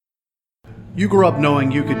You grew up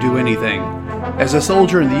knowing you could do anything. As a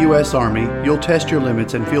soldier in the U.S. Army, you'll test your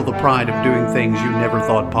limits and feel the pride of doing things you never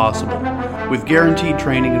thought possible. With guaranteed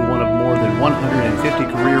training in one of more than 150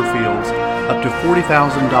 career fields, up to $40,000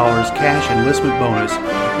 cash enlistment bonus,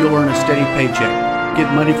 you'll earn a steady paycheck,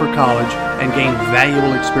 get money for college, and gain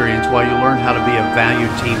valuable experience while you learn how to be a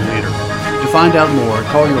valued team leader. To find out more,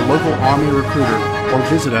 call your local Army recruiter or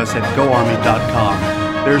visit us at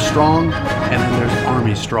GoArmy.com. There's strong, and then there's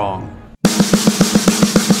Army Strong.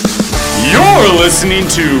 You're listening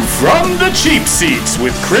to From the Cheap Seats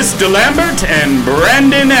with Chris DeLambert and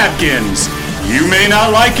Brandon Atkins. You may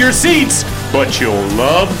not like your seats, but you'll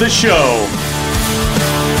love the show.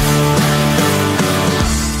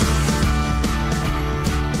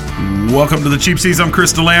 Welcome to the Cheap Seats. I'm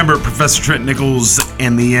Chris DeLambert, Professor Trent Nichols,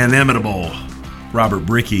 and the inimitable Robert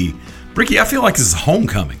Bricky. Bricky, I feel like this is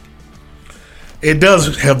homecoming. It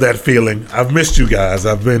does have that feeling. I've missed you guys.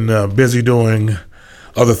 I've been busy doing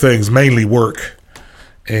other things, mainly work.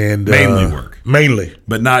 And Mainly work. Mainly.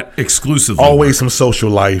 But not exclusively. Always some social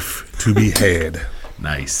life to be had.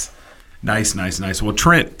 Nice. Well,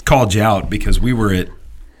 Trent called you out because we were at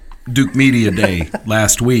Duke Media Day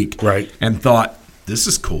last week. Right. And thought, this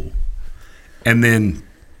is cool. And then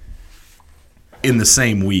in the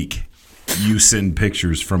same week, you send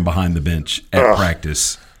pictures from behind the bench at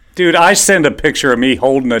practice. Dude, I send a picture of me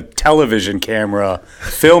holding a television camera,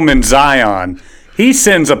 filming Zion. He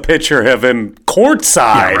sends a picture of him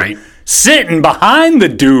courtside, Yeah, right. sitting behind the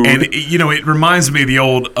dude. And, you know, it reminds me of the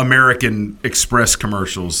old American Express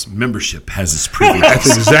commercials. Membership has its privileges.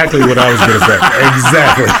 That's exactly what I was going to say.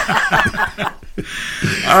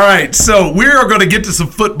 Exactly. All right, so we are going to get to some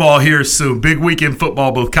football here soon. Big weekend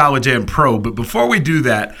football, both college and pro. But before we do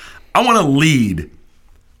that, I want to lead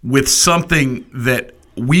with something that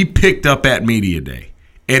we picked up at Media Day,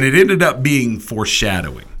 and it ended up being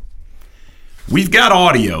foreshadowing. We've got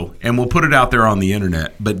audio, and we'll put it out there on the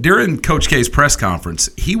internet, but during Coach K's press conference,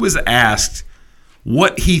 he was asked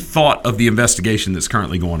what he thought of the investigation that's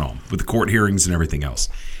currently going on with the court hearings and everything else.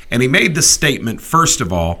 And he made the statement, first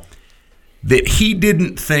of all, that he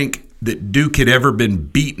didn't think that Duke had ever been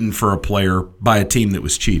beaten for a player by a team that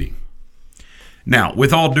was cheating. Now,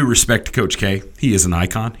 with all due respect to Coach K, he is an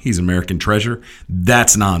icon. He's an American treasure.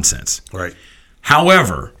 That's nonsense. Right.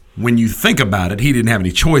 However, when you think about it, he didn't have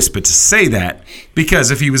any choice but to say that, because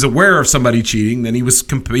if he was aware of somebody cheating, then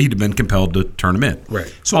he'd been compelled to turn him in.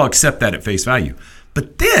 Right. So I'll accept that at face value.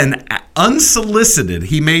 But then, unsolicited,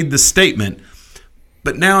 he made the statement,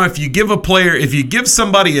 but now if you give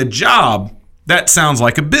somebody a job, that sounds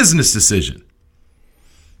like a business decision.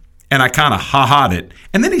 And I kind of ha-ha'd it.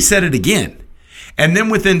 And then he said it again. And then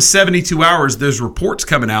within 72 hours, there's reports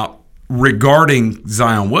coming out regarding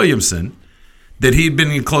Zion Williamson that he'd been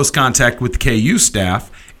in close contact with the KU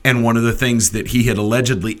staff, and one of the things that he had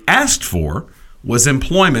allegedly asked for was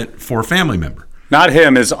employment for a family member. Not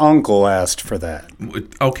him, his uncle asked for that.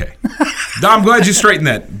 Okay. I'm glad you straightened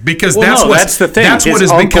that, because Well, that's the thing. That's what His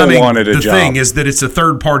is uncle becoming wanted a the job. thing, is that it's a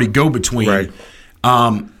third-party go-between. Right.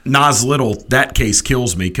 Nas Little, that case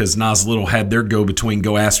kills me, because Nas Little had their go-between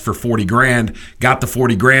go ask for $40,000, got the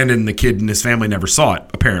 $40,000, and the kid and his family never saw it,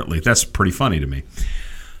 apparently. That's pretty funny to me.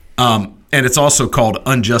 And it's also called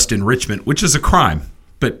unjust enrichment, which is a crime.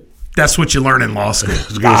 But that's what you learn in law school. I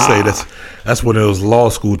was going to say that's one of those law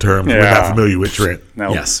school terms we're not familiar with, Trent.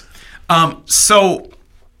 No. Yes. So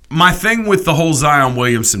my thing with the whole Zion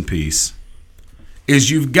Williamson piece is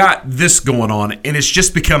you've got this going on, and it's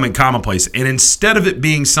just becoming commonplace. And instead of it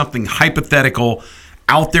being something hypothetical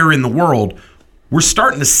out there in the world, we're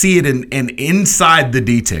starting to see it in inside the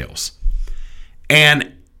details.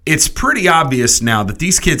 And it's pretty obvious now that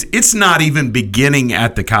these kids, it's not even beginning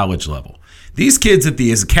at the college level. These kids at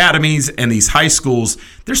these academies and these high schools,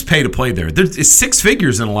 there's pay to play there. It's six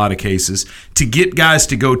figures in a lot of cases to get guys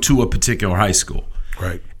to go to a particular high school.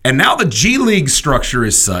 Right. And now the G League structure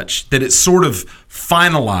is such that it's sort of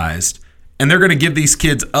finalized, and they're going to give these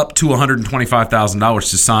kids up to $125,000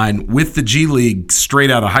 to sign with the G League straight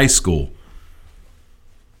out of high school.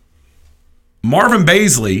 Marvin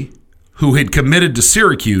Baisley, who had committed to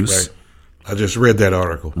Syracuse, Right. I just read that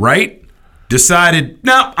article. right, decided,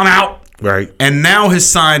 no, I'm out. Right. And now has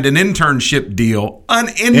signed an internship deal,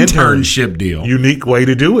 deal Unique way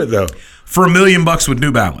to do it, though. for $1 million with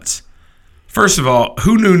New Balance. First of all,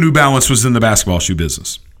 who knew New Balance was in the basketball shoe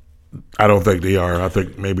business? I don't think they are. I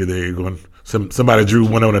think maybe they're going. Somebody drew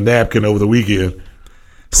one on a napkin over the weekend.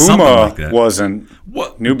 Something Puma like that. wasn't.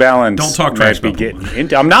 What? New Balance. Don't talk trash might be about Puma. getting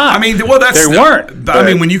into. I'm not. I mean, well, that's they weren't. I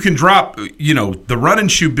mean, when you can drop, the running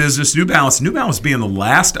shoe business, New Balance being the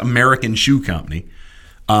last American shoe company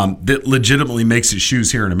that legitimately makes its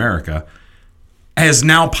shoes here in America. has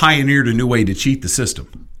now pioneered a new way to cheat the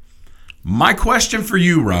system. My question for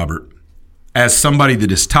you, Robert, as somebody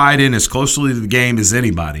that is tied in as closely to the game as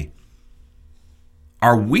anybody,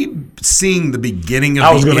 are we seeing the beginning of the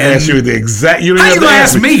end? I was going to ask you the exact... You How you going to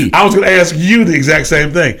ask me? I was going to ask you the exact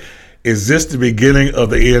same thing. Is this the beginning of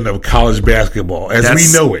the end of college basketball as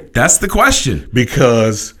we know it? That's the question.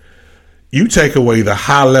 Because you take away the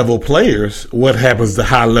high-level players, what happens to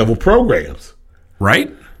high-level programs?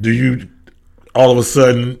 Right? Do you all of a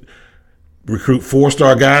sudden recruit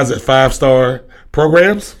 4-star guys at 5-star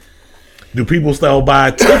programs? Do people still buy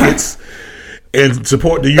tickets and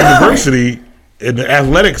support the university in the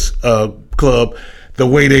athletics club the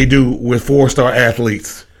way they do with 4-star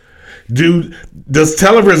athletes? Does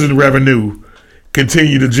television revenue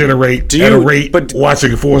continue to generate at a rate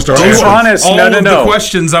watching 4-star athletes? All of the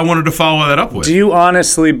questions I wanted to follow that up with. Do you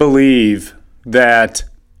honestly believe that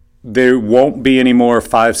there won't be any more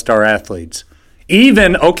 5-star athletes?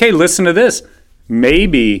 Even, okay, listen to this.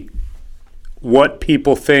 Maybe what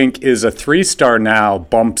people think is a 3-star now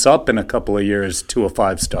bumps up in a couple of years to a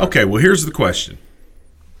 5-star. Okay, well, here's the question.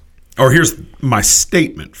 Or here's my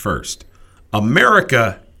statement first.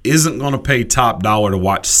 America isn't going to pay top dollar to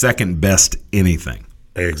watch second best anything.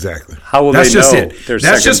 Exactly. How will That's they just know it. they're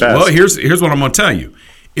That's second just best? well. Here's what I'm going to tell you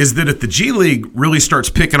is that if the G League really starts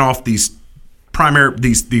picking off these prime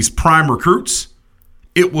recruits,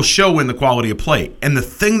 it will show in the quality of play. And the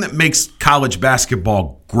thing that makes college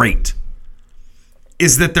basketball great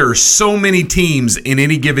is that there are so many teams in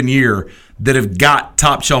any given year that have got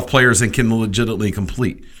top shelf players and can legitimately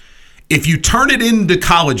compete. If you turn it into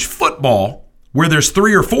college football, where there's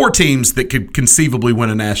 3 or 4 teams that could conceivably win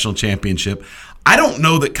a national championship, I don't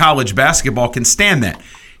know that college basketball can stand that.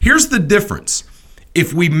 Here's the difference.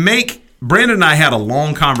 If we make – Brandon and I had a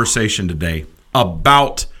long conversation today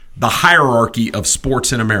about the hierarchy of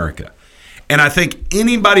sports in America. And I think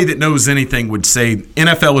anybody that knows anything would say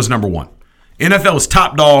NFL is number 1. NFL is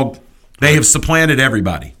top dog. They have supplanted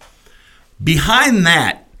everybody. Behind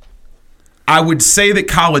that, I would say that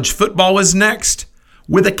college football is next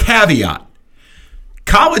with a caveat.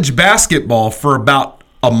 College basketball for about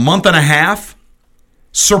a month and a half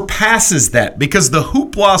surpasses that because the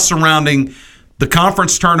hoopla surrounding the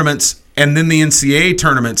conference tournaments and then the NCAA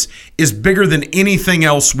tournaments is bigger than anything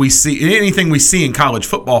else we see. Anything we see in college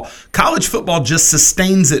football. College football just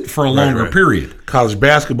sustains it for a longer period. College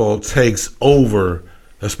basketball takes over,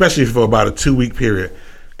 especially for about a 2-week period.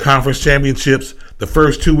 Conference championships, the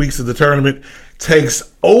first 2 weeks of the tournament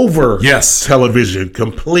takes over television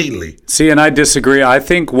completely. See, and I disagree. I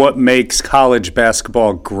think what makes college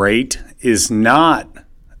basketball great is not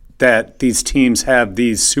that these teams have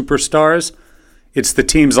these superstars. It's the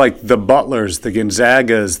teams like the Butlers, the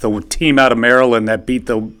Gonzagas, the team out of Maryland that beat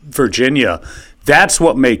the Virginia. That's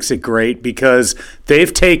what makes it great because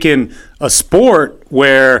they've taken a sport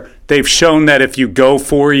where they've shown that if you go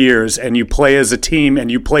 4 years and you play as a team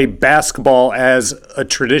and you play basketball as a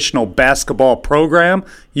traditional basketball program,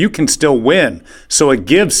 you can still win. So it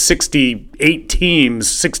gives 68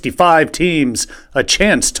 teams, 65 teams a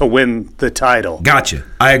chance to win the title. Gotcha.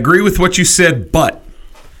 I agree with what you said, but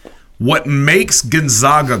what makes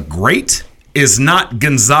Gonzaga great is not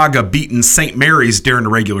Gonzaga beating St. Mary's during the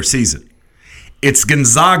regular season. It's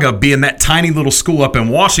Gonzaga being that tiny little school up in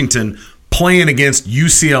Washington playing against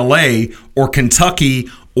UCLA or Kentucky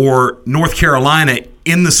or North Carolina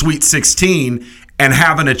in the Sweet 16 and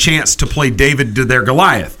having a chance to play David to their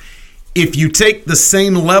Goliath. If you take the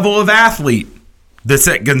same level of athlete that's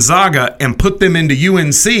at Gonzaga and put them into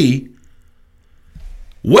UNC,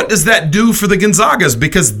 what does that do for the Gonzagas?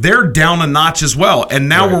 Because they're down a notch as well. And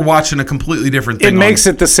now we're watching a completely different thing. It makes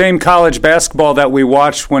it the same college basketball that we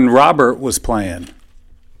watched when Robert was playing.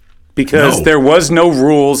 Because there was no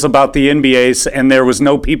rules about the NBA and there was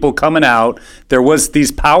no people coming out. There was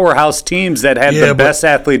these powerhouse teams that had the best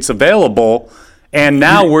athletes available. And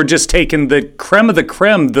now we're just taking the creme of the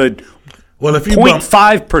creme, the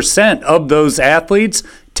 0.5% of those athletes,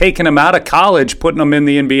 taking them out of college, putting them in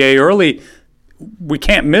the NBA early. We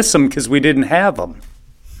can't miss them because we didn't have them.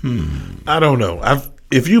 I don't know.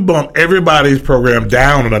 If you bump everybody's program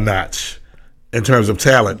down a notch in terms of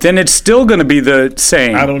talent, then it's still going to be the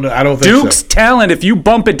same. I don't know. I don't think Duke's talent, if you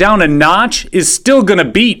bump it down a notch, is still going to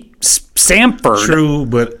beat Samford. True,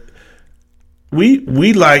 but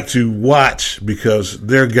we like to watch because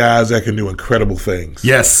they're guys that can do incredible things.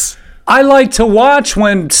 Yes. I like to watch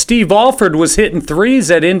when Steve Alford was hitting threes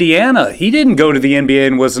at Indiana. He didn't go to the NBA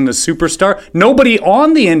and wasn't a superstar. Nobody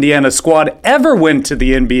on the Indiana squad ever went to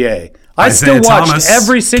the NBA. I still watched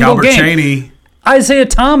every single Calbert game. Chaney, Isaiah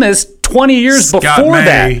Thomas, 20 years Scott before May.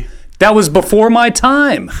 that. That was before my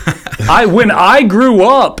time. When I grew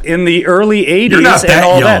up in the early 80s You're not that and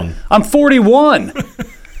all young. that, I'm 41.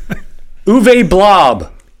 Uwe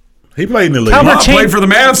Blab. He played in the league. Albert Bob played for the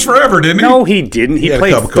Mavs forever, didn't he? No, he didn't. He had a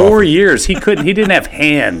played cup of 4 coffee. years. He didn't have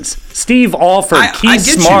hands. Steve Alford, Keith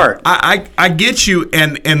get Smart. You. I get you,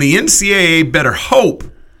 and the NCAA better hope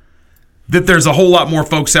that there's a whole lot more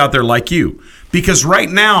folks out there like you, because right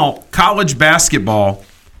now college basketball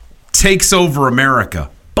takes over America,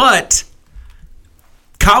 but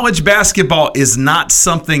college basketball is not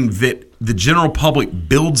something that the general public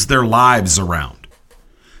builds their lives around.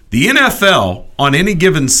 The NFL on any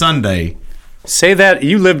given Sunday. Say that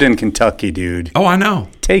you lived in Kentucky, dude. Oh, I know.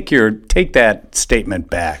 Take that statement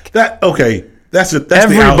back. That's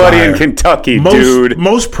Everybody the outlier. in Kentucky, dude.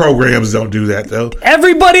 Most programs don't do that though.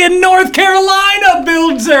 Everybody in North Carolina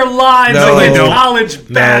builds their lives No, around they don't. college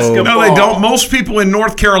basketball. No, they don't. Most people in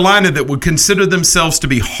North Carolina that would consider themselves to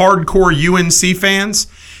be hardcore UNC fans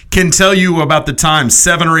can tell you about the time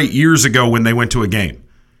 7 or 8 years ago when they went to a game.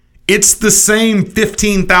 It's the same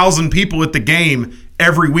 15,000 people at the game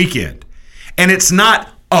every weekend. And it's not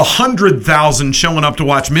 100,000 showing up to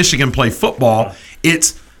watch Michigan play football.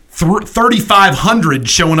 It's 3,500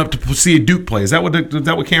 showing up to see a Duke play. Is that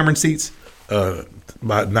what Cameron seats?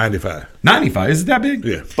 About 95. 95. Is it that big?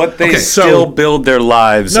 Yeah. But they Okay, still build their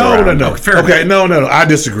lives around. No. Okay, fair Okay, no. I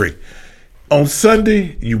disagree. On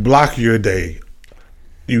Sunday, you block your day.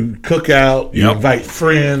 You cook out, you Yep. invite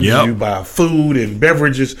friends, Yep. you buy food and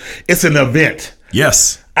beverages. It's an event.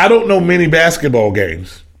 Yes. I don't know many basketball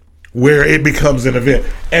games where it becomes an event.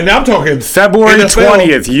 And I'm talking February NFL.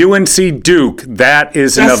 20th, UNC Duke. That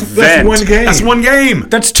is an event. That's one game. That's one game.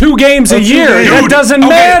 That's 2 games a That's 2 year. games. That Dude, doesn't okay,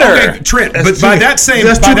 matter. Okay, Trent, That's but two- by that same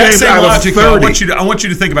that's two games out of logic, though, 30. I want you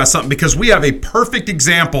to think about something, because we have a perfect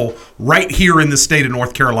example right here in the state of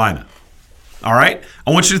North Carolina. All right?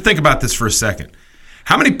 I want you to think about this for a second.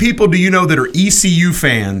 How many people do you know that are ECU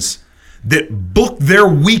fans that book their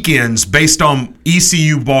weekends based on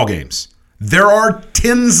ECU ball games? There are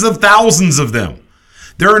tens of thousands of them.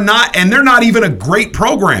 They're not even a great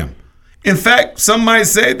program. In fact, some might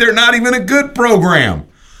say they're not even a good program.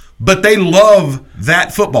 But they love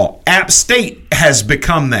that football. App State has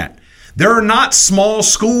become that. There are not small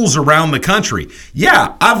schools around the country.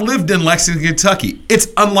 Yeah, I've lived in Lexington, Kentucky. It's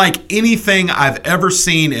unlike anything I've ever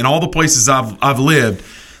seen in all the places I've lived.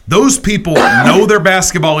 Those people know their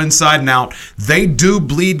basketball inside and out. They do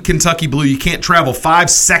bleed Kentucky blue. You can't travel 5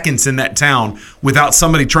 seconds in that town without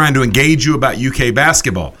somebody trying to engage you about UK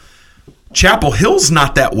basketball. Chapel Hill's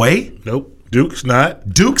not that way. Nope. Duke's not.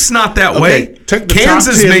 Duke's not that way. take the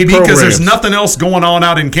Kansas top 10 maybe, because there's programs. nothing else going on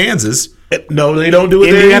out in Kansas. No, they don't do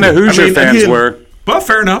it there Indiana either. Hoosier fans again, were. Well,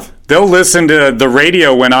 fair enough. They'll listen to the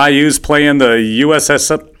radio when IU's playing the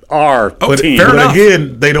USSR team. fair But enough.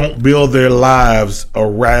 again, they don't build their lives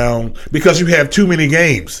around because you have too many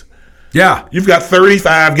games. Yeah. You've got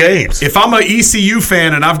 35 games. If I'm a ECU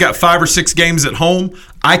fan and I've got 5 or 6 games at home,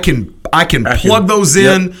 I can plug those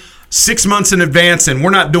in 6 months in advance, and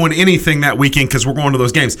we're not doing anything that weekend because we're going to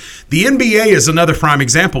those games. The NBA is another prime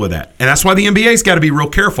example of that, and that's why the NBA's got to be real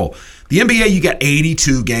careful. The NBA, you got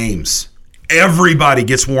 82 games. Everybody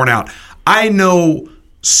gets worn out. I know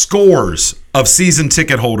scores of season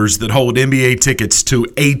ticket holders that hold NBA tickets to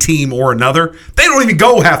a team or another. They don't even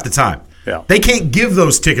go half the time. Yeah. They can't give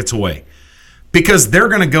those tickets away because they're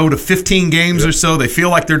going to go to 15 games or so. They feel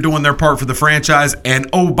like they're doing their part for the franchise. And,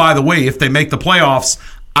 oh, by the way, if they make the playoffs,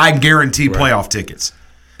 I guarantee playoff tickets.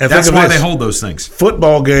 And That's think of why this. they hold those things.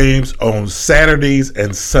 Football games on Saturdays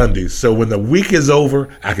and Sundays. So when the week is over,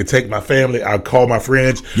 I can take my family. I'll call my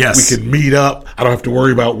friends. Yes. We can meet up. I don't have to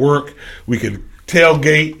worry about work. We can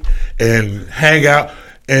tailgate and hang out.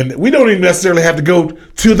 And we don't even necessarily have to go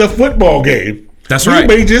to the football game. That's we right.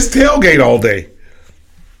 may just tailgate all day.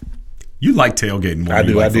 You like tailgating more I than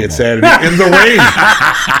you do. I like did football. Saturday in the rain.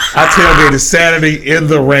 I tailgated Saturday in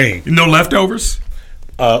the rain. No leftovers?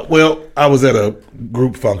 Well, I was at a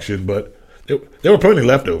group function, but there were plenty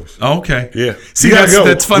leftovers. Oh, okay. Yeah. See, You gotta go.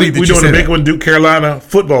 that's funny that We're you doing say a big that. one, Duke Carolina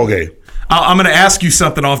football game. I'm going to ask you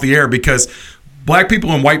something off the air because black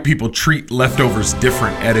people and white people treat leftovers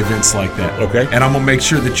different at events like that. Okay. And I'm going to make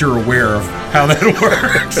sure that you're aware of how that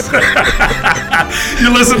works.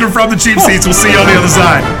 You're listening to From the Cheap Seats. We'll see you on the other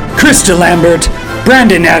side. Krista Lambert,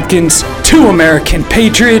 Brandon Atkins, 2 American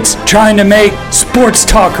patriots trying to make sports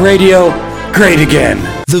talk radio great again.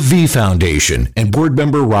 The V Foundation and board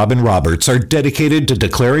member Robin Roberts are dedicated to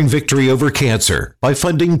declaring victory over cancer by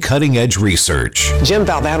funding cutting-edge research. Jim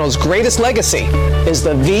Valvano's greatest legacy is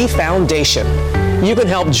the V Foundation. You can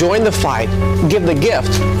help join the fight, give the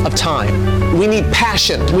gift of time. We need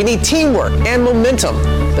passion, we need teamwork and momentum.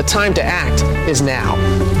 The time to act is now.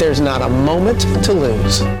 There's not a moment to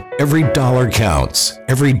lose. Every dollar counts.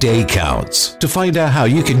 Every day counts. To find out how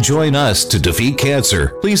you can join us to defeat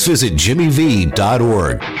cancer, please visit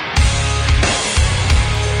jimmyv.org.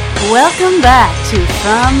 Welcome back to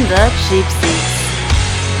From the Cheap Seats.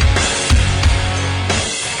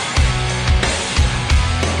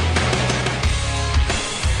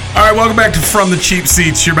 All right, welcome back to From the Cheap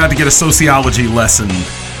Seats. You're about to get a sociology lesson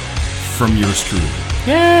from yours truly.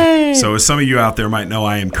 Yay! So as some of you out there might know,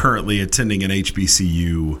 I am currently attending an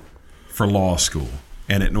HBCU for law school.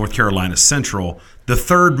 And at North Carolina Central, the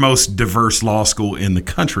third most diverse law school in the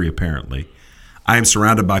country, apparently, I am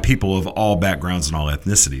surrounded by people of all backgrounds and all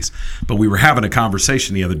ethnicities. But we were having a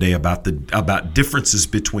conversation the other day about differences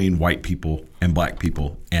between white people and black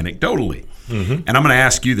people anecdotally. Mm-hmm. And I'm going to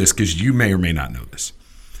ask you this because you may or may not know this.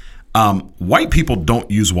 White people don't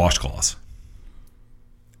use washcloths.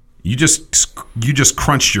 You just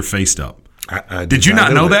crunched your face up. Did you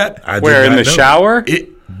not know that? Where, in the shower?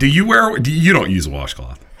 You don't use a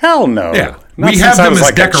washcloth? Hell no. Yeah. Not we have them as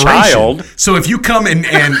like decoration. So if you come and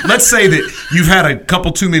let's say that you've had a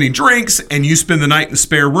couple too many drinks and you spend the night in the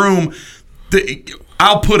spare room,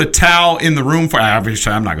 I'll put a towel in the room for.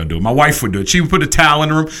 Obviously, I'm not going to do it. My wife would do it. She would put a towel in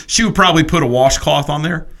the room. She would probably put a washcloth on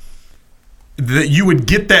there. That you would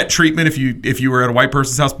get that treatment if you were at a white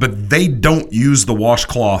person's house, but they don't use the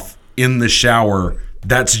washcloth in the shower.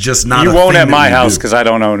 That's just not. You won't at my house because I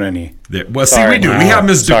don't own any. Well, sorry, we do. We have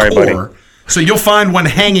them as decor. So you'll find one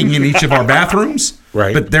hanging in each of our bathrooms,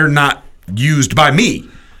 right? But they're not used by me.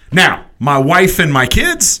 Now, my wife and my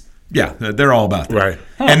kids, yeah, they're all about that. Right.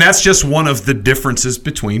 And that's just one of the differences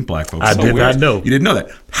between black folks. I did not know. You didn't know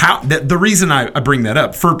that. The reason I bring that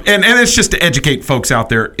up and it's just to educate folks out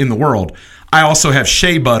there in the world. I also have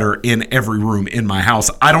shea butter in every room in my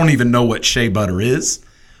house. I don't even know what shea butter is,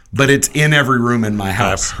 but it's in every room in my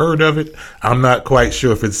house. I've heard of it. I'm not quite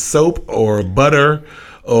sure if it's soap or butter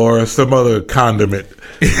or some other condiment.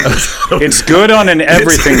 It's good on an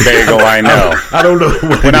everything bagel, I know. I don't know.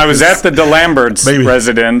 When I was at the DeLambert's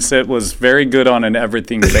residence, it was very good on an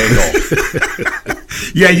everything bagel.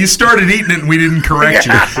 Yeah, you started eating it and we didn't correct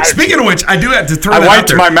you. Speaking of which, I do have to throw that out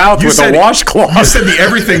there. I wiped my mouth with a washcloth. You said the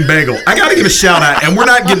everything bagel. I got to give a shout out, and we're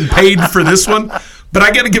not getting paid for this one, but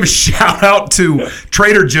I got to give a shout out to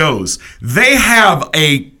Trader Joe's. They have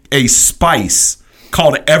a spice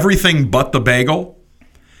called everything but the bagel.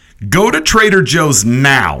 Go to Trader Joe's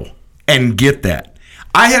now and get that.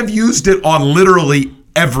 I have used it on literally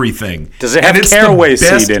everything. Does it have caraway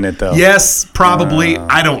seed in it, though? Yes, probably.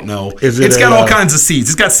 I don't know. It's got all kinds of seeds.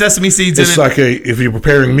 It's got sesame seeds in it. It's like if you're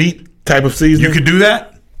preparing meat type of seasoning. You could do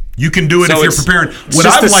that. You can do it if you're preparing. What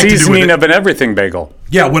I like to do with it, of an everything bagel.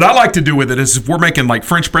 Yeah, what I like to do with it is if we're making like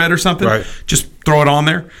French bread or something, just throw it on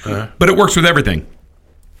there. But it works with everything.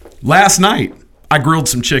 Last night, I grilled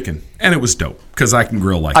some chicken, and it was dope because I can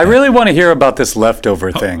grill like that. I really want to hear about this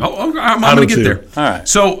leftover thing. I'm going to get there. All right.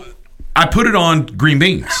 So I put it on green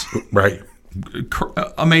beans. Right.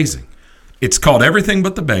 Amazing. It's called Everything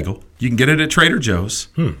But the Bagel. You can get it at Trader Joe's.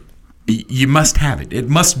 You must have it. It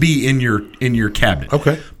must be in your cabinet.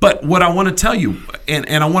 Okay. But what I want to tell you, and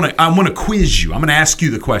I want to quiz you. I'm going to ask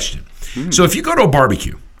you the question. So if you go to a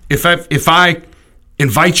barbecue, if I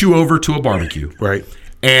invite you over to a barbecue, right,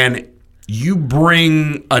 and you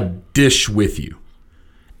bring a dish with you,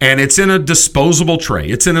 and it's in a disposable tray.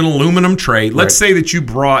 It's in an aluminum tray. Let's say that you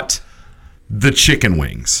brought the chicken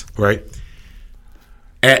wings. Right.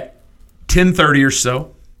 At 10:30 or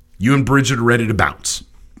so, you and Bridget are ready to bounce.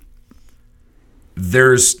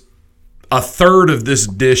 There's a third of this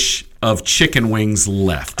dish of chicken wings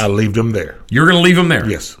left. I leave them there. You're going to leave them there?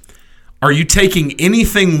 Yes. Are you taking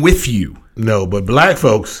anything with you? No, but black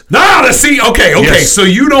folks. Okay. Yes. So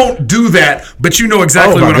you don't do that, but you know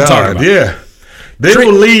exactly what I'm talking about. Yeah. They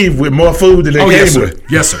will leave with more food than they came with.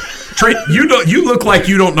 Yes, sir. Trey, you look like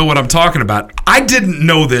you don't know what I'm talking about. I didn't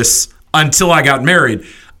know this until I got married,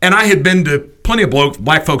 and I had been to plenty of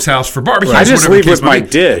black folks' house for barbecues. I just leave with my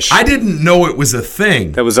dish. I didn't know it was a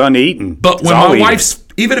thing. That was uneaten. But when my wife's,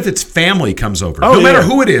 even if it's family comes over, no matter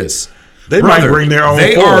who it is, they might bring their own foil.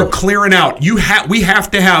 They are clearing out. We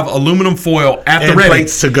have to have aluminum foil at the ready. And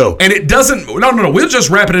plates to go. And it doesn't, no. We'll just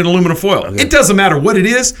wrap it in aluminum foil. Okay. It doesn't matter what it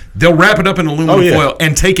is. They'll wrap it up in aluminum foil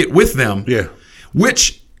and take it with them. Yeah.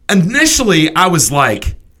 Which initially I was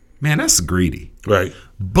like, man, that's greedy. Right.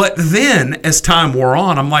 But then as time wore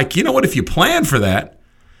on, I'm like, you know what? If you plan for that,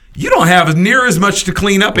 you don't have near as much to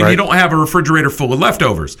clean up and you don't have a refrigerator full of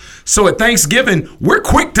leftovers. So at Thanksgiving, we're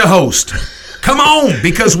quick to host. Come on,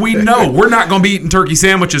 because we know we're not going to be eating turkey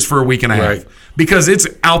sandwiches for a week and a half because it's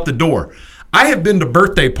out the door. I have been to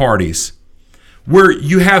birthday parties where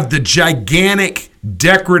you have the gigantic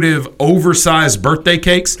decorative, oversized birthday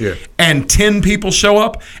cakes, and 10 people show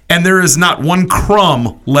up, and there is not one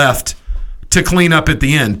crumb left to clean up at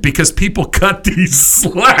the end because people cut these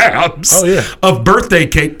slabs of birthday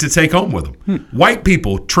cake to take home with them. White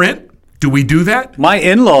people, Trent, do we do that? My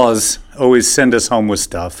in-laws always send us home with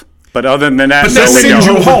stuff. But other than that, but they send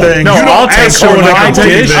you home. No, I'll take home my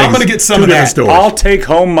dish. I'm going to get some of that. I'll take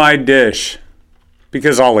home my dish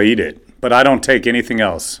because I'll eat it, but I don't take anything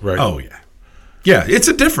else. Right. Oh, yeah. Yeah, it's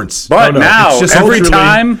a difference. But now, every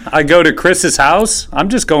time I go to Chris's house, I'm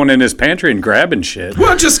just going in his pantry and grabbing shit.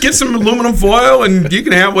 Well, just get some aluminum foil and you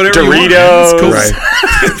can have whatever Doritos, you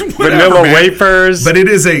want. Cool. vanilla wafers. But it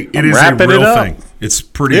is a real thing. It's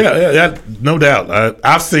pretty. Yeah, no doubt.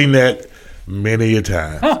 I've seen that many a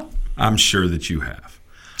time. Huh. I'm sure that you have.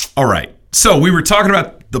 All right. So we were talking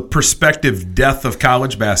about the prospective death of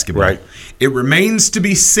college basketball. Right. It remains to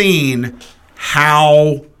be seen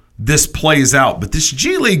how this plays out. But this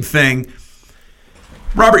G League thing,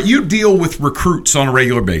 Robert, you deal with recruits on a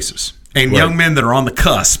regular basis and young men that are on the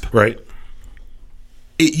cusp. Right.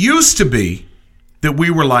 It used to be that we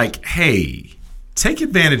were like, hey, take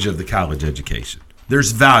advantage of the college education.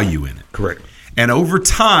 There's value in it. Correct. And over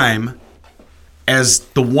time, as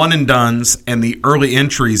the one and dones and the early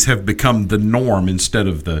entries have become the norm instead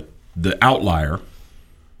of the outlier,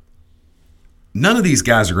 none of these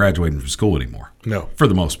guys are graduating from school anymore. No. For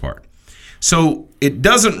the most part. So it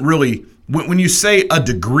doesn't really, when you say a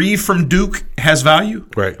degree from Duke has value,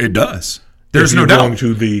 right, it does. There's if no doubt. Going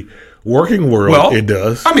to the working world, it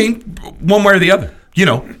does. I mean, one way or the other. You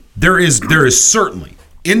know, there is certainly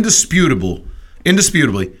indisputably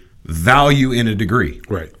value in a degree.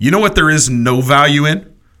 Right. You know what there is no value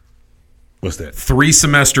in? What's that? 3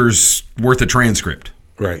 semesters worth of transcript.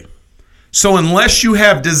 Right. So unless you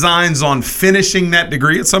have designs on finishing that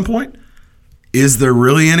degree at some point, is there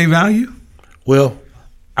really any value? Well,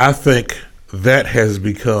 I think that has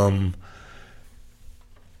become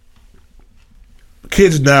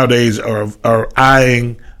kids nowadays are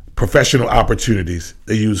eyeing professional opportunities.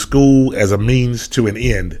 They use school as a means to an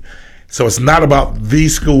end. So it's not about the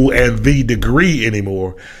school and the degree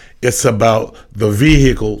anymore. It's about the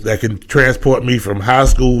vehicle that can transport me from high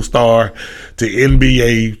school star to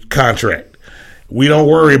NBA contract. We don't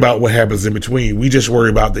worry about what happens in between. We just worry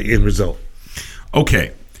about the end result.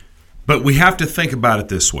 Okay. But we have to think about it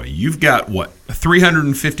this way. You've got,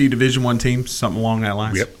 350 Division I teams, something along that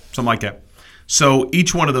line? Yep. Something like that. So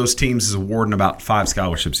each one of those teams is awarding about 5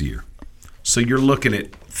 scholarships a year. So you're looking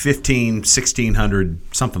at 1,500, 1,600,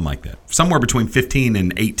 something like that. Somewhere between 1,500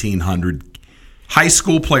 and 1,800 high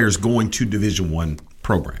school players going to Division I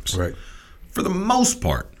programs. Right. For the most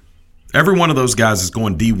part, every one of those guys is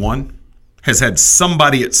going D1, has had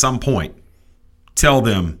somebody at some point tell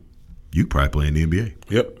them, you probably play in the NBA.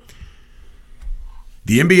 Yep.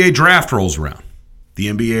 The NBA draft rolls around. The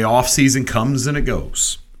NBA offseason comes and it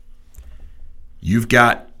goes. You've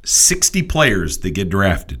got 60 players that get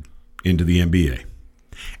drafted into the NBA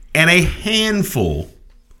and a handful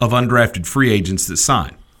of undrafted free agents that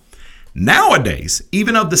sign. Nowadays,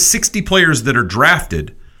 even of the 60 players that are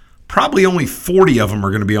drafted, probably only 40 of them are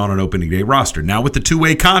going to be on an opening day roster. Now with the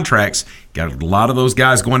 2-way contracts, got a lot of those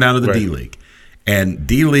guys going down to the D-League. And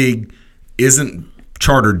D-League isn't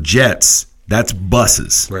chartered jets, that's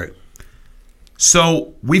buses. Right.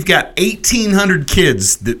 So we've got 1,800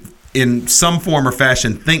 kids that in some form or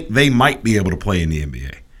fashion think they might be able to play in the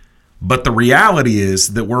NBA. But the reality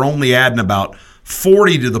is that we're only adding about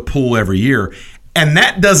 40 to the pool every year. And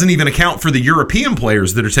that doesn't even account for the European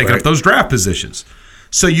players that are taking up those draft positions.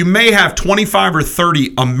 So you may have 25 or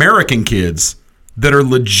 30 American kids that are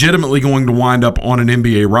legitimately going to wind up on an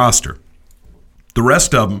NBA roster. The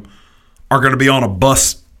rest of them are going to be on a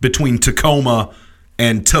bus between Tacoma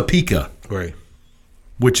and Topeka,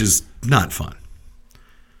 which is not fun.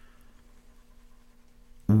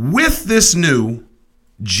 With this new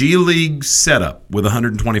G League setup with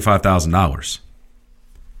 $125,000,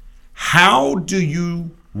 how do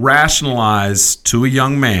you rationalize to a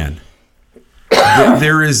young man that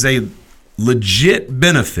there is a legit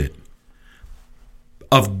benefit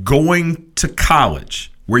of going to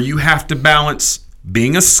college where you have to balance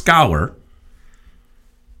being a scholar,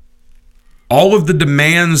 all of the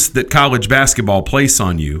demands that college basketball place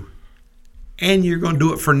on you, and you're going to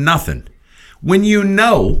do it for nothing when you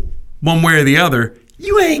know one way or the other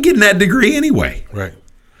you ain't getting that degree anyway? Right.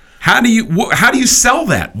 How do you sell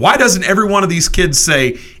that? Why doesn't every one of these kids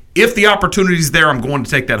say, if the opportunity's there, I'm going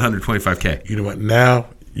to take that $125K? You know what? Now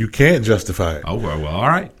you can't justify it. Oh, well, all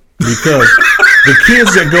right. Because the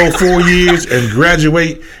kids that go 4 years and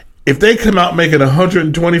graduate, if they come out making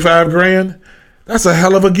 $125,000, That's a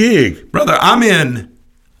hell of a gig. Brother, I'm in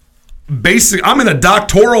a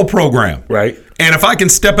doctoral program. Right. And if I can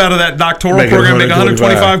step out of that doctoral program and make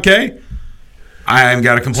 $125K, I haven't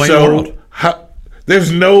got a complaint in the world.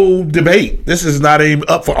 There's no debate. This is not even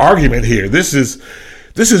up for argument here. This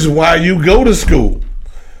is why you go to school.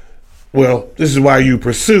 Well, this is why you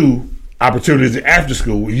pursue opportunities after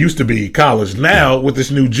school. It used to be college. Now, with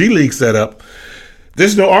this new G League setup,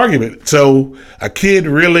 there's no argument. So a kid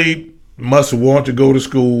really must want to go to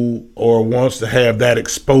school or wants to have that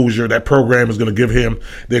exposure. That program is going to give him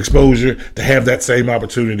the exposure to have that same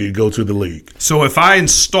opportunity to go to the league. So if I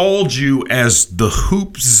installed you as the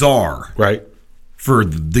hoop czar, right, for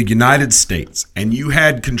the United States, and you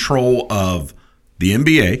had control of the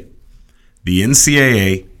NBA, the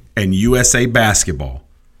NCAA, and USA basketball,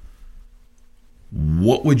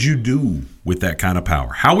 what would you do with that kind of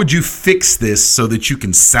power? How would you fix this so that you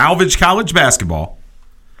can salvage college basketball,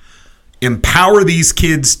 empower these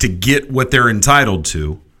kids to get what they're entitled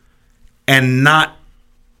to, and not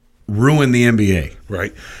ruin the NBA?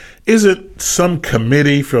 Right. Isn't some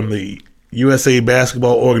committee from the USA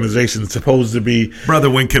basketball organization supposed to be... Brother,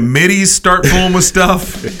 when committees start fooling with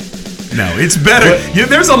stuff, no, it's better.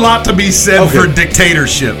 There's a lot to be said for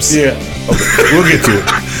dictatorships. Yeah. Okay. We'll get to it.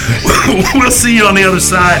 We'll see you on the other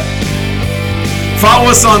side. Follow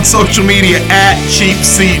us on social media at Cheap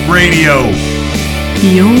Seat Radio.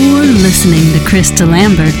 You're listening to Krista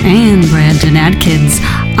Lambert and Brandon Adkins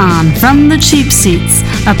on From the Cheap Seats,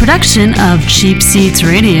 a production of Cheap Seats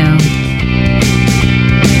Radio.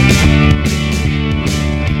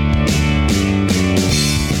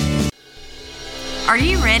 Are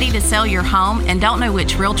you ready to sell your home and don't know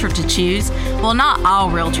which realtor to choose? Well, not all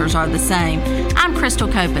realtors are the same. I'm Crystal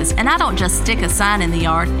Copas, and I don't just stick a sign in the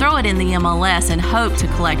yard, throw it in the MLS, and hope to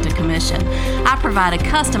collect a commission. I provide a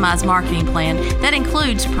customized marketing plan that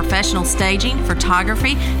includes professional staging,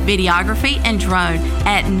 photography, videography, and drone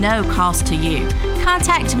at no cost to you.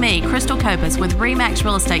 Contact me, Crystal Copas, with RE/MAX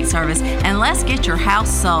Real Estate Service, and let's get your house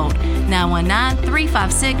sold.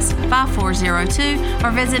 919-356-5402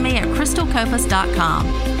 or visit me at crystalcopas.com.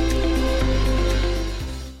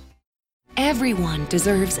 Everyone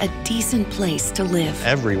deserves a decent place to live.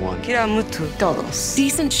 Everyone. Todos.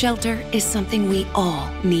 Decent shelter is something we all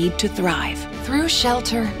need to thrive. Through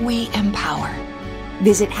shelter, we empower.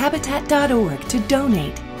 Visit Habitat.org to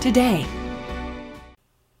donate today.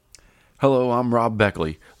 Hello, I'm Rob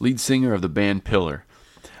Beckley, lead singer of the band Pillar.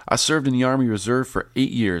 I served in the Army Reserve for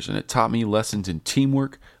 8 years, and it taught me lessons in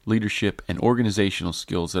teamwork, leadership, and organizational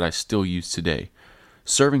skills that I still use today.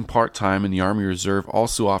 Serving part-time in the Army Reserve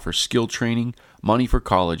also offers skill training, money for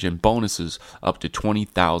college, and bonuses up to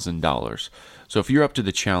 $20,000. So if you're up to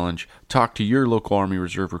the challenge, talk to your local Army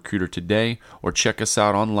Reserve recruiter today or check us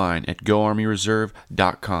out online at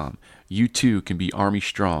goarmyreserve.com. You too can be Army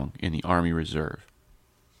strong in the Army Reserve.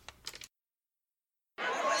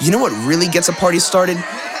 You know what really gets a party started?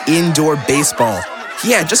 Indoor baseball.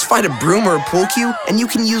 Yeah, just find a broom or a pool cue, and you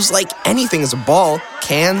can use like anything as a ball.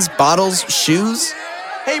 Cans, bottles, shoes.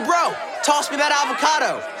 Hey bro, toss me that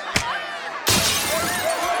avocado.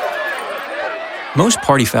 Most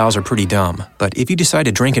party fouls are pretty dumb, but if you decide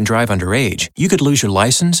to drink and drive underage, you could lose your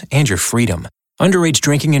license and your freedom. Underage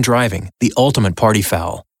drinking and driving, the ultimate party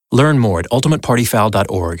foul. Learn more at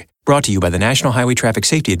ultimatepartyfoul.org. Brought to you by the National Highway Traffic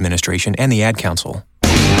Safety Administration and the Ad Council.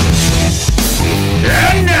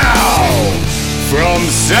 And now, from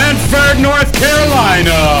Sanford, North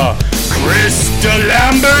Carolina, Krista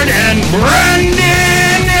Lambert and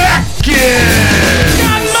Brandon Atkins.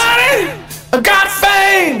 Got money, got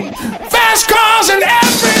fame, fast cars and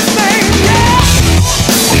everything, yeah!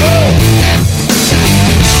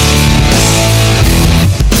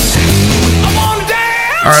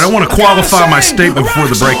 All right, I want to qualify my statement before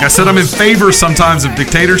the break. I said I'm in favor sometimes of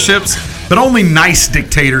dictatorships, but only nice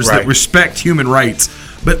dictators that respect human rights.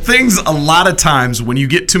 But things, a lot of times, when you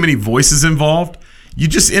get too many voices involved, you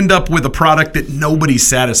just end up with a product that nobody's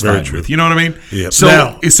satisfied with. You know what I mean? Yeah.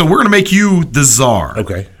 So we're going to make you the czar.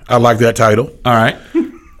 Okay. I like that title. All right.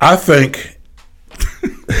 I think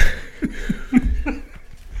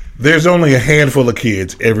there's only a handful of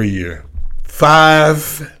kids every year.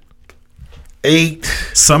 5, 8.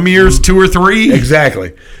 Some years 2 or 3.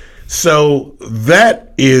 Exactly. So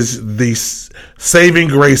that is the saving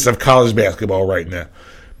grace of college basketball right now.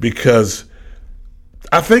 Because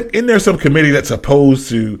I think isn't there some committee that's supposed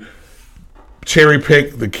to cherry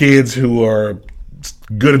pick the kids who are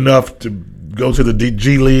good enough to go to the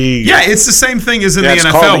G League. Yeah, it's the same thing as in the it's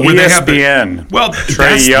NFL. called when ESPN. They have well, Trae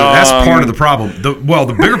that's Young. part of the problem. The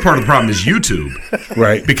bigger part of the problem is YouTube.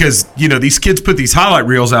 Right. Because, these kids put these highlight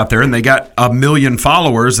reels out there and they got 1 million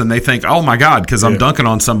followers and they think, oh, my God, because I'm dunking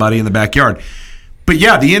on somebody in the backyard. But,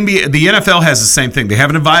 yeah, the NFL has the same thing. They have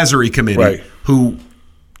an advisory committee who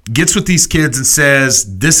gets with these kids and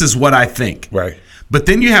says, this is what I think. Right. But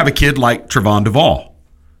then you have a kid like Trevon Duvall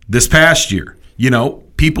this past year.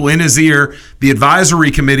 People in his ear. The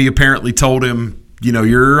advisory committee apparently told him,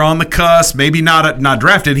 you're on the cusp, maybe not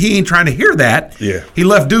drafted. He ain't trying to hear that. Yeah. He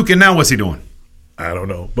left Duke, and now what's he doing? I don't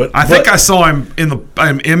know. But I think I saw him in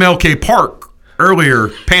MLK Park earlier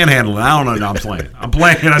panhandling. I don't know. I'm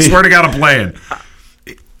playing. I swear to God, I'm playing.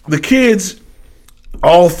 The kids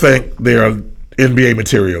all think they're NBA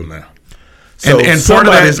material now. So and part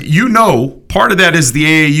of that, part of that is the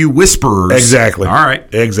AAU whisperers. Exactly. All right.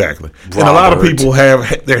 Exactly. And a lot of people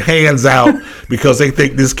have their hands out because they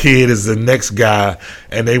think this kid is the next guy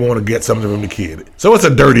and they want to get something from the kid. So it's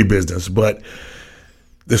a dirty business. But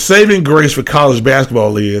the saving grace for college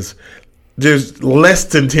basketball is there's less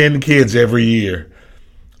than 10 kids every year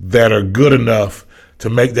that are good enough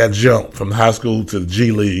to make that jump from high school to the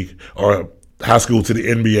G League or high school to the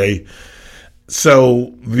NBA.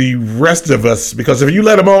 So the rest of us, because if you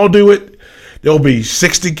let them all do it, there'll be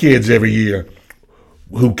 60 kids every year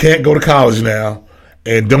who can't go to college now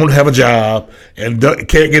and don't have a job and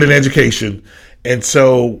can't get an education. And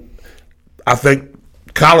so I think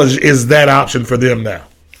college is that option for them now.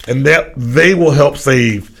 And that they will help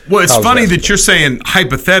save. Well, it's funny that you're saying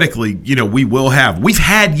hypothetically, we've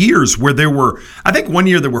had years where there were, I think one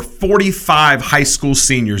year there were 45 high school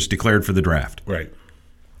seniors declared for the draft. Right.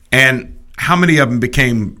 And how many of them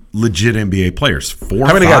became legit NBA players? 4,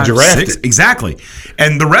 how many 5, got drafted? 6? Exactly.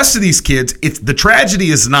 And the rest of these kids, the tragedy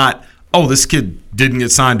is not, this kid didn't get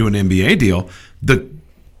signed to an NBA deal. The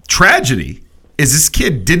tragedy is this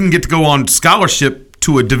kid didn't get to go on scholarship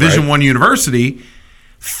to a Division I university,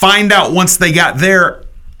 find out once they got there,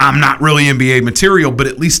 I'm not really NBA material, but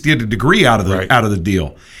at least get a degree out of the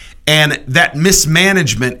deal. And that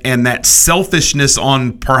mismanagement and that selfishness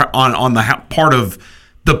on the part of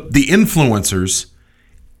the influencers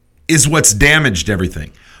is what's damaged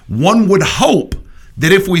everything. One would hope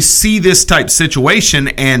that if we see this type situation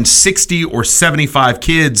and 60 or 75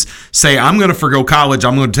 kids say, I'm going to forgo college,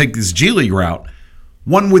 I'm going to take this G League route,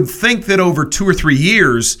 one would think that over 2 or 3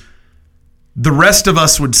 years, the rest of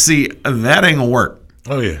us would see that ain't going to work.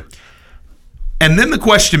 Oh, yeah. And then the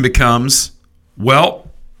question becomes, well,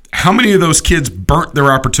 how many of those kids burnt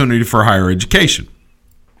their opportunity for higher education?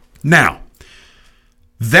 Now,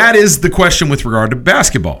 that is the question with regard to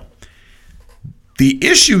basketball. The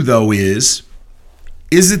issue, though, is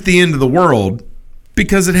it the end of the world?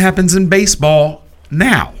 Because it happens in baseball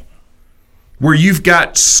now, where you've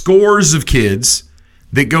got scores of kids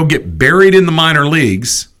that go get buried in the minor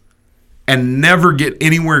leagues and never get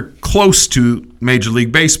anywhere close to Major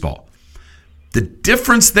League Baseball. The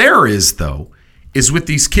difference there is, though, is with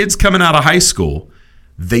these kids coming out of high school,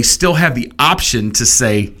 they still have the option to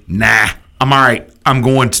say, nah, I'm all right. I'm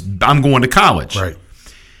going to college. Right.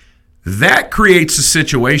 That creates a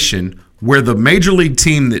situation where the major league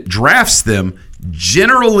team that drafts them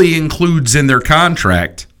generally includes in their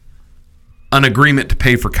contract an agreement to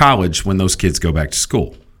pay for college when those kids go back to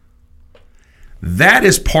school. That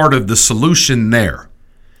is part of the solution there,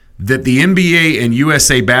 that the NBA and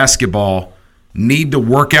USA Basketball need to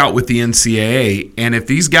work out with the NCAA. And if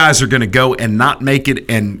these guys are going to go and not make it,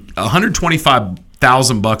 and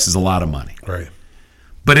 $125,000 is a lot of money. Right.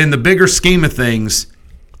 But in the bigger scheme of things,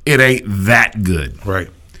 it ain't that good. Right.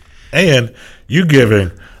 And you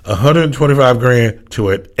giving $125,000 to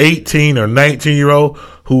an 18 or 19-year-old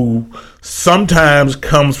who sometimes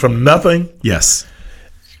comes from nothing. Yes.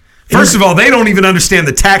 First of all, they don't even understand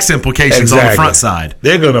the tax implications on the front side.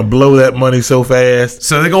 They're going to blow that money so fast.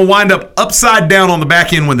 So they're going to wind up upside down on the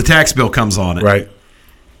back end when the tax bill comes on it. Right.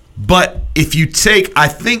 But if you I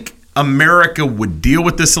think America would deal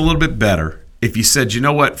with this a little bit better if you said, you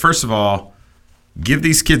know what, first of all, give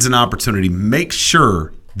these kids an opportunity. Make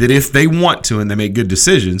sure that if they want to and they make good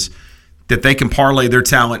decisions, that they can parlay their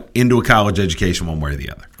talent into a college education one way or the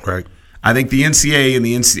other. Right. I think the NCAA and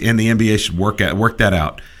the NBA should work that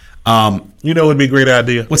out. You know, it would be a great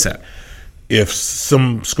idea. What's that? If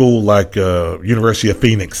some school like University of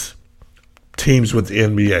Phoenix teams with the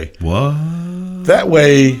NBA. What? That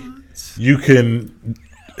way you can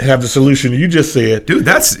have the solution you just said. Dude,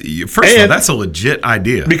 first of all, that's a legit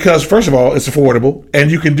idea. Because, first of all, it's affordable, and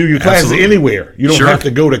you can do your classes Absolutely. Anywhere. You don't have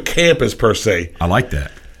to go to campus per se. I like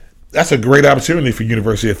that. That's a great opportunity for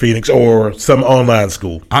University of Phoenix or some online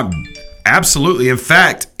school. Absolutely. In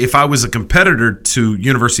fact, if I was a competitor to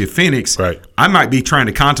University of Phoenix, I might be trying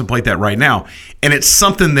to contemplate that right now. And it's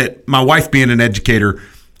something that my wife, being an educator,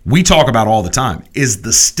 we talk about all the time, is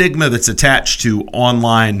the stigma that's attached to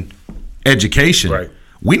online education. Right.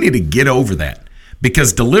 We need to get over that,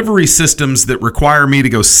 because delivery systems that require me to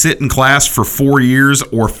go sit in class for 4 years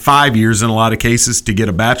or 5 years in a lot of cases to get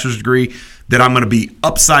a bachelor's degree that I'm going to be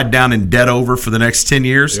upside down in debt over for the next 10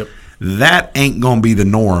 years, that ain't going to be the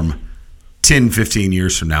norm 10, 15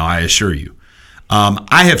 years from now, I assure you.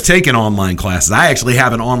 I have taken online classes. I actually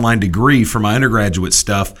have an online degree for my undergraduate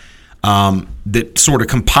stuff that sort of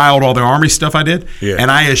compiled all the Army stuff I did. Yeah.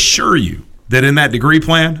 And I assure you that in that degree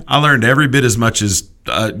plan, I learned every bit as much as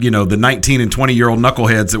the 19 and 20-year-old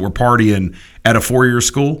knuckleheads that were partying at a 4-year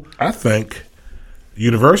school. I think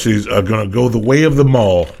universities are going to go the way of the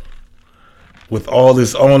mall. With all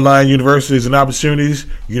this online universities and opportunities,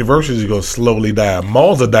 universities are going to slowly die.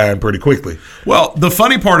 Malls are dying pretty quickly. Well, the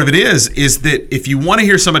funny part of it is that if you want to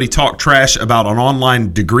hear somebody talk trash about an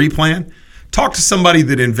online degree plan, talk to somebody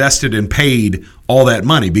that invested and paid all that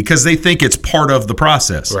money, because they think it's part of the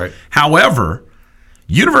process. Right. However,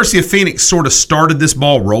 University of Phoenix sort of started this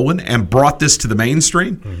ball rolling and brought this to the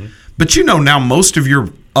mainstream. Mm-hmm. But now most of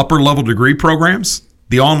your upper level degree programs,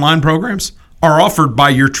 the online programs, are offered by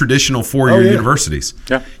your traditional 4-year universities.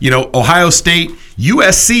 Yeah. Ohio State,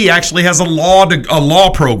 USC actually has a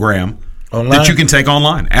law program online that you can take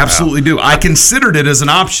online. Absolutely do. I considered it as an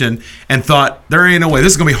option and thought, there ain't no way.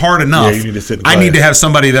 This is going to be hard enough. Yeah, you need to sit in I need to have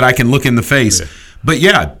somebody that I can look in the face. Yeah.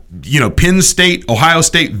 But Penn State, Ohio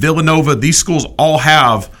State, Villanova, these schools all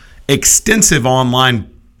have extensive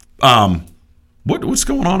online. What's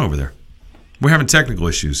going on over there? We're having technical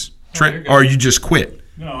issues. Trent, or you just quit?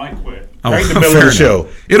 No, I quit. Right in the middle of the show.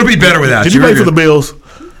 It'll be better without you. Did you wait for the Bills?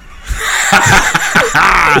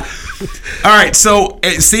 All right, so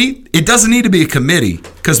see, it doesn't need to be a committee,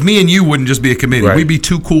 because me and you wouldn't just be a committee. Right. We'd be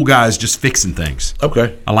two cool guys just fixing things.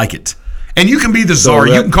 Okay. I like it. And you can be the czar.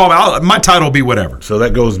 You can call me. My title will be whatever. So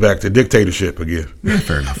that goes back to dictatorship again. Yeah,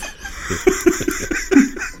 fair enough.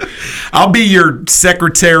 I'll be your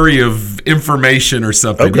secretary of information or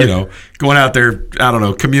something, going out there, I don't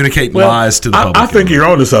know, communicating lies to the public. I think you're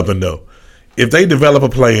onto something, though. If they develop a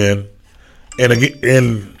plan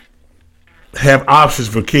and have options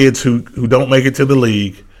for kids who don't make it to the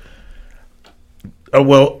league,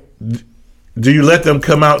 do you let them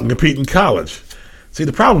come out and compete in college? See,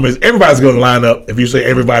 the problem is everybody's going to line up if you say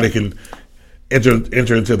everybody can enter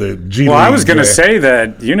into the G League. Well, I was going to say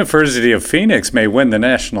that University of Phoenix may win the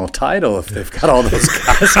national title if they've got all those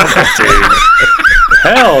guys on the team.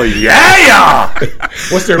 Hell yeah!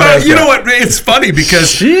 What's their mascot? You know what? It's funny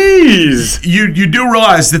because you do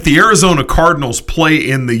realize that the Arizona Cardinals play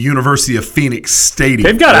in the University of Phoenix Stadium.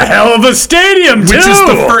 They've got a hell of a stadium, too!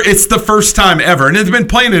 It's the first time ever. And they've been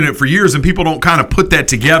playing in it for years, and people don't kind of put that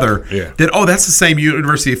together. Yeah. That, that's the same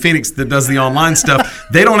University of Phoenix that does the online stuff.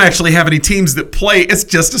 They don't actually have any teams that play. It's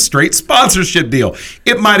just a straight sponsorship deal.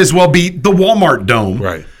 It might as well be the Walmart Dome.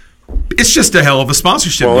 Right. It's just a hell of a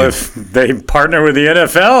sponsorship deal. Well, if they partner with the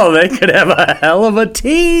NFL, they could have a hell of a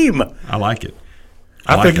team. I like it.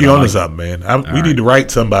 I think you're onto something, man. We need to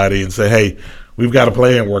write somebody and say, hey, we've got a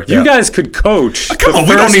plan worked out. You guys could coach. Come on,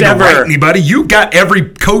 we don't need to write anybody. You got every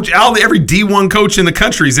coach, every D1 coach in the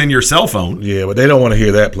country is in your cell phone. Yeah, but they don't want to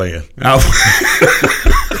hear that plan.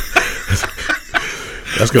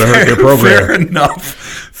 That's going to hurt their program.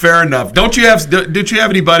 Fair enough. Did you have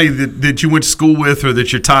anybody that you went to school with or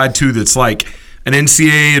that you're tied to that's like an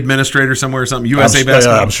NCAA administrator somewhere or something? USA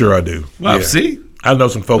basketball? I'm sure I do. Well, see? I know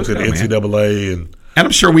some folks at NCAA. And I'm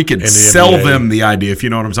sure we could sell them the idea, if you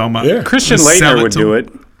know what I'm talking about. Yeah. Christian Laettner would do it.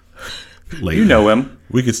 You know him.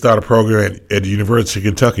 We could start a program at the University of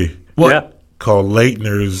Kentucky called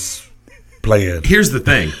Laettner's Plan. Here's the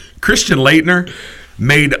thing. Christian Laettner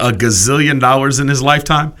made $1 gazillion in his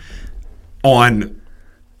lifetime on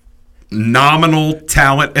nominal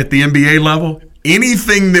talent at the NBA level.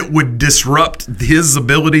 Anything that would disrupt his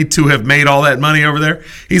ability to have made all that money over there,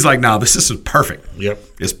 he's like, no, this is perfect. Yep.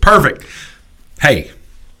 It's perfect. Hey,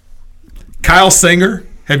 Kyle Singer,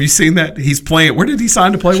 have you seen that? He's playing. Where did he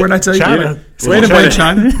sign to play? Where did I tell you? China. Wait a minute,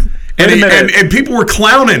 China. And people were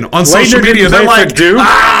clowning on social media. They're like, Duke?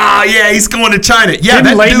 He's going to China. Yeah,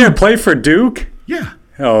 didn't Laettner play for Duke? Yeah.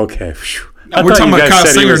 Oh, okay. No, we're talking about Kyle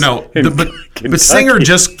Singer. No, but Singer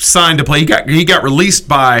just signed to play. He got released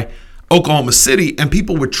by Oklahoma City, and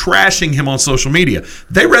people were trashing him on social media.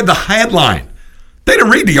 They read the headline. They didn't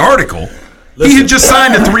read the article. He had just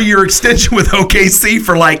signed a 3-year extension with OKC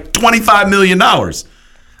for like $25 million.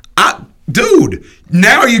 Dude,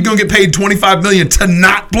 now you're going to get paid $25 million to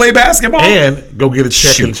not play basketball? And go get a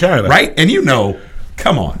check in China. Right? And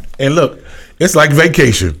come on. And look, it's like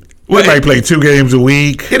vacation. We might play 2 games a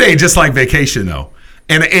week. It ain't just like vacation, though.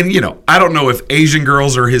 And I don't know if Asian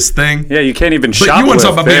girls are his thing. Yeah, you can't even but shop. You want to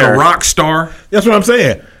talk with about being a rock star? That's what I'm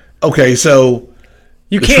saying. Okay, so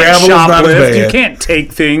you can't shoplift. You can't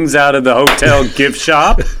take things out of the hotel gift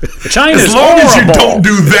shop. China's as long horrible. as you don't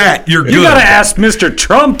do that, you're good. You got to ask Mr.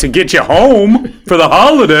 Trump to get you home for the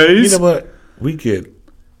holidays. You know what? We get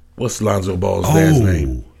what's Lonzo Ball's dad's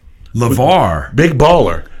name? LeVar. Big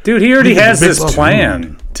baller. Dude, he already has this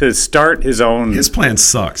plan to start his own. His plan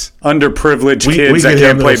sucks. Underprivileged kids that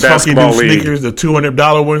can't play basketball league. Sneakers, the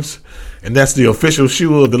 $200 ones, and that's the official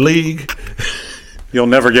shoe of the league. You'll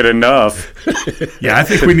never get enough. Yeah, I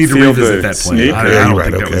think we need to revisit that plan. I don't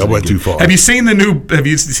think that was I went too far. Have you seen the new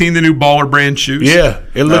Baller brand shoes? Yeah,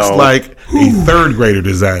 it looks like a third grader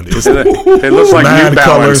designed it. They look like New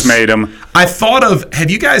Balance made them. I thought of, have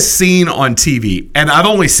you guys seen on TV, and I've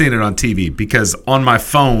only seen it on TV because on my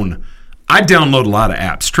phone, I download a lot of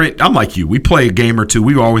apps. I'm like you. We play a game or two.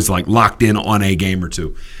 We always locked in on a game or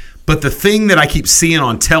two. But the thing that I keep seeing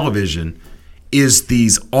on television is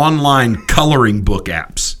these online coloring book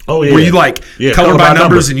apps. Oh, yeah. Where you color by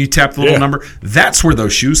numbers and you tap the little number. That's where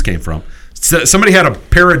those shoes came from. So somebody had a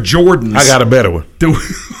pair of Jordans. I got a better one. You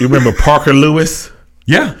remember Parker Lewis?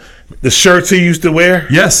 Yeah. The shirts he used to wear?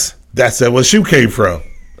 Yes. That's where shoe came from.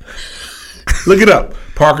 Look it up.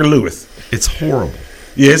 Parker Lewis. It's horrible.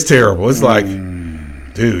 Yeah, it's terrible. It's like,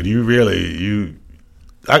 dude,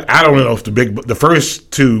 I don't know if the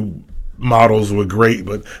first 2 models were great,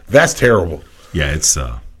 but that's terrible. Yeah, it's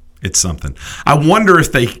something. I wonder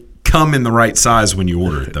if they come in the right size when you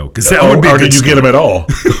order it, though, because that would be. Or did you get them at all?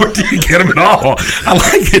 Or did you get them at all? I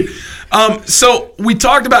like it. So we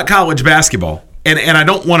talked about college basketball, and I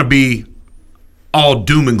don't want to be all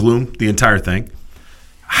doom and gloom the entire thing.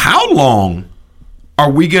 How long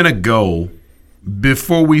are we going to go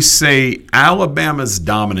before we say Alabama's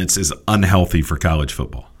dominance is unhealthy for college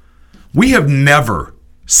football? We have never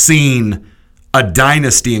seen a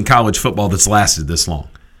dynasty in college football that's lasted this long.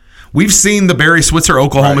 We've seen the Barry Switzer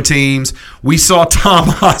Oklahoma teams. We saw Tom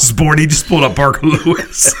Osborne. He just pulled up Parker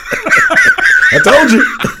Lewis. I told you.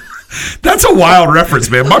 That's a wild reference,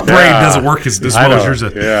 man. My brain doesn't work as well as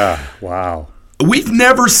yours. Yeah, wow. We've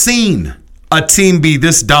never seen a team be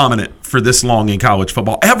this dominant for this long in college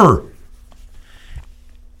football, ever.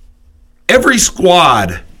 Every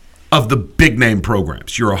squad of the big-name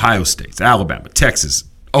programs, your Ohio States, Alabama, Texas,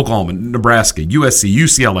 Oklahoma, Nebraska, USC,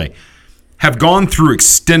 UCLA, have gone through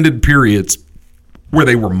extended periods where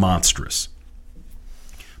they were monstrous.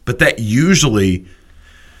 But that usually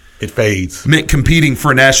it fades. Meant competing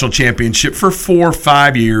for a national championship for 4 or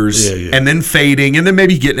 5 years and then fading and then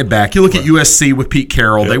maybe getting it back. You look at USC with Pete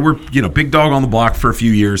Carroll. They were, big dog on the block for a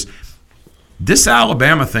few years. This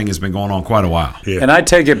Alabama thing has been going on quite a while. Yeah. And I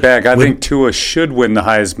take it back. I think Tua should win the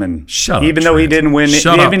Heisman. Even though he didn't win,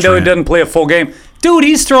 even though he doesn't play a full game. Dude,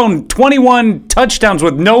 he's thrown 21 touchdowns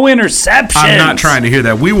with no interceptions. I'm not trying to hear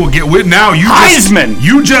that. We will get now. Heisman.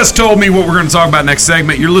 You just told me what we're going to talk about next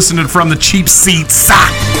segment. You're listening from the Cheap Seats.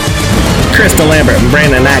 Krista Lambert and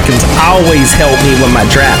Brandon Atkins always help me with my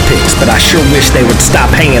draft picks, but I sure wish they would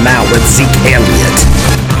stop hanging out with Zeke Elliott.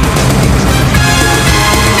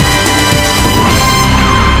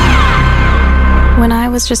 When I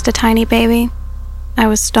was just a tiny baby, I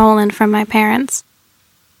was stolen from my parents.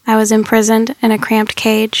 I was imprisoned in a cramped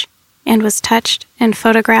cage and was touched and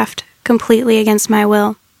photographed completely against my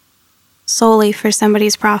will, solely for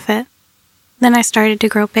somebody's profit. Then I started to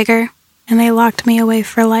grow bigger, and they locked me away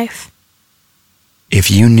for life. If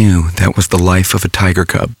you knew that was the life of a tiger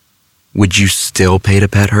cub, would you still pay to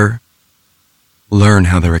pet her? Learn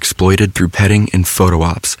how they're exploited through petting and photo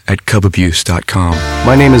ops at cubabuse.com.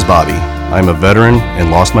 My name is Bobby. I'm a veteran and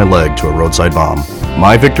lost my leg to a roadside bomb.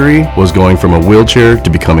 My victory was going from a wheelchair to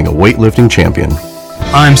becoming a weightlifting champion.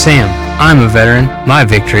 I'm Sam. I'm a veteran. My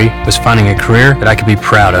victory was finding a career that I could be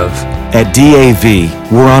proud of. At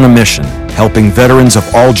DAV, we're on a mission, helping veterans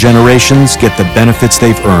of all generations get the benefits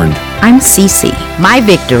they've earned. I'm Cece. My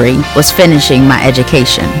victory was finishing my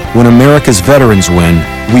education. When America's veterans win,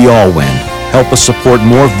 we all win. Help us support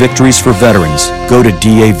more victories for veterans. Go to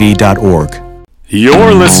DAV.org.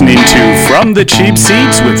 You're listening to From the Cheap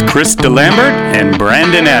Seats with Chris DeLambert and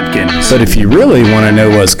Brandon Atkins. But if you really want to know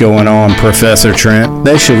what's going on, Professor Trent,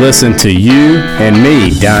 they should listen to you and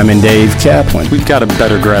me, Diamond Dave Kaplan. We've got a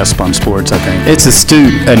better grasp on sports, I think. It's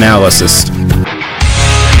astute analysis.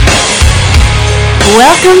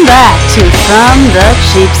 Welcome back to From the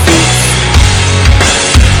Cheap Seats.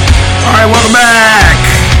 All right, welcome back.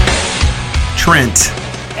 Trent,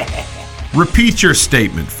 repeat your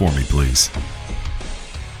statement for me, please.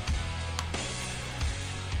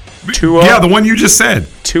 Tua, yeah, the one you just said.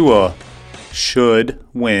 Tua should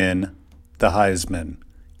win the Heisman,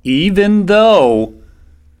 even though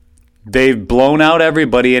they've blown out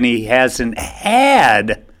everybody and he hasn't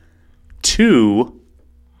had to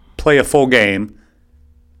play a full game.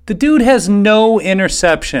 The dude has no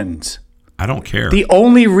interceptions. I don't care. The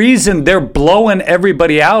only reason they're blowing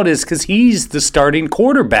everybody out is because he's the starting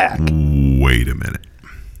quarterback. Wait a minute.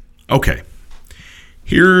 Okay.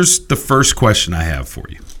 Here's the first question I have for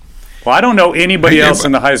you. Well, I don't know anybody else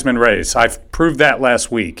in the Heisman race. I've proved that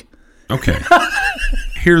last week. Okay.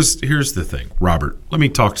 Here's the thing, Robert. Let me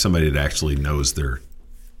talk to somebody that actually knows their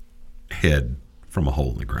head from a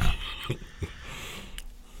hole in the ground.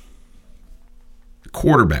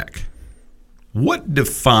 Quarterback. What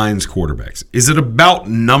defines quarterbacks? Is it about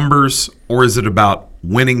numbers or is it about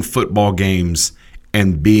winning football games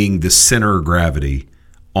and being the center of gravity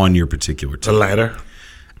on your particular team? The latter.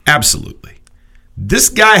 Absolutely. This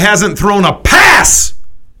guy hasn't thrown a pass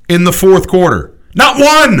in the fourth quarter. Not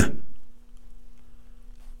one.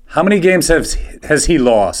 How many games has he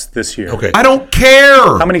lost this year? Okay. I don't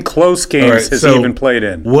care. How many close games has he even played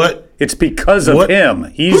in? It's because of him.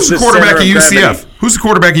 He's the quarterback at UCF? Who's the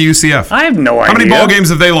quarterback at UCF? I have no idea. How many ball games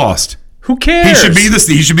have they lost? Who cares? He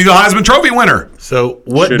should be the Heisman Trophy winner. So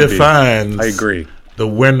what Should defines I agree. the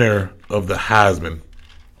winner of the Heisman?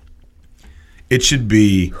 It should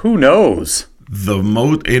be who knows? The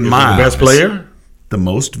most the best player? The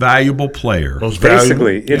most valuable player.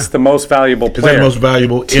 Basically, it's the most valuable player. Is that most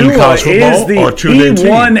valuable in Tua college football or to their team? He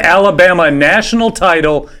won Alabama a national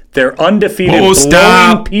title. They're undefeated,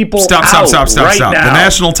 blowing people out right now. The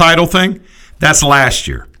national title thing, that's last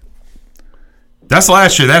year. That's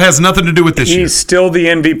last year. That has nothing to do with this year. He's still the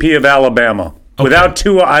MVP of Alabama. Okay. Without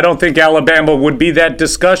Tua, I don't think Alabama would be that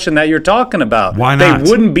discussion that you're talking about. Why not? They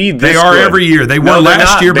wouldn't be this They are good. every year. They were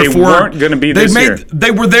last year before. They weren't going to be this year.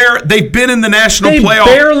 They were there. They've been in the national playoff.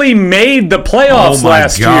 They barely made the playoffs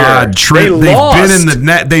last year. Trent, they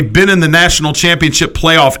lost. They've been in the national championship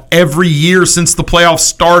playoff every year since the playoffs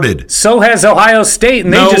started. So has Ohio State,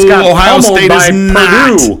 and they just got pummeled by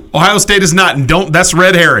Purdue. Ohio State is not, and that's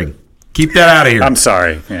red herring. Keep that out of here. I'm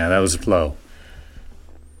sorry. Yeah, that was low.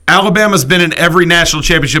 Alabama's been in every national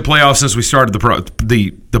championship playoff since we started the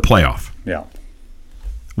playoff. Yeah.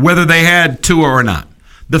 Whether they had Tua or not.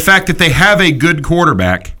 The fact that they have a good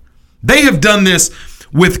quarterback, they have done this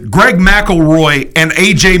with Greg McElroy and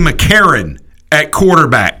A.J. McCarron at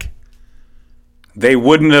quarterback. They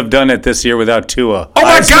wouldn't have done it this year without Tua. Oh,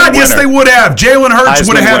 my God, yes, they would have. Jalen Hurts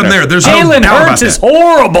would have had him there. There's no Jalen doubt Hurts about is that.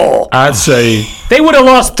 horrible. I'd say they would have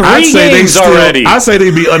lost three games already. I say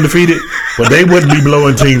they'd be undefeated, but they wouldn't be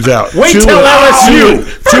blowing teams out. Wait till LSU.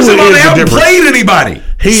 First of all, they haven't played anybody.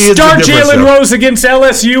 Start Jalen Rose against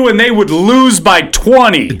LSU, and they would lose by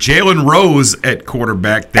 20. Jalen Rose at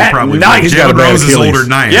quarterback, they At probably night. would. He's got a Jalen bad Rose is Achilles. older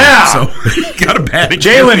than I am. Yeah. So he got a bad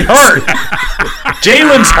Jalen Achilles. hurt.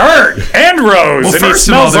 Jalen's hurt. And Rose. Well, and he first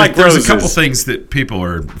of all, smells like there's roses. a couple things that people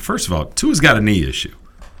are. First of all, Tua's got a knee issue.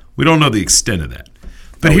 We don't know the extent of that.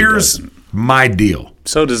 But here's my deal.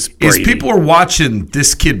 So does Brady. Is people are watching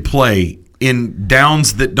this kid play in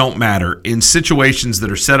downs that don't matter, in situations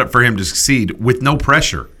that are set up for him to succeed with no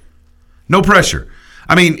pressure. No pressure.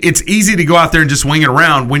 I mean, it's easy to go out there and just wing it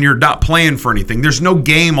around when you're not playing for anything. There's no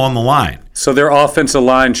game on the line. So their offensive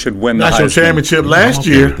line should win the National Heisman. championship last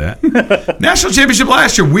year. National championship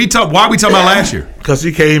last year. Why are we talking about last year? Because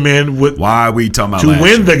he came in with why are we talking about to last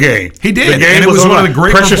win year? the game. He did. The game and it was on one of a the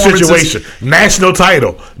great pressure performances. situation. National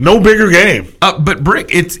title. No bigger game. But Brick,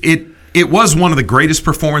 it was one of the greatest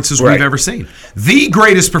performances we've ever seen. The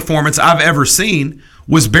greatest performance I've ever seen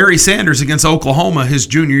was Barry Sanders against Oklahoma his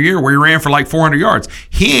junior year, where he ran for like 400 yards.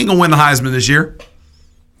 He ain't gonna win the Heisman this year.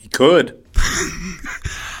 He could.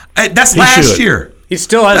 That's last year. He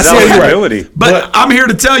still has eligibility. But I'm here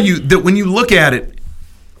to tell you that when you look at it,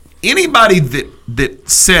 anybody that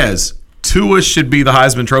says Tua should be the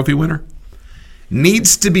Heisman Trophy winner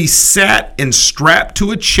needs to be sat and strapped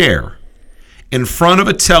to a chair in front of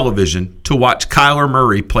a television to watch Kyler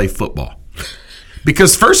Murray play football.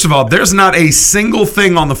 Because first of all, there's not a single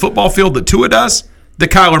thing on the football field that Tua does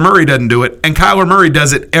that Kyler Murray doesn't do it, and Kyler Murray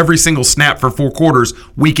does it every single snap for 4 quarters,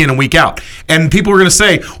 week in and week out. And people are going to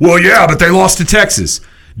say, well, yeah, but they lost to Texas.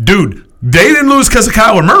 Dude, they didn't lose because of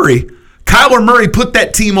Kyler Murray. Kyler Murray put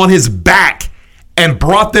that team on his back and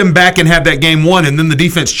brought them back and had that game won, and then the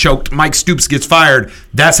defense choked. Mike Stoops gets fired.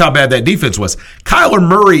 That's how bad that defense was. Kyler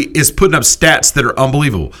Murray is putting up stats that are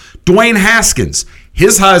unbelievable. Dwayne Haskins,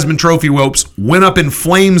 his Heisman Trophy hopes went up in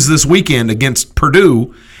flames this weekend against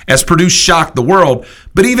Purdue, as Purdue shocked the world.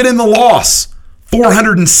 But even in the loss,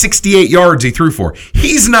 468 yards he threw for.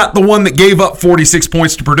 He's not the one that gave up 46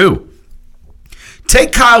 points to Purdue.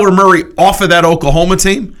 Take Kyler Murray off of that Oklahoma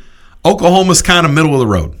team. Oklahoma's kind of middle of the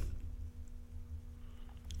road.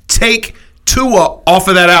 Take Tua off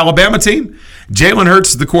of that Alabama team. Jalen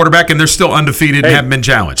Hurts is the quarterback, and they're still undefeated and haven't been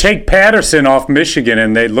challenged. Take Patterson off Michigan,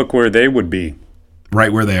 and they look where they would be.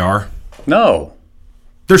 Right where they are? No.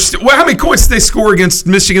 Well, how many points did they score against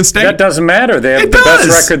Michigan State? That doesn't matter. They have the best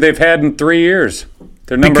record they've had in 3 years.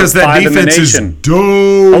 They're number 5 in the nation. Is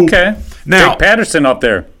dope. Okay. Now, take Patterson up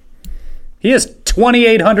there. He has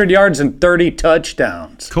 2,800 yards and 30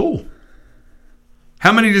 touchdowns. Cool.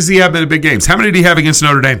 How many does he have in the big games? How many did he have against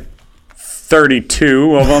Notre Dame?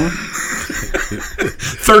 32 of them.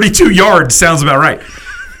 32 yards sounds about right.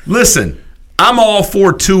 Listen, I'm all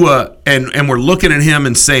for Tua, and we're looking at him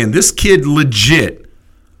and saying this kid legit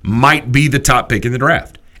might be the top pick in the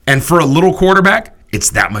draft. And for a little quarterback, it's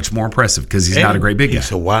that much more impressive because he's not a great big guy. He's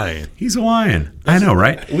Hawaiian. He's Hawaiian. I know,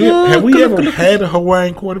 right? Have we ever had a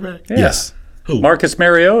Hawaiian quarterback? Yeah. Yes. Who? Marcus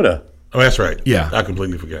Mariota. Oh, that's right. Yeah. I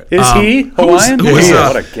completely forgot. Is he Hawaiian?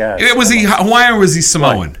 What a guess. Was he Hawaiian or was he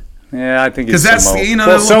Samoan? Yeah, I think he's Because that's, Samoan.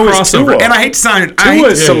 that so little is crossover. Tua. And I hate to sound it. Tua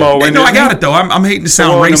is Samoan. No, I got it, though. I'm hating to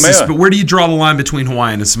sound Samoan racist, American. but where do you draw the line between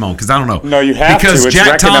Hawaiian and Samoan? Because I don't know. No, you have because to. It's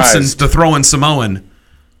Jack recognized. Thompson, the throwing Samoan,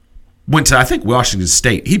 went to, I think, Washington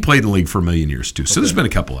State. He played in the league for a million years, too. So there's been a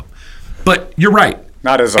couple of them. But you're right.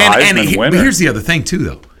 Not as a Heisman winner. But here's the other thing, too,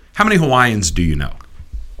 though. How many Hawaiians do you know?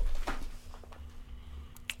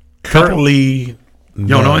 Currently, you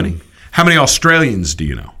don't know any? How many Australians do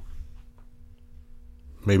you know?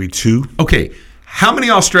 Maybe 2. Okay. How many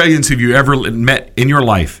Australians have you ever met in your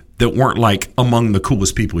life that weren't like among the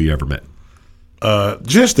coolest people you ever met?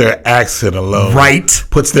 Just their accent alone, right,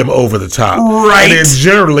 puts them over the top. Right, and then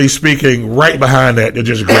generally speaking, right behind that, they're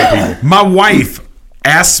just great people. My wife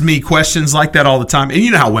asks me questions like that all the time, and you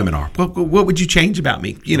know how women are. What would you change about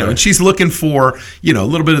me? You know, and she's looking for a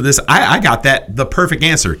little bit of this. I got the perfect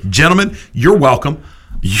answer, gentlemen. You're welcome.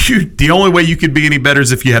 The only way you could be any better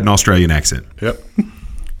is if you had an Australian accent. Yep.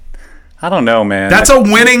 I don't know, man. That's a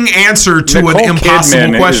winning answer to Nicole an impossible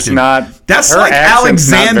Kidman question. That's her like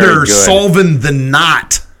accent's not very Alexander good. solving the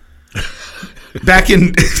knot back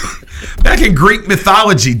in Greek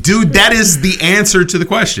mythology. Dude, that is the answer to the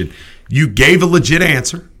question. You gave a legit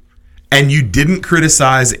answer, and you didn't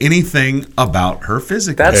criticize anything about her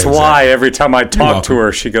physically. That's why every time I talk to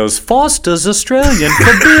her, she goes, Foster's Australian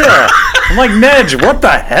for beer. I'm like, Nedge, what the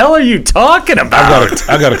hell are you talking about?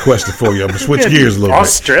 I got a question for you. I'm going to switch gears a little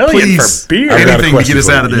Australian bit. for beer. I got a Anything to question get us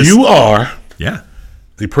for out of this. You are Yeah.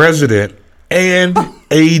 the president and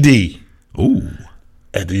AD Ooh.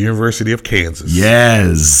 at the University of Kansas.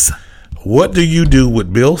 Yes. What do you do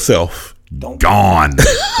with Bill Self? Gone.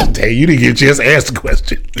 Hey, you didn't get a chance to ask the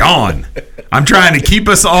question. Gone. I'm trying to keep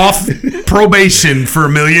us off probation for a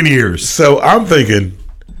million years. So I'm thinking,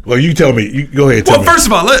 well, you tell me. You go ahead. Well, first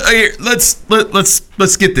of all,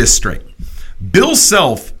 let's get this straight. Bill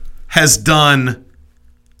Self has done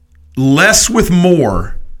less with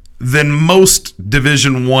more than most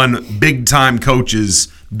Division I big time coaches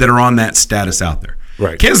that are on that status out there.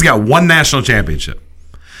 Right. Kansas got one national championship.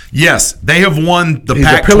 Yes, they have won the He's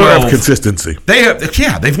Pac-12. a pillar of consistency.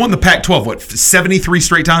 They've won the Pac-12 what 73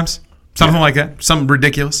 straight times, something like that, something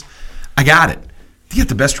ridiculous. I got it. You got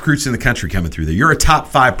the best recruits in the country coming through there. You're a top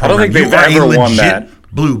 5 program. I don't think they've ever won that.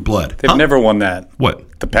 Blue blood. They've never won that.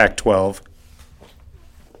 What? The Pac-12.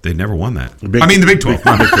 They never won that. The Big 12.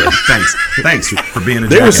 Thanks for being a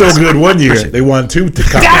They were so jackass. good one year. They won 2 to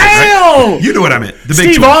come. Damn! You know what I meant. The Big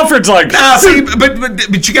Steve 12. Alford's like, Nah, see,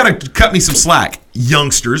 but you got to cut me some slack,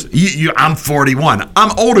 youngsters. I'm 41.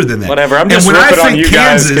 I'm older than that. Whatever, I'm just and when I ripping on think you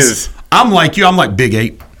guys Kansas, 'cause- I'm like you. I'm like Big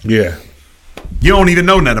 8. Yeah. You don't even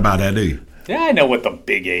know nothing about that, do you? yeah, I know what the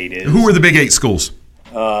Big 8 is. Who are the Big 8 schools?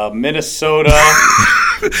 Minnesota.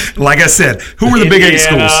 Like I said, who were the Big 8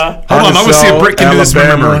 schools? Indiana. Hold on, I want to see if Britt can do this from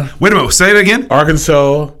Alabama. memory. Wait a minute, say it again.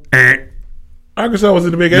 Arkansas. Arkansas was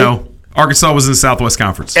in the Big 8? No, Arkansas was in the Southwest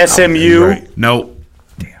Conference. SMU. Right. No.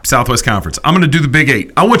 Southwest Conference. I'm going to do the Big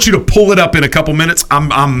 8. I want you to pull it up in a couple minutes.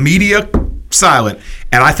 I'm media silent,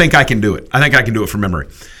 and I think I can do it. I think I can do it from memory.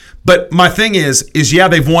 But my thing is yeah,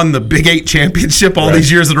 they've won the Big 8 championship all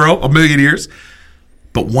these years in a row, a million years,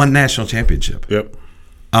 but one national championship. Yep.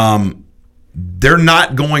 They're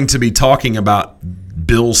not going to be talking about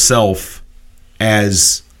Bill Self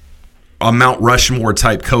as a Mount Rushmore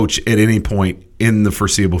type coach at any point in the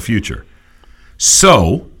foreseeable future.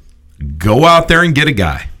 So go out there and get a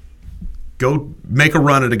guy. Go make a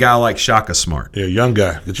run at a guy like Shaka Smart. Yeah, young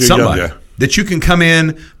guy. Get you Somebody. a young guy. that you can come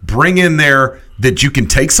in, bring in there, that you can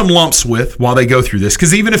take some lumps with while they go through this.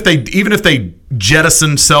 Because even if they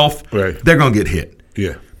jettison self, they're going to get hit.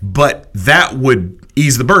 Yeah. But that would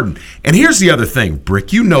ease the burden. And here's the other thing,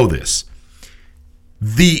 Brick, you know this.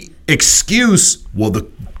 The excuse, well, the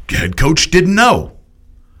head coach didn't know.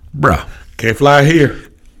 Bruh. Can't fly here.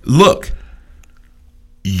 Look,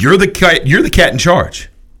 you're the cat in charge.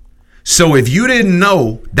 So if you didn't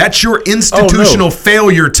know, that's your institutional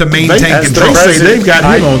failure to maintain control. They say they've got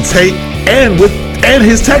him on tape and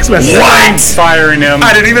his text message. What? Firing him.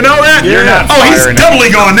 I didn't even know that. You're not. He's doubly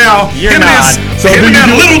gone now. You're not. So him and that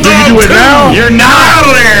little dog do it now? You're not out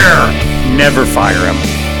of there. Never fire him.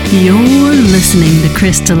 You're listening to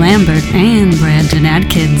Krista Lambert and Brandon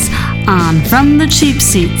Adkins on From the Cheap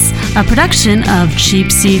Seats, a production of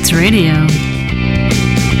Cheap Seats Radio.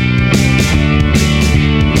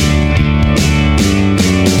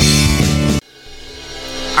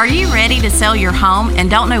 Are you ready to sell your home and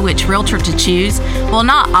don't know which realtor to choose? Well,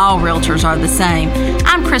 not all realtors are the same.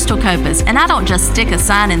 I'm Crystal Copas, and I don't just stick a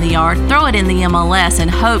sign in the yard, throw it in the MLS, and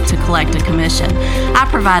hope to collect a commission. I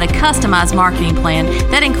provide a customized marketing plan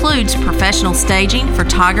that includes professional staging,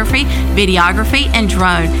 photography, videography, and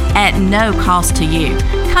drone at no cost to you.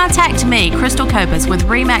 Contact me, Crystal Copas, with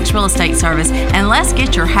RE/MAX Real Estate Service, and let's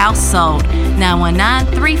get your house sold.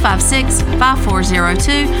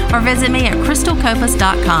 919-356-5402 or visit me at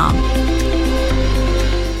crystalcopas.com.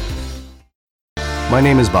 My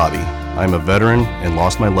name is Bobby. I'm a veteran and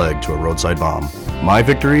lost my leg to a roadside bomb. My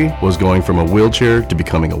victory was going from a wheelchair to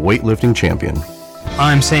becoming a weightlifting champion.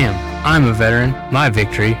 I'm Sam. I'm a veteran. My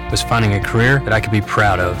victory was finding a career that I could be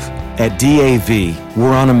proud of. At DAV,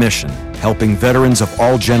 we're on a mission, helping veterans of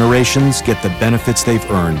all generations get the benefits they've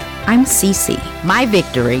earned. I'm Cece. My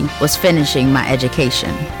victory was finishing my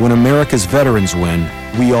education. When America's veterans win,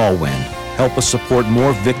 we all win. Help us support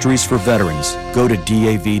more victories for veterans. Go to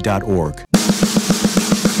DAV.org.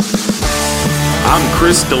 I'm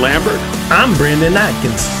Chris DeLambert. I'm Brandon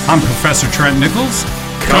Atkins. I'm Professor Trent Nichols.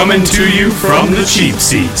 Coming to you from the cheap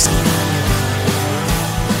seats.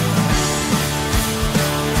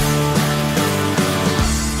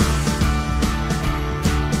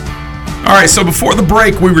 All right, so before the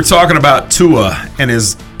break, we were talking about Tua and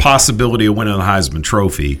his possibility of winning the Heisman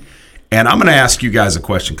Trophy. And I'm going to ask you guys a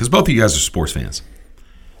question, because both of you guys are sports fans,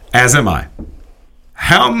 as am I.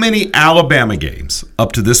 How many Alabama games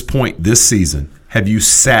up to this point this season have you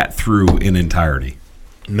sat through in entirety?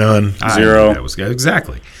 None. Zero. That was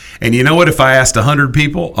exactly. And you know what? If I asked 100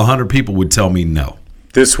 people, 100 people would tell me no.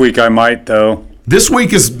 This week I might, though. This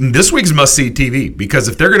week's must-see TV, because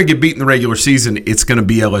if they're going to get beat in the regular season, it's going to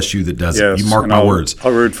be LSU that does it. You mark my words.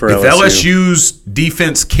 I'll root for LSU. If LSU's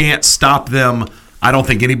defense can't stop them, I don't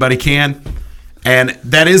think anybody can. And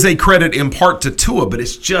that is a credit in part to Tua, but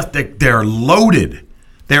it's just that they're loaded.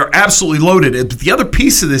 They're absolutely loaded. But the other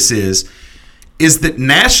piece of this is that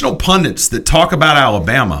national pundits that talk about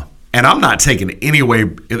Alabama, and I'm not taking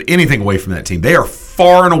anything away from that team. They are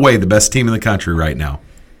far and away the best team in the country right now.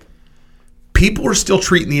 People are still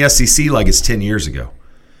treating the SEC like it's 10 years ago.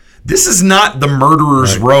 This is not the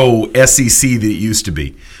murderer's row SEC that it used to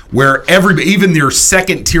be, where even your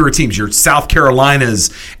second tier of teams, your South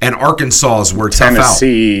Carolinas and Arkansas were tough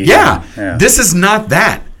Tennessee. out. Yeah, this is not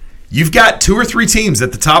that. You've got 2 or 3 teams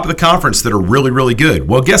at the top of the conference that are really, really good.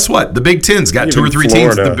 Well, guess what? The Big Ten's got 2 or 3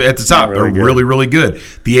 teams at the top that are really, really good.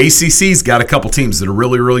 The ACC's got a couple teams that are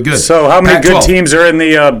really, really good. So how many Pac-12. good teams are in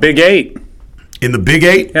the Big 8? In the Big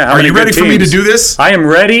 8? Yeah, are you ready for me to do this? I am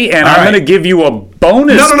ready, and I'm going to give you a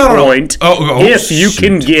bonus point if you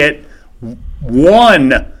can get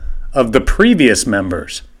one of the previous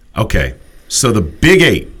members. Okay, so the Big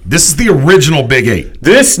 8. This is the original Big 8.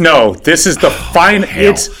 This is the final.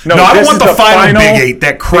 I don't want the final Big 8.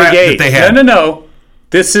 That crap that they had. No.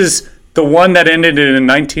 This is the one that ended in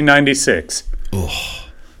 1996. Oh.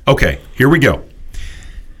 Okay, here we go.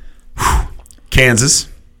 Kansas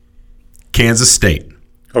State.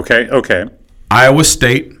 Okay. Iowa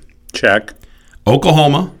State. Check.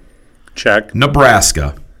 Oklahoma. Check.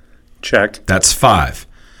 Nebraska. Check. That's 5.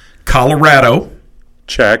 Colorado.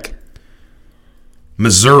 Check.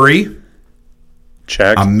 Missouri.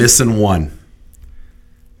 Check. I'm missing one.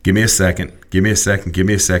 Give me a second.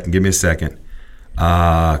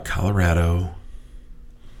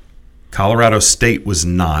 Colorado State was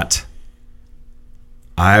not.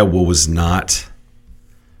 Iowa was not.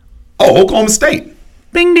 Oh, Oklahoma State.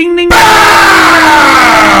 Ding, ding, ding.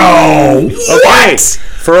 Wow! Okay.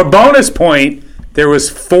 For a bonus point, there was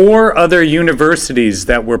 4 other universities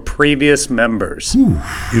that were previous members. You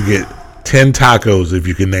get 10 tacos if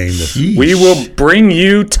you can name them. We will bring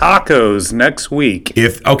you tacos next week.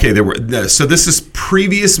 So this is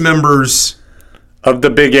previous members of the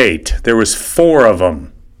Big Eight. There was 4 of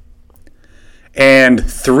them, and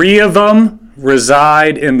 3 of them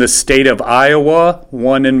reside in the state of Iowa,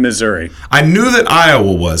 1 in Missouri. I knew that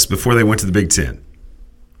Iowa was before they went to the Big Ten.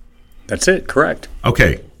 That's it, correct.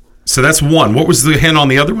 Okay, so that's 1. What was the hint on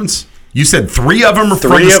the other ones? You said 3 of them are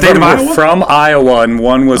from the 3 of state them of were Iowa? from Iowa, and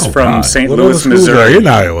 1 was from God. St. What Louis, other schools Missouri. are in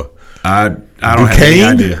Iowa? I don't have Duquesne? any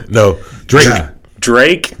idea. No, Drake. Yeah.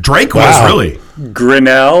 Drake was really.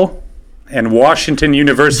 Grinnell and Washington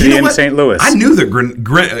University in what? St. Louis. I knew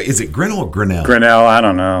that is it Grinnell or Grinnell? Grinnell, I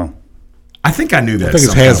don't know. I think I knew that. I think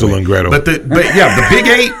it's somehow. Hansel and Gretel. But yeah, the Big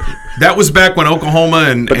 8. That was back when Oklahoma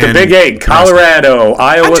and the Big 8: Colorado,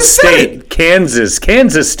 Iowa State, Kansas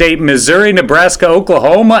State, Missouri, Nebraska,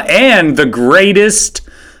 Oklahoma, and the greatest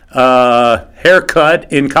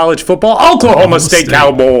haircut in college football, Oklahoma State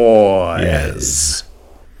Cowboys. Yes.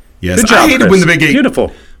 Good job, I hated Chris. when the Big 8.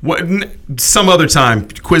 Beautiful. Some other time,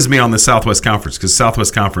 quiz me on the Southwest Conference because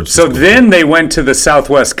Southwest Conference. So then they went to the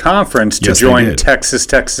Southwest Conference to Yes, they join did.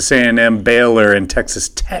 Texas A&M, Baylor, and Texas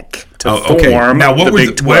Tech to okay. form Now what the was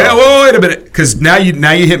Big 12. wait a minute, because now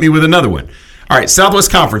you hit me with another one. All right, Southwest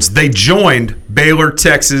Conference. They joined Baylor,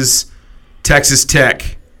 Texas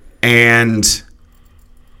Tech, and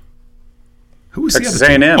who was Texas the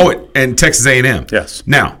other A&M. team? Oh, and Texas A&M. Yes.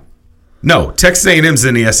 Now, no, Texas A&M's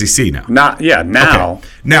in the SEC now. Now. Okay.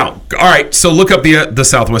 Now, all right. So look up the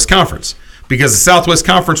Southwest Conference because the Southwest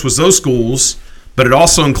Conference was those schools, but it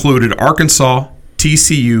also included Arkansas,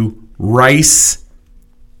 TCU, Rice,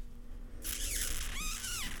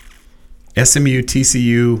 SMU,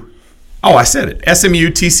 TCU. Oh, I said it.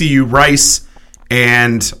 SMU, TCU, Rice,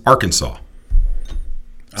 and Arkansas.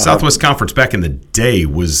 Southwest Conference back in the day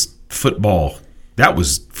was football. That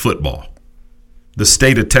was football. The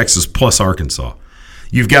state of Texas plus Arkansas.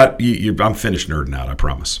 You've got. I'm finished nerding out. I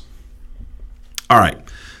promise. All right.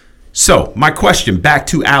 So my question back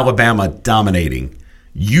to Alabama dominating.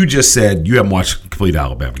 You just said you haven't watched a complete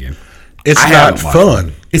Alabama game. It's not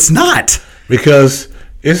fun. It's not because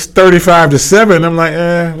it's 35-7. I'm like,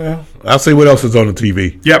 well, I'll see what else is on the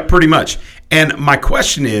TV. Yeah, pretty much. And my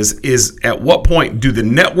question is at what point do the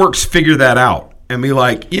networks figure that out? And be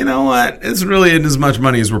like, you know what? This really isn't as much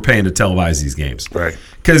money as we're paying to televise these games. Right.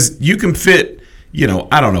 Because you can fit,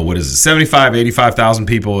 I don't know, what is it, 75, 85,000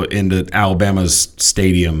 people into Alabama's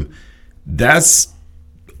stadium. That's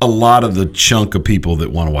a lot of the chunk of people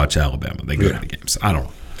that want to watch Alabama. They go to the games. I don't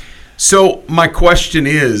know. So my question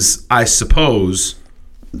is, I suppose,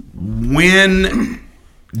 when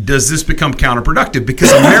does this become counterproductive?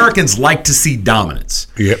 Because Americans like to see dominance.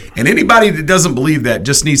 Yep. And anybody that doesn't believe that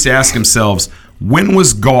just needs to ask themselves, when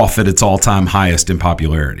was golf at its all-time highest in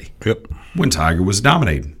popularity? Yep. When Tiger was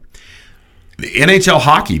dominating. The NHL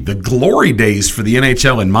hockey, the glory days for the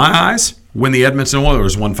NHL in my eyes, when the Edmonton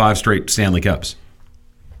Oilers won 5 straight Stanley Cups.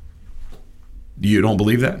 You don't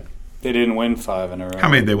believe that? They didn't win 5 in a row. How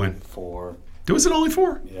many did they win? 4. Was it only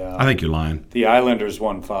 4? Yeah. I think you're lying. The Islanders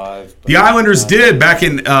won 5. The Islanders did back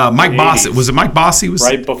in Mike Bossy. Was it Mike Bossy?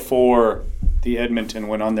 Right before the Edmonton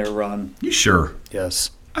went on their run. You sure? Yes.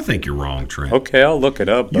 I think you're wrong, Trent. Okay, I'll look it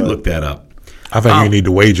up. You look that up. I think you need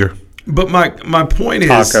to wager. But my point is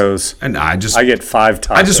tacos. And I get 5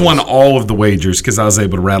 tacos. I just won all of the wagers because I was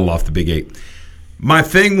able to rattle off the Big 8. My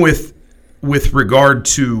thing with regard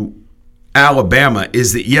to Alabama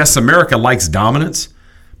is that yes, America likes dominance,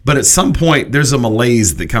 but at some point there's a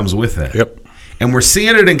malaise that comes with that. Yep. And we're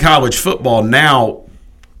seeing it in college football now,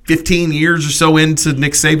 15 years or so into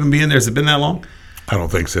Nick Saban being there. Has it been that long? I don't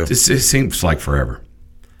think so. It seems like forever.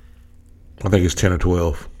 I think it's 10 or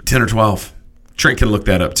 12. 10 or 12. Trent can look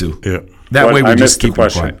that up too. Yeah. That way we just keep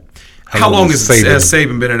it quiet. How long has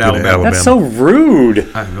Saban been at Alabama? That's so rude.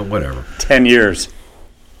 Whatever. 10 years.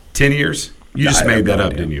 10 years? You just made that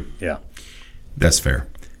up, didn't you? Yeah. That's fair.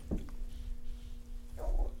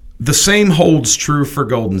 The same holds true for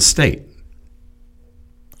Golden State.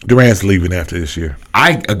 Durant's leaving after this year.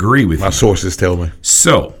 I agree with you. My sources tell me.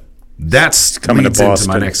 So that's coming leads to Boston.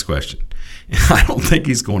 into my next question. I don't think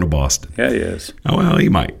he's going to Boston. Yeah, he is. Oh, well, he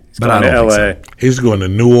might. But going I don't to think so. He's going to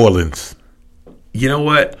New Orleans. You know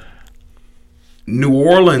what? New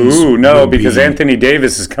Orleans. Ooh, no, because Anthony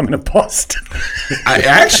Davis is coming to Boston.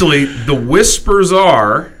 Actually, the whispers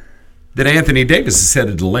are that Anthony Davis is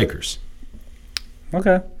headed to the Lakers.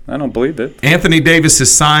 Okay. I don't believe it. Anthony Davis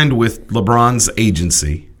is signed with LeBron's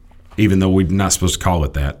agency, even though we're not supposed to call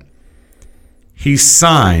it that. He's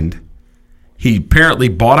signed. He apparently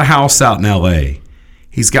bought a house out in L.A.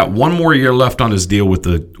 He's got one more year left on his deal with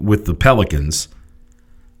the Pelicans.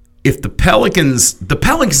 if the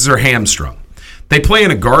Pelicans are hamstrung. They play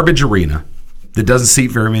in a garbage arena that doesn't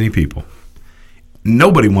seat very many people.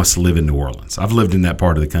 Nobody wants to live in New Orleans. I've lived in that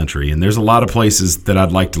part of the country, and there's a lot of places that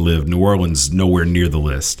I'd like to live. New Orleans, nowhere near the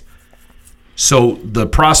list. So the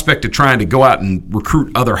prospect of trying to go out and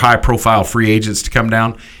recruit other high-profile free agents to come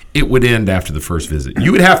down, it would end after the first visit.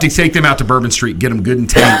 You would have to take them out to Bourbon Street, get them good and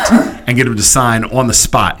tanked, and get them to sign on the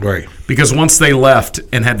spot. Right. Because once they left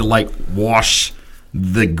and had to wash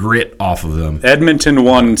the grit off of them. Edmonton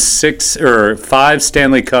won 5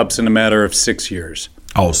 Stanley Cups in a matter of 6 years.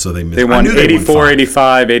 Oh, so they missed. They won 84,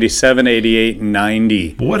 85, 87, 88, and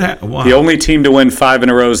 90. What happened? Wow. The only team to win 5 in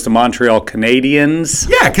a row is the Montreal Canadiens.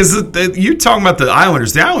 Yeah, because you're talking about the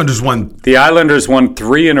Islanders. The Islanders won. The Islanders won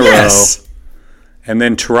 3 in a row. And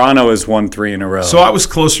then Toronto has won 3 in a row. So I was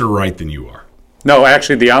closer to right than you are. No,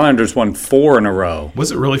 actually, the Islanders won 4 in a row.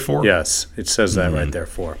 Was it really 4? Yes, it says that right there,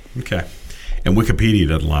 4. Okay. And Wikipedia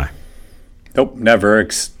doesn't lie. Nope, never.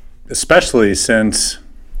 Especially since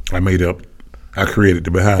I created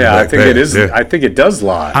the behind. Yeah, the I back think pass. it is. Yeah. I think it does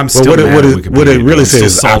lie. I'm still mad at Wikipedia. what it really says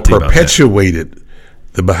is I salty about that. perpetuated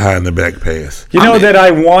the behind the back pass. You know that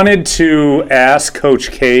I wanted to ask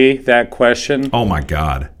Coach K that question. Oh my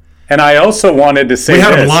God! And I also wanted to say we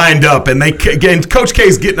had this. them lined up, and Coach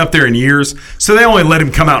K's getting up there in years, so they only let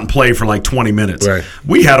him come out and play for like 20 minutes. Right.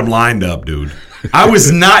 We had him lined up, dude. I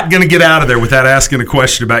was not going to get out of there without asking a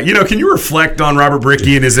question about, can you reflect on Robert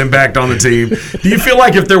Bricky and his impact on the team? Do you feel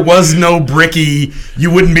like if there was no Bricky, you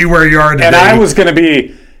wouldn't be where you are today? And I was going to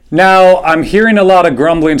be. Now, I'm hearing a lot of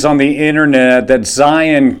grumblings on the internet that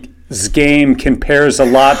Zion's game compares a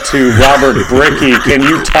lot to Robert Bricky. Can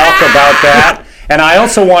you talk about that? And I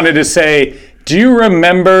also wanted to say, do you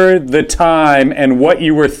remember the time and what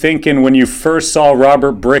you were thinking when you first saw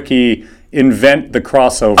Robert Bricky invent the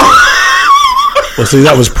crossover? Well, see,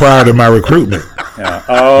 that was prior to my recruitment. Yeah.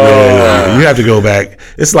 Oh. Yeah, you have to go back.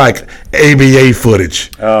 It's like ABA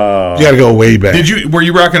footage. Oh. You got to go way back. Were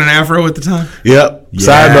you rocking an afro at the time? Yep. Yes.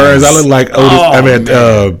 Sideburns. I look like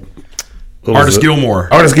Otis. Artist Gilmore.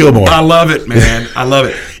 Artist Gilmore. I love it, man. I love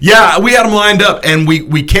it. Yeah, we had them lined up, and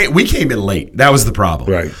we came in late. That was the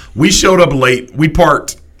problem. Right. We showed up late. We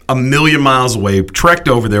parked a million miles away, trekked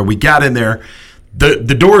over there. We got in there. The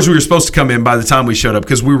doors we were supposed to come in by the time we showed up,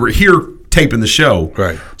 because we were here taping the show.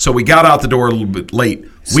 Right. So we got out the door a little bit late.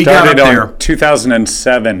 We Started got up on there.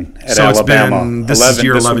 2007 at So Alabama. this is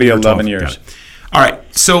year 11. This will be 11 years. Got it. All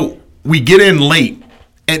right. So we get in late,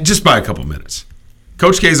 and just by a couple minutes.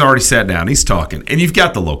 Coach K's already sat down. He's talking. And you've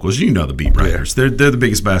got the locals. You know the beat writers. They're the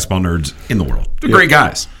biggest basketball nerds in the world. They're great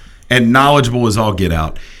guys. And knowledgeable as all get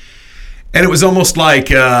out. And it was almost like,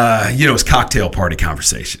 it's cocktail party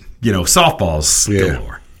conversation. Softballs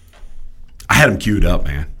galore. I had them queued up,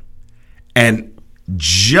 man. And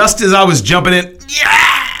just as I was jumping in,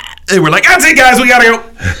 they were like, that's it, guys, we got to go.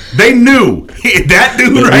 They knew. That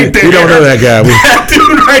dude right there. We don't know that guy. That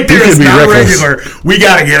dude right there is not reckless. regular. We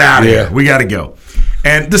got to get out of here. We got to go.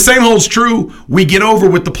 And the same holds true. We get over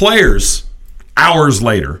with the players hours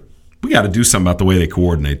later. We got to do something about the way they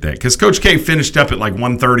coordinate that. Because Coach K finished up at like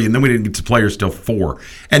 1:30, and then we didn't get to players till 4.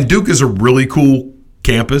 And Duke is a really cool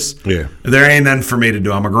campus. Yeah. There ain't nothing for me to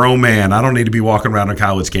do. I'm a grown man. I don't need to be walking around a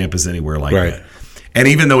college campus anywhere like that. And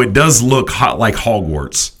even though it does look like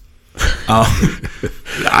Hogwarts,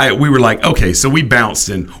 we were like, okay, so we bounced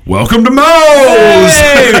in. Welcome to Moe's!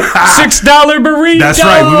 Hey, $6 burritos! That's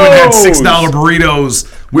right. We went and had $6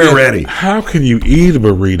 burritos. We're ready. How can you eat a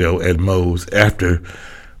burrito at Moe's after...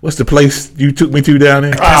 What's the place you took me to down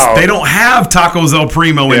there? They don't have Tacos El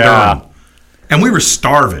Primo in Durham. And we were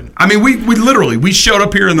starving. I mean, we literally, we showed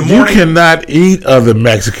up here in the morning. You cannot eat other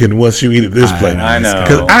Mexican once you eat at this place. I know.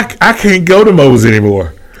 Because I can't go to Moe's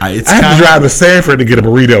anymore. I have to drive to Sanford to get a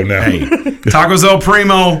burrito now. Hey, Tacos El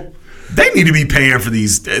Primo, they need to be paying for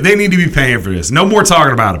these. They need to be paying for this. No more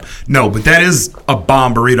talking about them. No, but that is a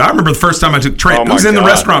bomb burrito. I remember the first time I took Trent, who's in the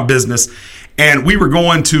restaurant business, and we were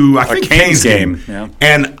going to, I think, Canes game. Yeah.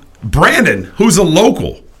 And Brandon, who's a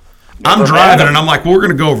local, I'm driving, and I'm like, well, we're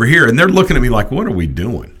going to go over here. And they're looking at me like, what are we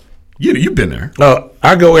doing? You've been there.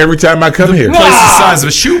 I go every time I come here. The place is the size of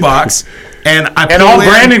a shoebox. And all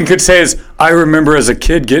Brandon could say is, I remember as a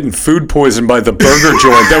kid getting food poisoned by the burger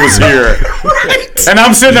joint that was here. And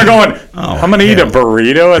I'm sitting there going, I'm going to eat a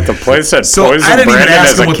burrito at the place that poisoned I didn't Brandon even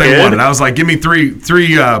ask as them a what kid? they wanted. I was like, give me three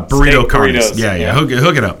burrito carnes. burritos. Yeah.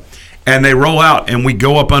 Hook it up. And they roll out, and we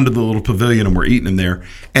go up under the little pavilion, and we're eating them there.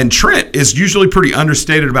 And Trent is usually pretty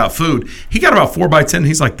understated about food. He got about 4 by 10.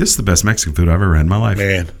 He's like, this is the best Mexican food I've ever had in my life.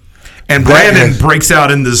 Man. And Brandon breaks out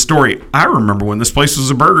into the story. I remember when this place was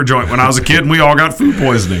a burger joint when I was a kid, and we all got food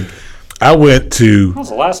poisoning. I went to. That was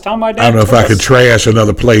the last time my dad. I don't know if I could trash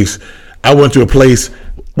another place. I went to a place.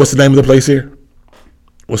 What's the name of the place here?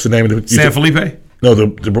 What's the name of the San Felipe? No, the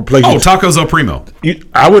place. Oh, Tacos El Primo.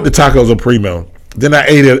 I went to Tacos El Primo. Then I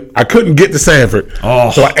ate it. I couldn't get to Sanford,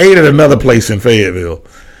 so I ate at another place in Fayetteville,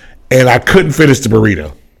 and I couldn't finish the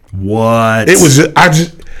burrito. What? It was just, I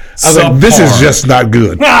was like, this is just not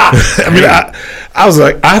good. I mean, I was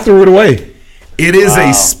like, I threw it away. It is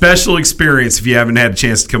a special experience if you haven't had a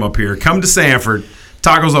chance to come up here. Come to Sanford,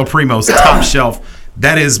 Tacos El Primo's top shelf.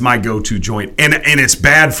 That is my go-to joint. And it's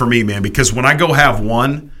bad for me, man, because when I go have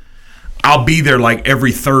one, I'll be there like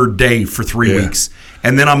every third day for 3 weeks.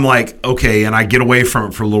 And then I'm like, okay, and I get away from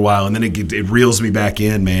it for a little while, and then it reels me back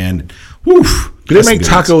in, man. Woof. Do they make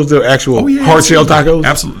tacos, the actual hard shell tacos?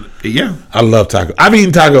 Absolutely, yeah. I love tacos. I've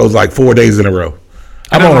eaten tacos like 4 days in a row.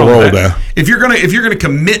 I'm on a roll now. If you're gonna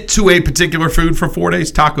commit to a particular food for 4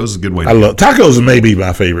 days, tacos is a good way. I love tacos. May be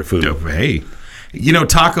my favorite food. Hey, you know,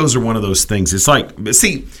 tacos are one of those things. It's like,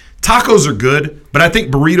 see, tacos are good, but I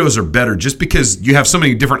think burritos are better just because you have so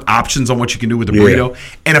many different options on what you can do with a burrito.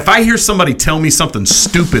 And if I hear somebody tell me something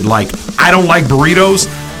stupid like, I don't like burritos,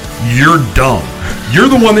 you're dumb. You're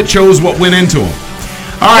the one that chose what went into them.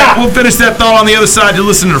 All right, we'll finish that thought on the other side. You're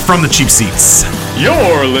listening to From the Cheap Seats.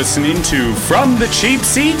 You're listening to From the Cheap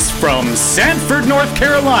Seats from Sanford, North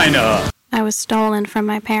Carolina. I was stolen from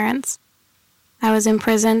my parents. I was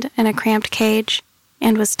imprisoned in a cramped cage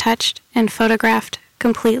and was touched and photographed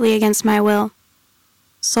completely against my will,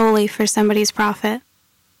 solely for somebody's profit.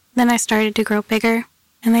 Then I started to grow bigger,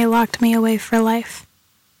 and they locked me away for life.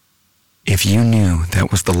 If you knew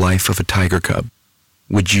that was the life of a tiger cub,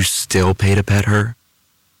 would you still pay to pet her?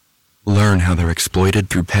 Learn how they're exploited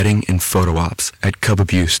through petting and photo ops at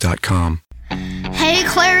cubabuse.com. Hey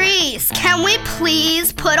Clarice, can we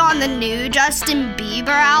please put on the new Justin Bieber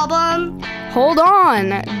album? Hold on,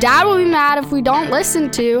 Dad will be mad if we don't listen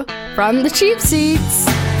to From the Cheap Seats.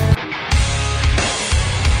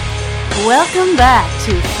 Welcome back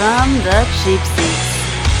to From the Cheap Seats.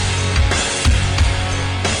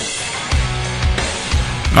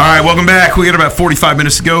 All right, welcome back. We got about 45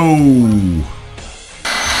 minutes to go.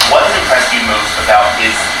 What impressed you most about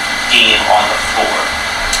his game on the floor?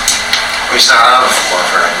 Well, he's not on the floor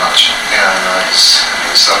very much, and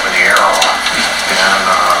he's up in the air a lot. And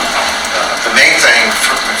the main thing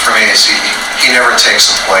for me is he never takes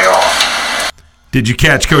a play off. Did you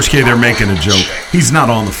catch Coach K there making a joke? He's not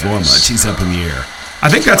on the floor much. He's up in the air. I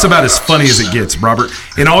think that's about as funny as it gets, Robert.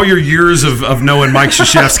 In all your years of knowing Mike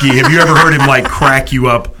Krzyzewski, have you ever heard him like crack you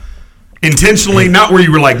up intentionally? Not where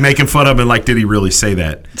you were like making fun of him, like, did he really say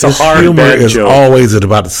that? It's a hard humor dad is joke. always at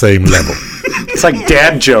about the same level. It's like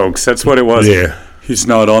dad jokes. That's what it was. Yeah. He's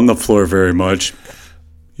not on the floor very much.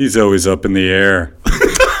 He's always up in the air.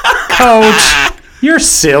 Coach, you're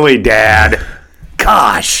silly, Dad.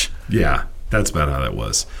 Gosh. Yeah, that's about how that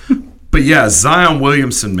was. But yeah, Zion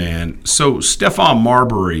Williamson, man. So Stephon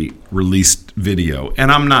Marbury released video,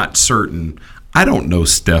 and I'm not certain. I don't know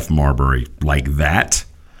Steph Marbury like that.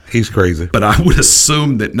 He's crazy. But I would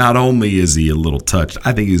assume that not only is he a little touched,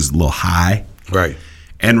 I think he's a little high. Right.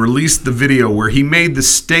 And released the video where he made the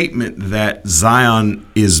statement that Zion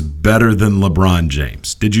is better than LeBron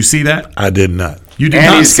James. Did you see that? I did not. You did and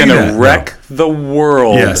not he's see gonna that. wreck the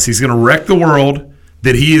world. Yes, he's going to wreck the world.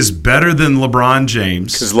 That he is better than LeBron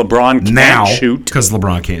James. Because LeBron can't shoot. Because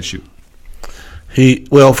LeBron can't shoot.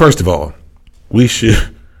 Well, first of all, we should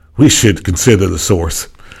consider the source.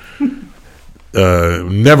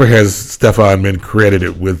 Never has Stephon been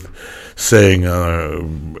credited with saying a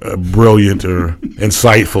brilliant or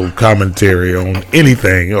insightful commentary on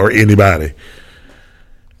anything or anybody.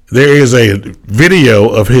 There is a video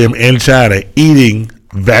of him in China eating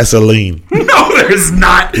Vaseline. No, there's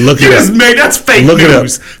not. Look it up. That's fake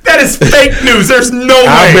news. That is fake news. There's no way.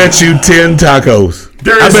 I bet you 10 tacos.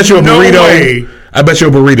 I bet you a burrito. Way. I bet you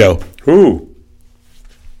a burrito. Who?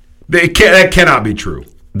 That cannot be true.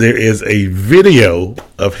 There is a video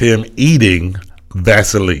of him eating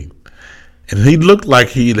Vaseline. And he looked like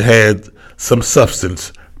he'd had some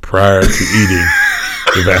substance prior to eating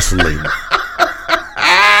the Vaseline.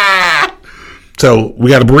 So, we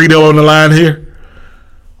got a burrito on the line here.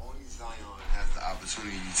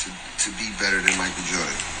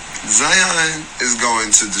 Zion is going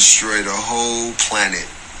to destroy the whole planet.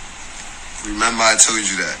 Remember I told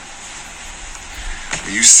you that.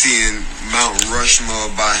 When you seeing Mount Rushmore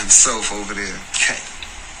by himself over there. Okay.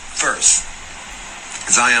 First,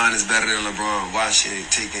 Zion is better than LeBron. Why should he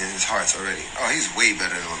taking his hearts already? Oh, he's way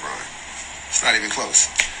better than LeBron. It's not even close.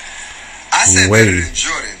 I said better than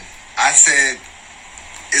Jordan. I said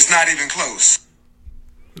it's not even close.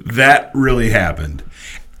 That really happened.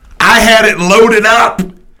 I had it loaded up,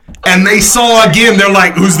 and they saw again. They're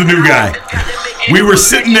like, "Who's the new guy?" We were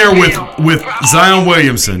sitting there with Zion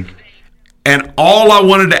Williamson, and all I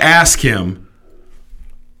wanted to ask him,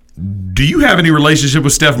 do you have any relationship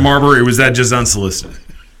with Steph Marbury, or was that just unsolicited?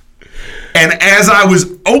 And as I was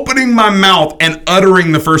opening my mouth and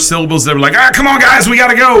uttering the first syllables, they were like, come on, guys, we got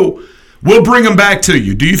to go. We'll bring him back to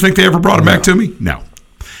you. Do you think they ever brought him back to me? No.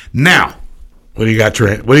 Now. What do you got,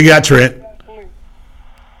 Trent? What do you got, Trent?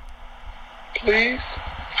 Please.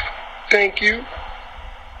 Thank you.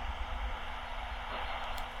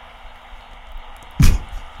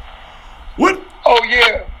 What? Oh,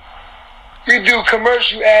 yeah. We do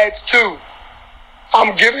commercial ads, too.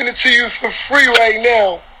 I'm giving it to you for free right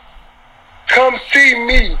now. Come see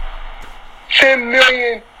me. 10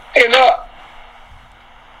 million and up.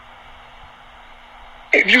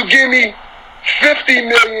 If you give me 50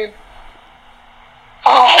 million,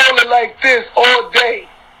 I'll hold it like this all day.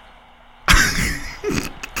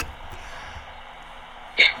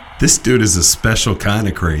 This dude is a special kind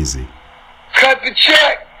of crazy. Cut the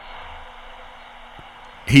check.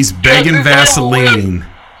 He's begging Vaseline.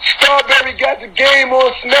 Strawberry got the game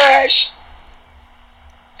on Smash.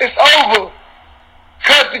 It's over.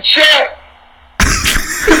 Cut the check.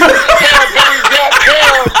 Strawberry.com.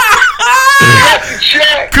 Cut the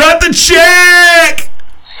check. Cut the check.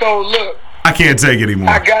 So look. I can't take it anymore.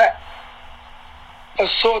 I got a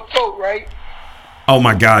sore throat, right? Oh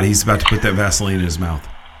my God, he's about to put that Vaseline in his mouth.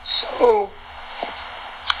 So,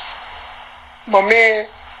 my man,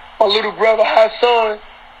 my little brother Hassan,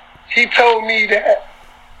 he told me that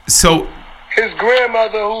his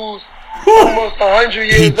grandmother, who's almost 100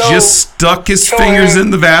 years old, he just stuck his fingers in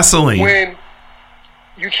the Vaseline. When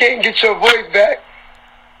you can't get your voice back,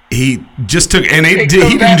 he just took, and he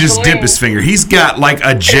didn't just dip his finger. He's got like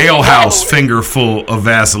a jailhouse finger full of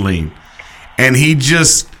Vaseline. And he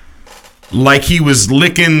just, like he was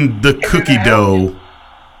licking the cookie dough.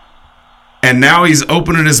 And now he's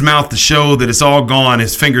opening his mouth to show that it's all gone.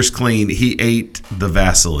 His finger's clean. He ate the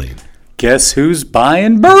Vaseline. Guess who's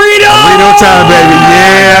buying burrito? Burrito time, baby.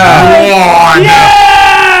 Yeah.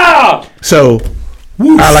 Yeah. So,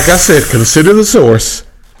 like I said, consider the source.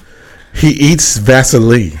 He eats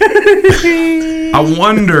Vaseline. I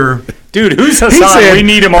wonder, dude, who's Hassan? We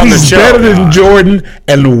need him on the show. He's better than Jordan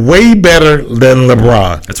and way better than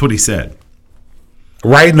LeBron. That's what he said.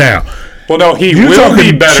 Right now. Well, no, he will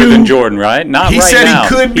be better than Jordan, right? Not he right said now. He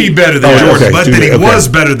could be better than Jordan, but that he was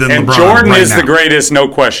better than and LeBron. Jordan right is now. the greatest, no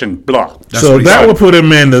question. Blah. So that would put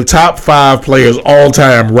him in the top 5 players all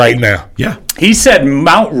time right now. Yeah. He said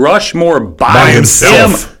Mount Rushmore by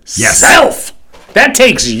himself. Yes. That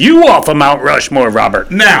takes you off of Mount Rushmore,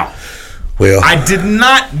 Robert. Now, well, I did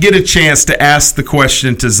not get a chance to ask the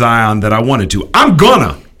question to Zion that I wanted to. I'm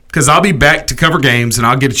gonna, because I'll be back to cover games and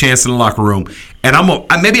I'll get a chance in the locker room. And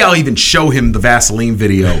maybe I'll even show him the Vaseline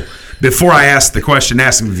video before I ask the question,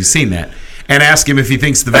 ask him if he's seen that, and ask him if he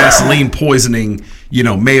thinks the Vaseline poisoning,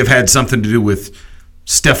 may have had something to do with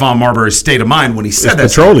Stephon Marbury's state of mind when he said that.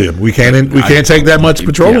 Petroleum. We can't take that much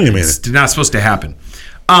petroleum in it. It's not supposed to happen.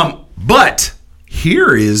 But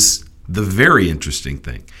here is the very interesting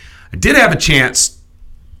thing. I did have a chance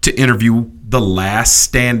to interview the last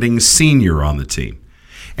standing senior on the team.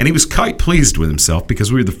 And he was quite pleased with himself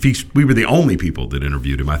because we were the only people that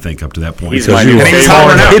interviewed him, I think, up to that point. He's my new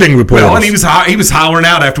hitting reporter. Well, and he was hollering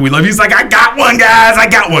out after we left. He's like, "I got one, guys! I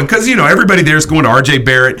got one!" Because everybody there is going to R.J.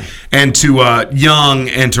 Barrett and to Young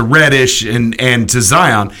and to Reddish and to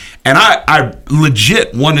Zion. And I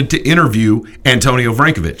legit wanted to interview Antonio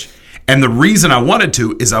Vrankovic. And the reason I wanted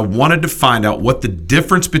to is I wanted to find out what the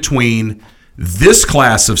difference between this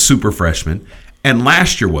class of super freshmen and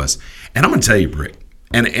last year was. And I'm going to tell you, Brick.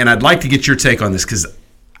 And I'd like to get your take on this because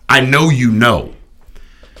I know you know.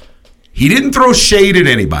 He didn't throw shade at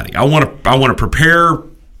anybody. I want to prepare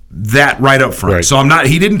that right up front. Right. So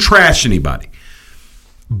he didn't trash anybody.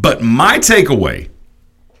 But my takeaway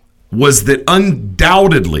was that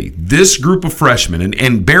undoubtedly this group of freshmen,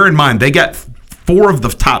 and bear in mind, they got 4 of the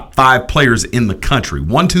top 5 players in the country,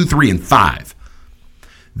 1, 2, 3, and 5,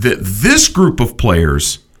 that this group of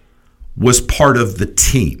players was part of the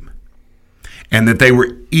team. And that they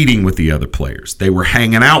were eating with the other players. They were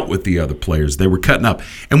hanging out with the other players. They were cutting up.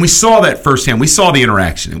 And we saw that firsthand. We saw the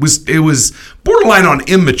interaction. It was borderline on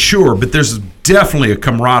immature, but there's definitely a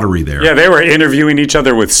camaraderie there. Yeah, they were interviewing each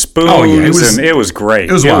other with spoons, and it was great.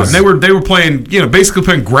 It was wild. They were playing, basically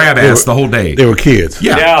playing grab ass the whole day. They were kids.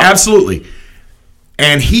 Yeah, absolutely.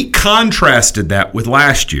 And he contrasted that with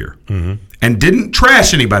last year and didn't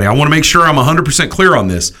trash anybody. I want to make sure I'm 100% clear on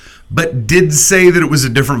this. But did say that it was a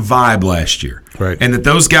different vibe last year. Right. And that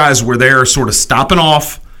those guys were there sort of stopping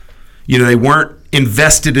off, they weren't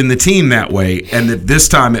invested in the team that way, and that this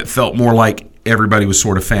time it felt more like everybody was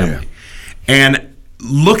sort of family. Yeah. And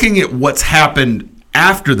looking at what's happened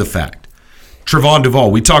after the fact, Trevon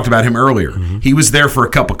Duvall, we talked about him earlier. Mm-hmm. He was there for a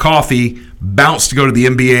cup of coffee, bounced to go to the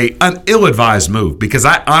NBA, an ill-advised move, because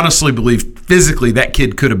I honestly believe physically that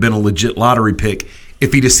kid could have been a legit lottery pick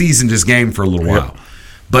if he'd have seasoned his game for a little while.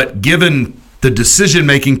 But given the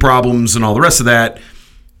decision-making problems and all the rest of that,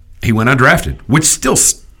 he went undrafted, which still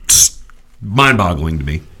mind-boggling to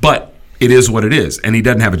me. But it is what it is, and he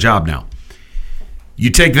doesn't have a job now.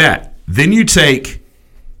 You take that. Then you take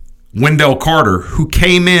Wendell Carter, who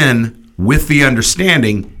came in with the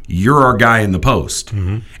understanding, you're our guy in the post.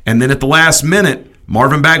 Mm-hmm. And then at the last minute,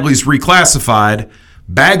 Marvin Bagley's reclassified.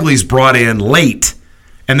 Bagley's brought in late.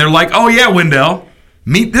 And they're like, oh, yeah, Wendell,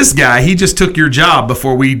 meet this guy. He just took your job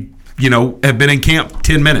before we, have been in camp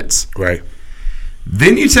 10 minutes. Right.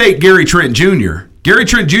 Then you take Gary Trent Jr. Gary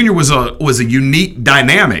Trent Jr. was a unique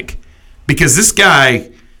dynamic because this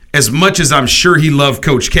guy, as much as I'm sure he loved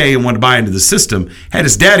Coach K and wanted to buy into the system, had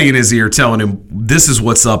his daddy in his ear telling him, this is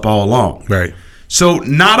what's up all along. Right. So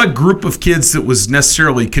not a group of kids that was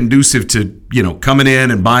necessarily conducive to, coming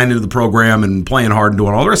in and buying into the program and playing hard and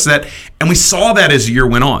doing all the rest of that. And we saw that as the year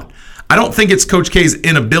went on. I don't think it's Coach K's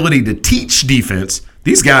inability to teach defense.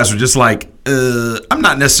 These guys were just like, I'm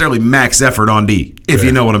not necessarily max effort on D, if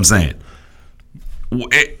you know what I'm saying.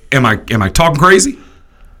 Am I talking crazy?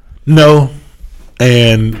 No.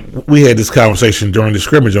 And we had this conversation during the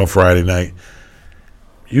scrimmage on Friday night.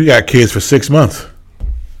 You got kids for 6 months.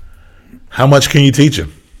 How much can you teach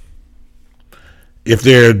them? If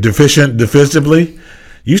they're deficient defensively,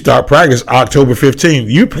 you start practice October 15th.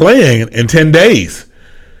 You're playing in 10 days.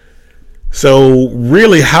 So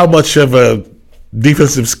really, how much of a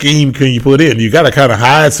defensive scheme can you put in? You got to kind of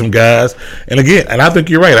hide some guys. And again, and I think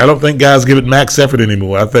you're right. I don't think guys give it max effort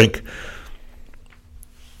anymore. I think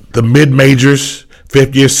the mid-majors,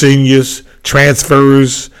 fifth-year seniors,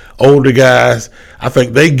 transfers, older guys, I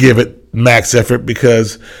think they give it max effort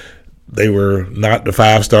because they were not the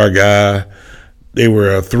 5-star guy. They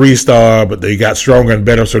were a 3-star, but they got stronger and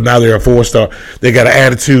better, so now they're a 4-star. They got an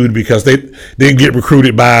attitude because they didn't get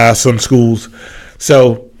recruited by some schools.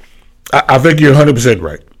 So I think you're 100%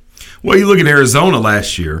 right. Well, you look at Arizona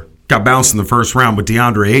last year, got bounced in the first round with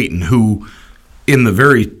DeAndre Ayton, who in the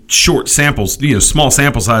very short samples, small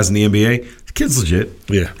sample size in the NBA, the kid's legit.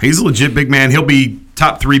 Yeah. He's a legit big man. He'll be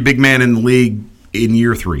top 3 big man in the league in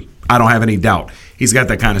year 3. I don't have any doubt. He's got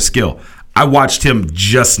that kind of skill. I watched him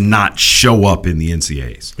just not show up in the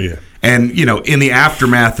NCAAs. Yeah. And, in the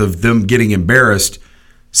aftermath of them getting embarrassed,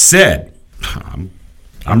 said, I'm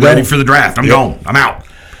ready for the draft. I'm going. I'm out.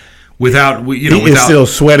 He is still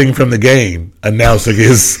sweating from the game, announcing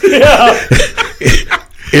his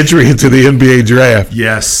entry into the NBA draft.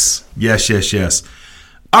 Yes.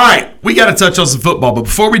 All right, we got to touch on some football, but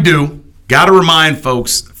before we do, got to remind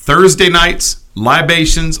folks, Thursday nights,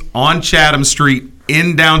 libations on Chatham Street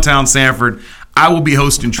in downtown Sanford. I will be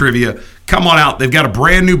hosting trivia. Come on out. They've got a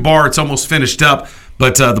brand new bar. It's almost finished up,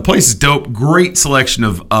 but the place is dope. Great selection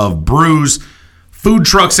of brews. Food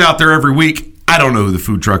trucks out there every week. I don't know who the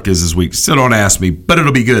food truck is this week. Still don't ask me, but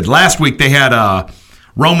it'll be good. Last week they had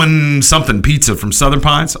Roman something pizza from Southern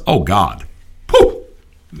Pines. Oh, God. Whew.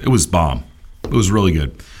 It was bomb. It was really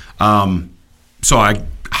good. So I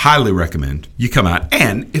highly recommend you come out.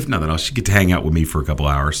 And if nothing else, you get to hang out with me for a couple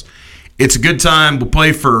hours. It's a good time. We'll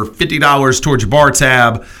play for $50 towards your bar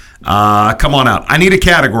tab. Come on out. I need a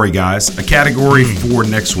category, guys. A category for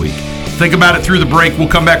next week. Think about it through the break. We'll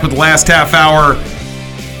come back with the last half hour.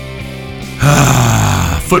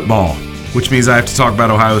 Football, which means I have to talk about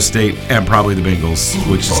Ohio State and probably the Bengals,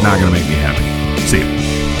 which is not going to make me happy. See you.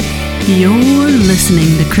 You're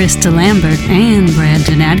listening to Krista Lambert and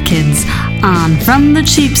Brandon Adkins on From the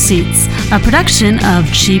Cheap Seats, a production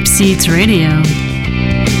of Cheap Seats Radio.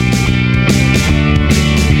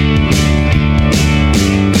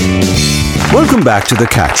 Welcome back to The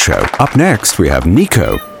Cat Show. Up next, we have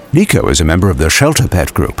Nico. Nico is a member of the Shelter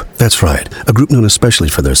Pet Group. That's right, a group known especially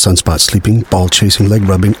for their sunspot sleeping, ball chasing, leg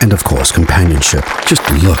rubbing, and of course, companionship. Just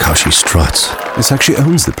look how she struts. It's like she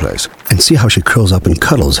owns the place. And see how she curls up and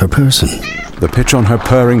cuddles her person. The pitch on her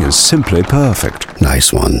purring is simply perfect.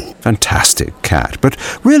 Nice one. Fantastic cat. But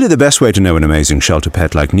really the best way to know an amazing shelter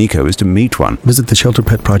pet like Nico is to meet one. Visit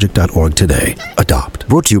theshelterpetproject.org today. Adopt.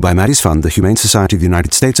 Brought to you by Maddie's Fund, the Humane Society of the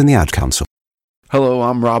United States, and the Ad Council. Hello,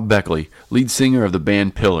 I'm Rob Beckley, lead singer of the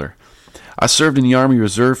band Pillar. I served in the Army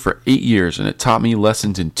Reserve for 8 years, and it taught me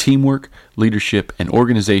lessons in teamwork, leadership, and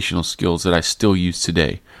organizational skills that I still use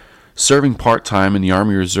today. Serving part-time in the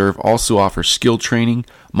Army Reserve also offers skill training,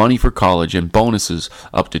 money for college, and bonuses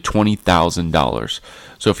up to $20,000.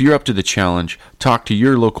 So if you're up to the challenge, talk to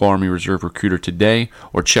your local Army Reserve recruiter today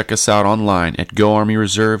or check us out online at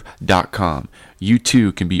goarmyreserve.com. You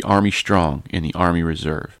too can be Army strong in the Army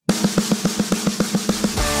Reserve.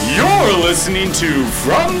 You're listening to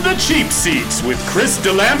From the Cheap Seats with Chris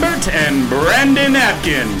DeLambert and Brandon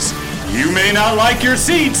Atkins. You may not like your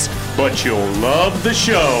seats, but you'll love the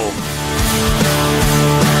show.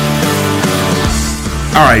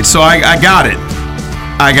 All right, so I got it.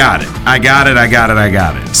 I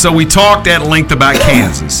got it. So we talked at length about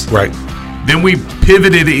Kansas. Right. Then we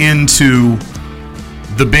pivoted into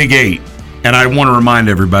the Big 8. And I want to remind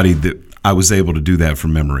everybody that I was able to do that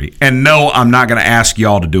from memory. And no, I'm not going to ask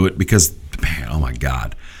y'all to do it because, man, oh my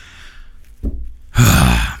God.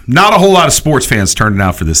 Not a whole lot of sports fans turning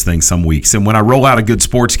out for this thing some weeks. And when I roll out a good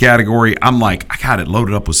sports category, I'm like, I got it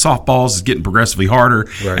loaded up with softballs. It's getting progressively harder.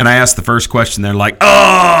 Right. And I ask the first question. They're like,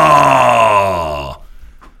 oh,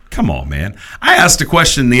 come on, man. I asked a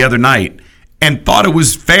question the other night and thought it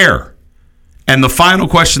was fair. And the final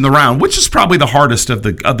question of the round, which is probably the hardest of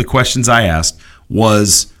the questions I asked,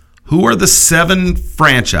 was who are the 7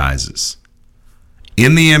 franchises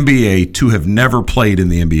in the NBA to have never played in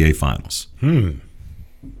the NBA Finals?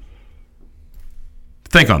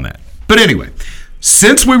 Think on that. But anyway,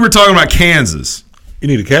 since we were talking about Kansas. You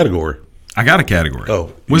need a category. I got a category.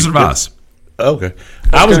 Oh. Wizard of Oz. Okay.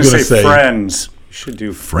 I was going to say Friends. You should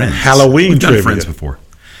do Friends. Halloween We've trivia. done Friends before.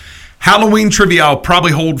 Halloween trivia I'll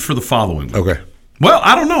probably hold for the following week. Okay. Well,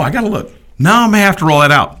 I don't know. I got to look. No, I may have to roll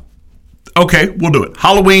that out. Okay, we'll do it.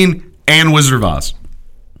 Halloween and Wizard of Oz.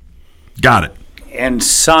 Got it. And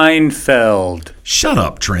Seinfeld. Shut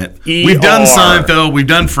up, Trent. ER. We've done Seinfeld. We've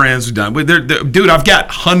done Friends. We've done. Dude, I've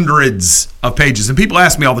got hundreds of pages. And people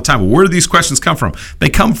ask me all the time, well, where do these questions come from? They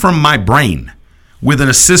come from my brain with an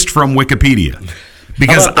assist from Wikipedia.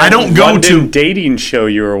 Because I don't go London to dating show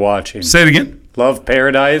you were watching. Say it again. Love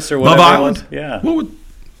Paradise or whatever. Love Island? It was? Yeah.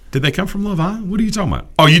 Did they come from Love Island? What are you talking about?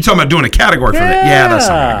 Oh, you talking about doing a category for that? Yeah, that's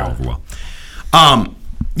not going to go over well.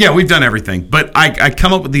 Yeah, we've done everything. But I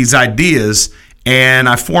come up with these ideas, and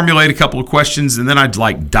I formulate a couple of questions, and then I'd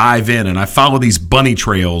dive in, and I follow these bunny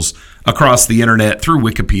trails across the internet through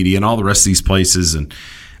Wikipedia and all the rest of these places, and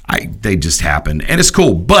they just happen. And it's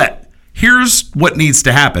cool. But here's what needs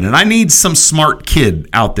to happen, and I need some smart kid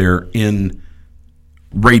out there in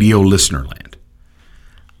radio listener land.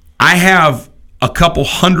 I have a couple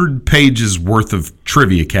 100 pages worth of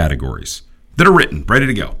trivia categories that are written, ready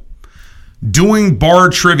to go. Doing bar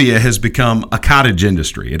trivia has become a cottage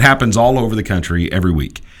industry. It happens all over the country every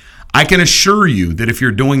week. I can assure you that if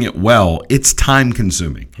you're doing it well, it's time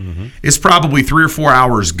consuming. Mm-hmm. It's probably 3 or 4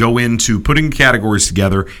 hours go into putting categories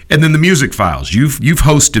together, and then the music files. You've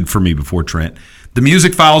hosted for me before, Trent. The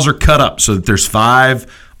music files are cut up so that there's 5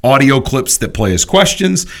 audio clips that play as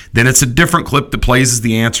questions. Then it's a different clip that plays as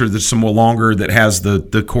the answer that's some more longer that has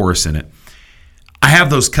the chorus in it. I have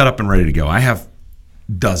those cut up and ready to go. I have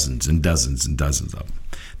dozens and dozens and dozens of them.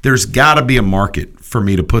 There's got to be a market for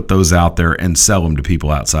me to put those out there and sell them to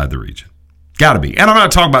people outside the region. Got to be. And I'm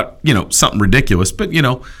not talking about, something ridiculous, but,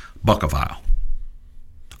 buck a file.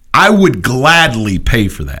 I would gladly pay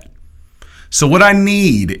for that. So what I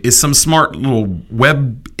need is some smart little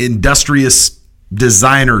web industrious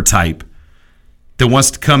designer type that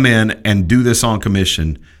wants to come in and do this on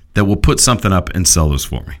commission that will put something up and sell this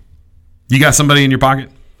for me. You got somebody in your pocket?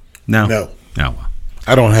 No. Oh, well.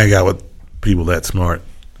 I don't hang out with people that smart.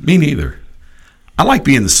 Me neither. I like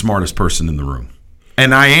being the smartest person in the room.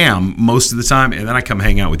 And I am most of the time. And then I come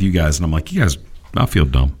hang out with you guys and I'm like, you guys, I feel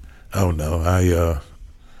dumb. Oh, no.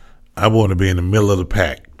 I want to be in the middle of the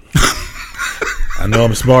pack. I know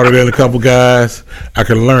I'm smarter than a couple guys. I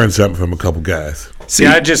can learn something from a couple guys. See,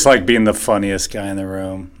 I just like being the funniest guy in the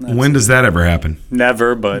room. When does that ever happen?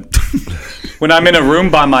 Never, but when I'm in a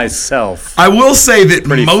room by myself. I will say that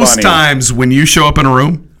most times when you show up in a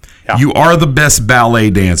room, you are the best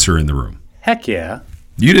ballet dancer in the room. Heck yeah.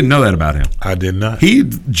 You didn't know that about him. I did not.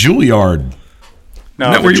 Juilliard.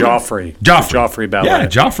 No, Joffrey Ballet. Yeah,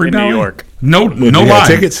 Joffrey in Ballet. New York. No lie. Had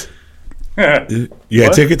tickets? You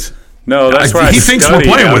had tickets? No, that's where he thinks we're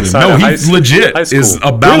playing with him. No, he legit is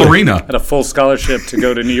a ballerina. Really? Had a full scholarship to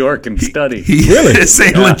go to New York and study. He is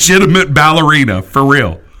a legitimate ballerina, for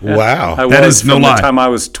real. Yeah. Wow. That is no lie. From the time I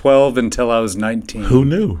was 12 until I was 19. Who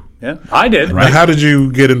knew? Yeah, I did. Right. How did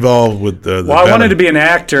you get involved with the Well, I wanted to be an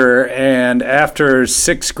actor, and after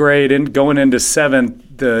 6th grade and going into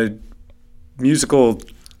 7th, the musical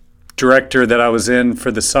director that I was in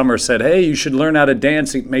for the summer said, hey, you should learn how to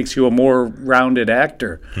dance. It makes you a more rounded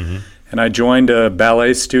actor. Mm-hmm. And I joined a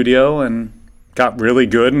ballet studio and got really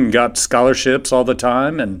good and got scholarships all the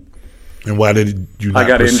time. And why did you not I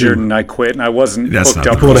got pursue? injured and I quit and I wasn't hooked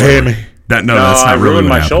up. Pulled a hammy? That's No, not I really ruined what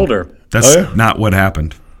my happened. shoulder. That's not what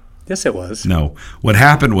happened. Yes, it was. No. What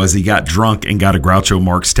happened was he got drunk and got a Groucho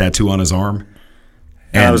Marx tattoo on his arm.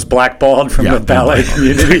 And I was blackballed from the ballet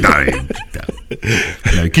community.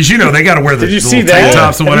 Because, they got to wear the Did you little see tank that?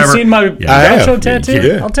 tops and whatever. Have you seen my Groucho tattoo?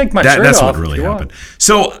 Yeah. I'll take my shirt That's off. what really happened.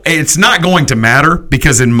 So it's not going to matter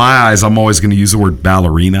because in my eyes, I'm always going to use the word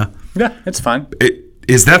ballerina. Yeah, it's fine.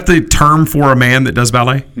 Is that the term for a man that does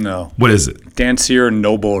ballet? No. What is it? Dancier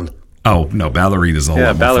noble. Oh, no, ballerina's a whole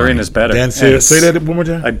lot more ballerina's funny. better. Dancier, say that one more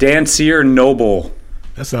time. A dancier noble.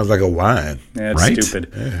 That sounds like a wine. Yeah, it's right?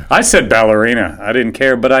 stupid. Yeah. I said ballerina. I didn't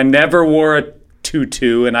care, but I never wore a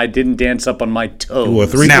tutu, and I didn't dance up on my toes. Ooh, a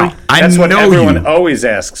 3-3? Now, That's what everyone you. always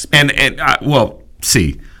asks.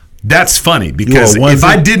 See, that's funny because if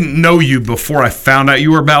I didn't know you before I found out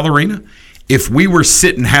you were a ballerina, if we were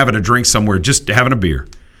sitting having a drink somewhere, just having a beer,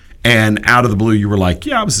 and out of the blue you were like,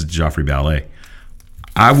 yeah, I was at Joffrey Ballet,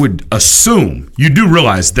 I would assume, you do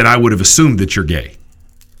realize that I would have assumed that you're gay.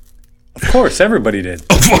 Of course, everybody did.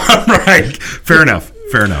 Right. Fair enough.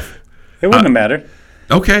 It wouldn't have mattered.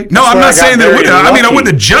 Okay. No, I'm not saying that it would have. I mean, I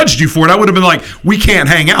wouldn't have judged you for it. I would have been like, we can't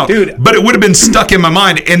hang out. Dude. But it would have been stuck in my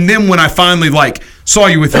mind. And then when I finally saw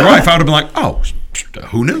you with your wife, I would have been like, oh,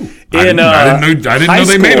 who knew? I didn't know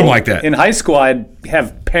they made them like that. In high school, I'd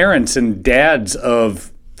have parents and dads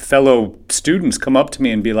of fellow students come up to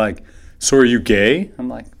me and be like, so are you gay? I'm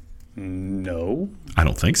like, no. I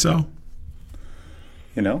don't think so.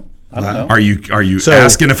 I don't know. Are you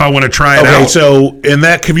asking if I want to try it out? Okay, so in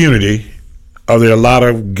that community, are there a lot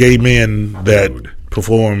of gay men that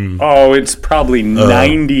perform? Oh, it's probably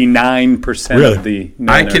 99% of the men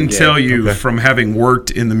I can are gay. tell you from having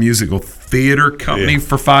worked in the musical theater company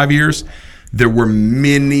for 5 years, there were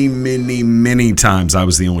many, many, many times I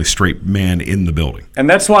was the only straight man in the building. And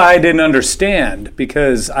that's why I didn't understand,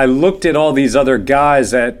 because I looked at all these other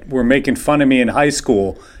guys that were making fun of me in high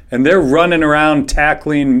school, and they're running around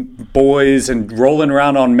tackling boys and rolling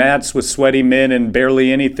around on mats with sweaty men and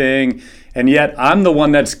barely anything. And yet I'm the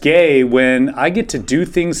one that's gay when I get to do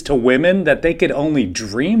things to women that they could only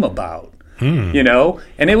dream about. And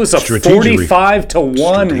it was a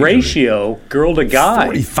 45-to-1 ratio, girl to guy.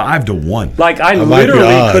 45-to-1. Like I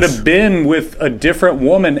literally could have been with a different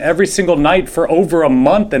woman every single night for over a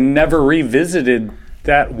month and never revisited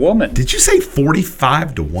that woman. Did you say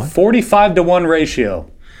 45-to-1? 45-to-1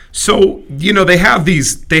 ratio. So, they have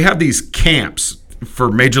these camps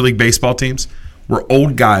for Major League Baseball teams where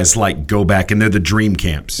old guys go back and they're the dream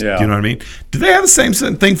camps. Yeah. Do you know what I mean? Do they have the same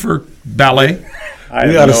thing for ballet?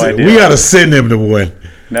 We gotta send him to one.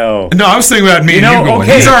 No, I was thinking about me and you going.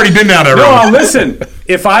 Okay. He's already been down there. No, listen.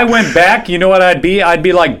 If I went back, you know what I'd be? I'd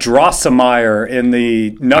be like Drosselmeyer in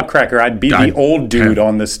the Nutcracker. I'd be the old dude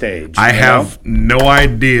on the stage. I have no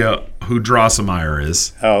idea who Drosselmeyer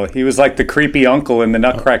is. Oh, he was like the creepy uncle in the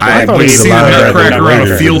Nutcracker. I would see the Nutcracker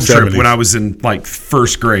on a field trip when I was in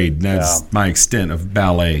first grade. That's my extent of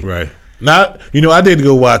ballet. Right. Now, I did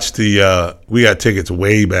go watch the. We got tickets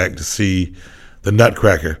way back to see the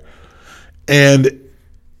Nutcracker, and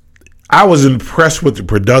I was impressed with the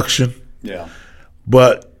production. Yeah.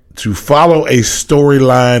 But to follow a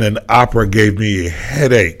storyline in opera gave me a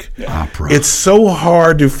headache. Yeah. Opera. It's so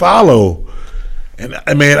hard to follow. And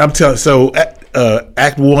I mean, I'm telling. So,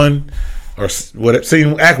 Act 1 or what?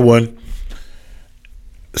 Scene Act 1.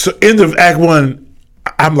 So, end of Act 1,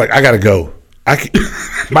 I'm like, I gotta go.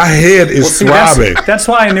 My head is throbbing. That's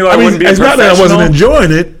why I knew I wouldn't be. It's not that I wasn't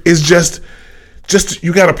enjoying it. It's just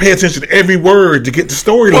you got to pay attention to every word to get the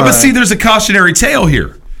storyline. Well, but see, there's a cautionary tale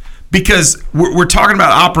here. Because we're talking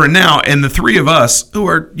about opera now, and the three of us who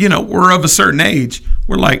are, we're of a certain age,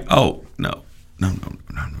 we're like, oh, no.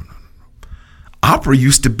 Opera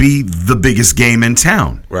used to be the biggest game in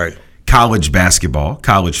town. Right. College basketball,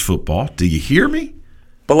 college football. Do you hear me?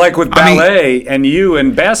 But like with ballet and you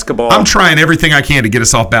and basketball, I'm trying everything I can to get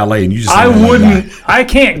us off ballet, and you just I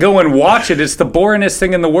can't go and watch it. It's the boringest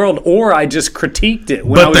thing in the world. Or I just critiqued it.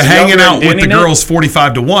 When I was hanging out with the it, girls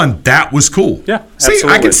 45-to-1, that was cool. Yeah, see, absolutely.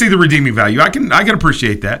 I can see the redeeming value. I can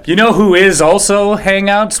appreciate that. You know who is also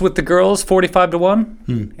hangouts with the girls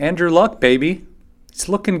 45-to-1? Andrew Luck, baby. It's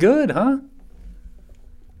looking good, huh?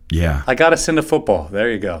 Yeah. I got us into football. There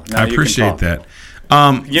you go. Now I appreciate that.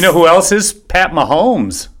 You know who else is? Pat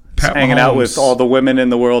Mahomes. Hanging out with all the women in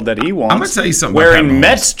the world that he wants. I'm going to tell you something wearing about Pat Mahomes.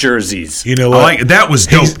 Mets jerseys. You know what? That was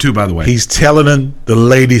dope, too, by the way. He's telling the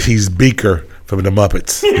ladies he's Beaker from the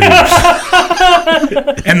Muppets.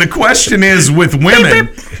 And the question is with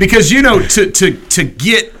women, because to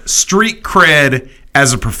get street cred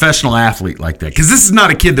as a professional athlete like that, because this is not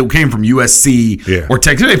a kid that came from USC or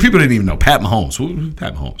Texas. People didn't even know Pat Mahomes. Who's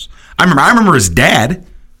Pat Mahomes? I remember his dad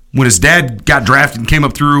when his dad got drafted and came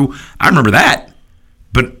up through. I remember that.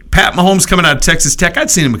 But Pat Mahomes coming out of Texas Tech, I'd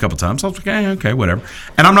seen him a couple times. I was like, okay, whatever.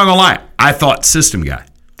 And I'm not gonna lie, I thought system guy.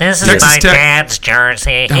 This is Texas my Tech. Dad's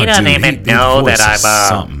jersey. He doesn't even know that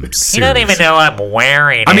I'm. He doesn't even know I'm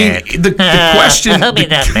wearing it. I mean, the question. I'll be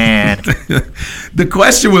that mad. The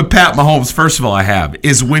question with Pat Mahomes, first of all, I have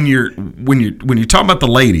is when you're talking about the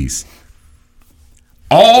ladies,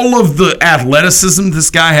 all of the athleticism this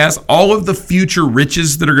guy has, all of the future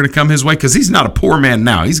riches that are going to come his way, because he's not a poor man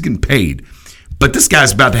now. He's getting paid, but this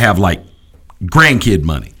guy's about to have like grandkid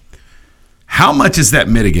money. How much is that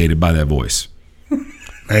mitigated by that voice?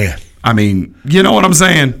 Man, I mean, you know what I'm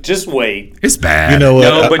saying? Just wait. It's bad. You know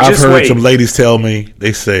what? I've heard some ladies tell me,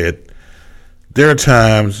 they said, there are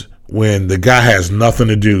times when the guy has nothing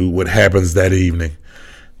to do with what happens that evening.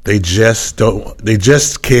 They just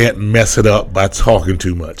can't mess it up by talking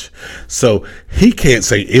too much. So he can't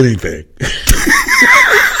say anything.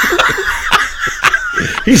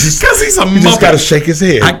 Because he's a muppet. He just got to shake his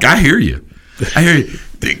head. I hear you.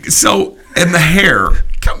 So, and the hair.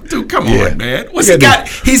 Come on, man. What's he got?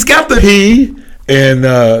 He's got the He and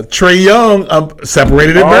Trae Young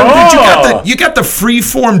separated it. But you got the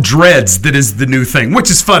freeform dreads that is the new thing,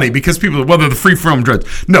 which is funny because people, whether the freeform dreads,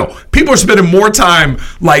 no, people are spending more time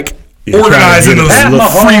like organizing those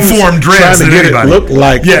freeform dreads than anybody. Look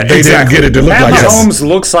like they didn't get it to look like Pat Mahomes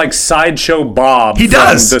looks like Sideshow Bob. He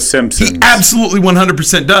does. From The Simpsons. He absolutely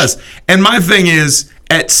 100% does. And my thing is,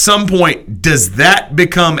 at some point, does that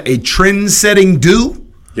become a trend-setting do?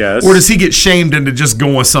 Yes. Or does he get shamed into just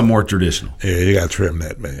going some more traditional? Yeah, you got to trim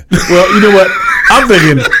that, man. Well, you know what? I'm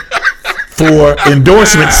thinking for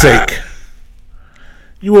endorsement's sake,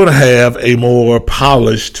 you want to have a more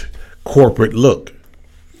polished corporate look.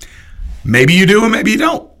 Maybe you do and maybe you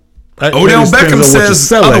don't. Odell Beckham says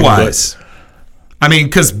otherwise. I mean,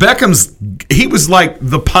 because he was like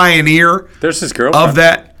the pioneer There's his girlfriend. of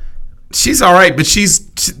that. She's all right, but she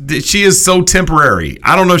is so temporary.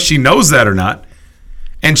 I don't know if she knows that or not.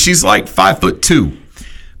 And she's like 5'2",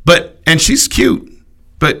 and she's cute,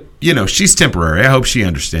 but she's temporary. I hope she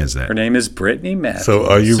understands that. Her name is Brittany Matthews. So,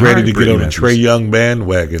 are you ready to get on the Trae Young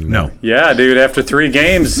bandwagon? No. Yeah, dude. After 3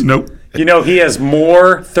 games, nope. He has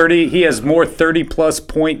more 30+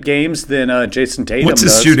 point games than Jason Tatum. What's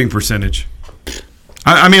his shooting percentage?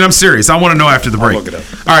 I mean, I'm serious. I want to know after the break. I'll look it up.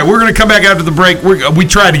 All right, we're going to come back after the break. We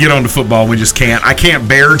tried to get on to football. We just can't. I can't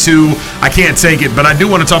bear to. I can't take it. But I do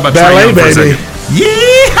want to talk about Trae Young for a second.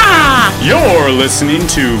 Yeehaw! You're listening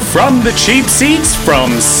to From the Cheap Seats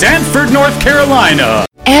from Sanford, North Carolina.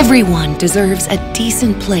 Everyone deserves a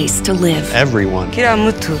decent place to live. Everyone.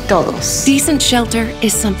 Decent shelter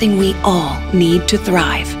is something we all need to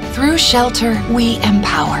thrive. Through shelter, we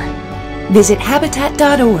empower. Visit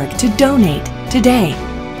Habitat.org to donate today.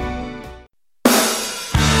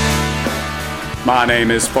 My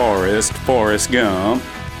name is Forrest Gump.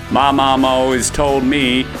 My mom always told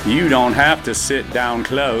me you don't have to sit down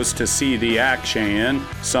close to see the action.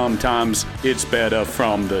 Sometimes it's better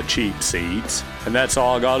from the cheap seats. And that's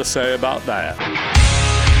all I got to say about that.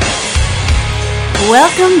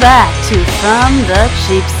 Welcome back to From the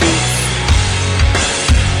Cheap Seats.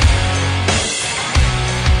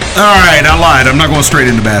 All right, I lied. I'm not going straight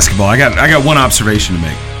into basketball. I got one observation to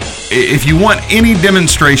make. If you want any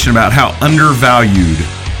demonstration about how undervalued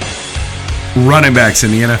running backs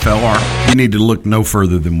in the NFL are, you need to look no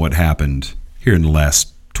further than what happened here in the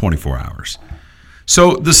last 24 hours.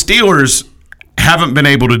 So the Steelers haven't been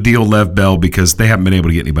able to deal Lev Bell because they haven't been able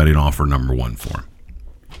to get anybody to offer number 1 for him.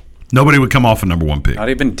 Nobody would come off a number 1 pick. Not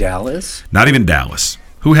even Dallas? Not even Dallas.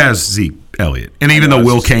 Who has Zeke Elliott? And even though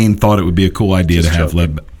Will Kane thought it would be a cool idea to have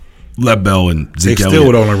Lev Bell and Zeke Elliott. They still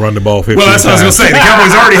would only run the ball 15 Well, that's what I was going to say. The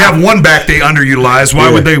Cowboys already have one back they underutilized.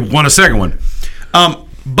 Why would they want a second one?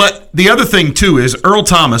 But the other thing, too, is Earl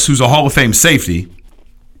Thomas, who's a Hall of Fame safety,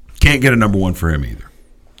 can't get a number 1 for him either.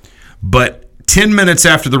 But 10 minutes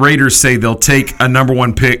after the Raiders say they'll take a number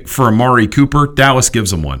 1 pick for Amari Cooper, Dallas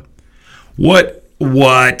gives them one. What?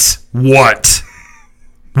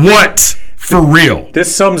 For real?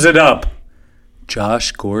 This sums it up.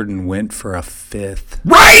 Josh Gordon went for a 5th.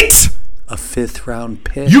 Right! A 5th round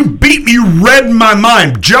pick. You beat me. You read my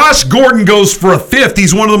mind. Josh Gordon goes for a 5th.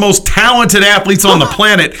 He's one of the most talented athletes on the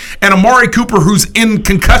planet. And Amari Cooper, who's in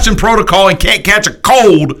concussion protocol and can't catch a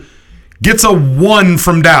cold, gets a 1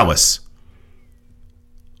 from Dallas.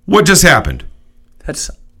 What just happened?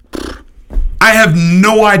 I have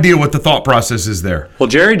no idea what the thought process is there. Well,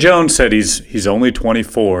 Jerry Jones said he's only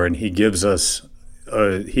 24, and he gives us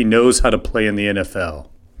he knows how to play in the NFL.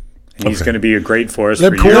 And he's going to be a great for us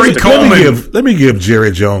for years to come. Let me give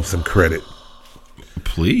Jerry Jones some credit.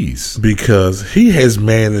 Please. Because he has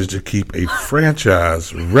managed to keep a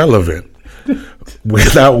franchise relevant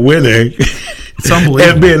without winning. It's unbelievable.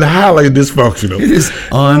 And being highly dysfunctional. It is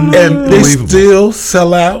unbelievable. And they still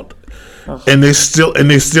sell out. And they're still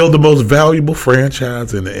the most valuable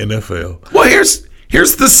franchise in the NFL. Well,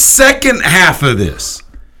 here's the second half of this.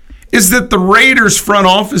 Is that the Raiders front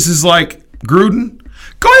office is like, Gruden,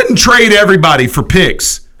 go ahead and trade everybody for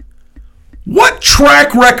picks. What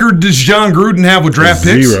track record does John Gruden have with draft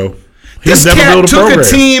picks? Zero. This cat took a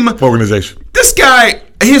team organization. This guy,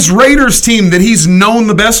 his Raiders team that he's known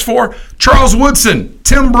the best for, Charles Woodson,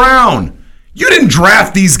 Tim Brown. You didn't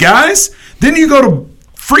draft these guys. Then you go to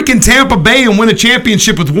freaking Tampa Bay and win a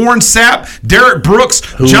championship with Warren Sapp, Derek Brooks,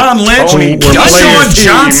 John Lynch, Deshaun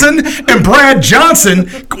Johnson, and Brad Johnson.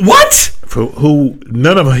 What? Who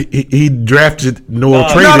none of them he drafted nor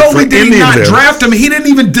traded. Not only did he not them. draft them, he didn't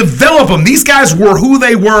even develop them. These guys were who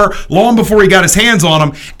they were long before he got his hands on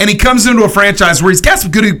them, and he comes into a franchise where he's got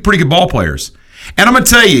some pretty good ball players. And I'm going to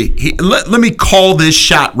tell you, let me call this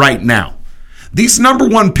shot right now. These number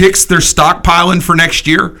one picks they're stockpiling for next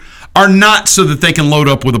year are not so that they can load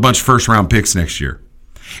up with a bunch of first-round picks next year.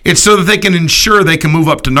 It's so that they can ensure they can move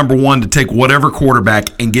up to number one to take whatever quarterback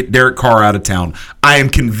and get Derek Carr out of town. I am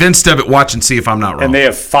convinced of it. Watch and see if I'm not wrong. And they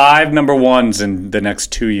have 5 number ones in the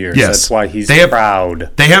next 2 years. Yes. That's why he's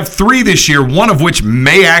proud. They have 3 this year, one of which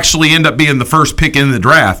may actually end up being the first pick in the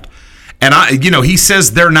draft. And he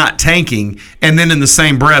says they're not tanking, and then in the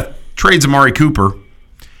same breath trades Amari Cooper.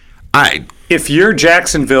 If you're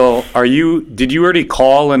Jacksonville, did you already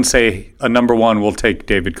call and say a number one will take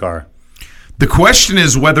David Carr? The question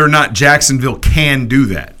is whether or not Jacksonville can do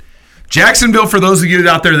that. Jacksonville, for those of you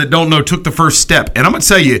out there that don't know, took the first step. And I'm going to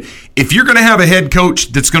tell you, if you're going to have a head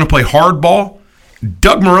coach that's going to play hardball,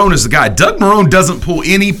 Doug Marrone is the guy. Doug Marrone doesn't pull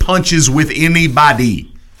any punches with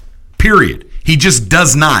anybody, period. He just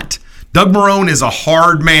does not. Doug Marrone is a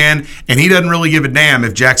hard man, and he doesn't really give a damn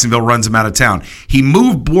if Jacksonville runs him out of town. He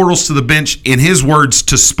moved Bortles to the bench, in his words,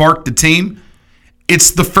 to spark the team.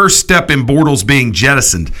 It's the first step in Bortles being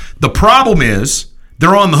jettisoned. The problem is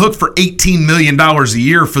they're on the hook for $18 million a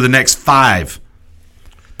year for the next 5.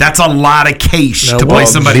 That's a lot of cash to play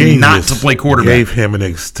somebody not to play quarterback. Gave him an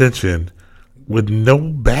extension with no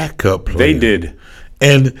backup plan. They did.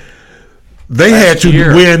 And they had to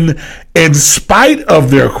win in spite of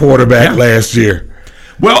their quarterback last year.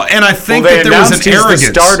 Well, and I think that there was an arrogance.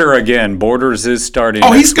 He's the starter again. Borders is starting.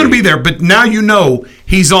 Oh, he's going to be there, but now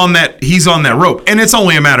he's on that rope, and it's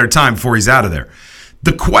only a matter of time before he's out of there.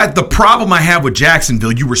 The problem I have with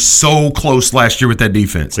Jacksonville, you were so close last year with that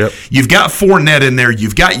defense. Yep. You've got Fournette in there.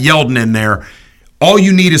 You've got Yeldon in there. All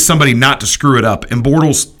you need is somebody not to screw it up, and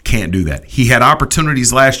Bortles can't do that. He had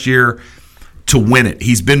opportunities last year to win it.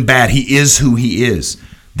 He's been bad. He is who he is.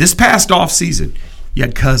 This past offseason, you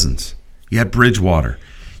had Cousins. You had Bridgewater.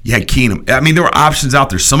 You had Keenum. I mean, there were options out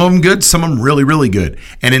there. Some of them good, some of them really, really good.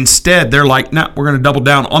 And instead, they're like, nah, we're going to double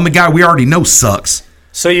down on the guy we already know sucks.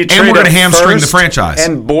 So you and we're going to hamstring the franchise.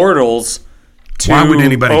 And Bortles to Why would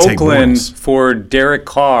anybody take Oakland Bortles? For Derek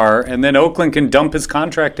Carr, and then Oakland can dump his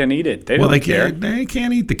contract and eat it. They care. They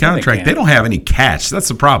can't eat the contract. They don't have any catch. That's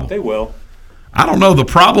the problem. They will. I don't know. The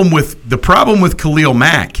problem with Khalil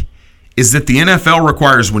Mack is that the NFL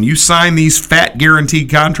requires when you sign these fat guaranteed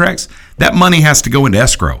contracts, that money has to go into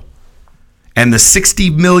escrow. And the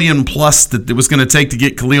 $60 million plus that it was going to take to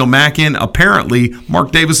get Khalil Mack in, apparently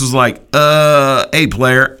Mark Davis was like, hey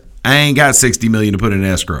player, I ain't got $60 million to put in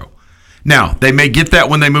escrow. Now, they may get that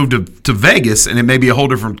when they move to Vegas, and it may be a whole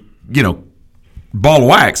different, ball of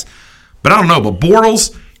wax. But I don't know. But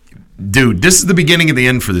Bortles, dude, this is the beginning of the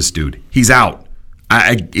end for this dude. He's out.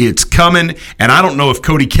 It's coming, and I don't know if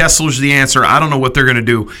Cody Kessler's the answer. I don't know what they're going to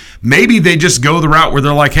do. Maybe they just go the route where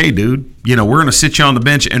they're like, hey, dude, we're going to sit you on the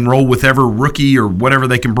bench and roll with every rookie or whatever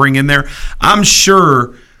they can bring in there. I'm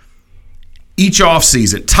sure each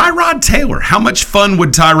offseason, Tyrod Taylor, how much fun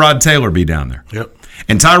would Tyrod Taylor be down there? Yep.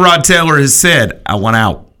 And Tyrod Taylor has said, I want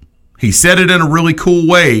out. He said it in a really cool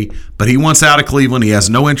way, but he wants out of Cleveland. He has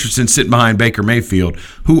no interest in sitting behind Baker Mayfield,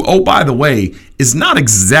 who, oh, by the way, is not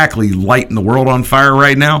exactly lighting the world on fire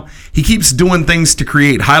right now. He keeps doing things to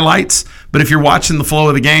create highlights, but if you're watching the flow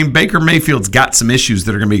of the game, Baker Mayfield's got some issues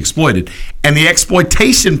that are going to be exploited. And the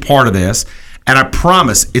exploitation part of this, and I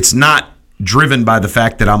promise it's not driven by the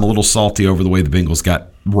fact that I'm a little salty over the way the Bengals got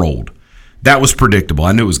rolled. That was predictable.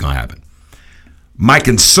 I knew it was going to happen. My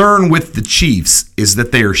concern with the Chiefs is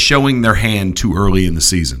that they are showing their hand too early in the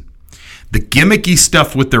season. The gimmicky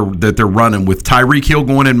stuff that they're running with Tyreek Hill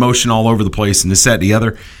going in motion all over the place and this, that, and the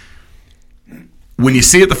other, when you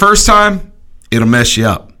see it the first time, it'll mess you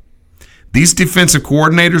up. These defensive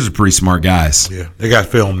coordinators are pretty smart guys. Yeah, they got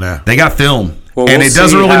film now. They got film. Well, and we'll it doesn't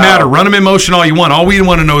see really how- matter. Run them in motion all you want. All we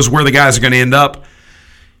want to know is where the guys are going to end up.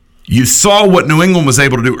 You saw what New England was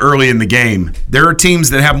able to do early in the game. There are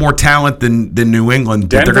teams that have more talent than New England,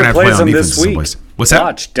 but they're going to have to play on defense this week. someplace. What's that?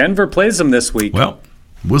 Watch, Denver plays them this week. Well,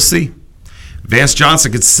 we'll see. Vance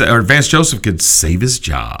Joseph could save his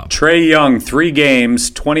job. Trae Young, 3 games,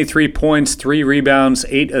 23 points, 3 rebounds,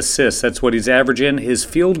 8 assists. That's what he's averaging. His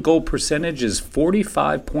field goal percentage is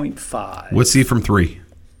 45.5. What's he from 3?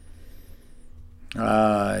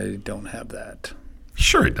 I don't have that.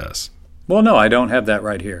 Sure it does. Well, no, I don't have that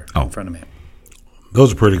right here in front of me.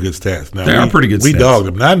 Those are pretty good stats. Now, They are pretty good We stats. dogged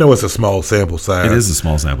them. Now, I know it's a small sample size. It is a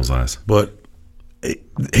small sample size. But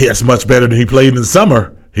that's much better than he played in the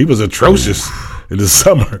summer. He was atrocious in the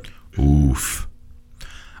summer. Oof.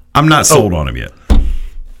 I'm not sold on him yet.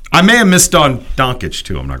 I may have missed on Doncic,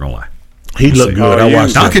 too. I'm not going to lie. He looked good. I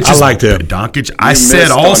watched him. I liked him. Doncic. I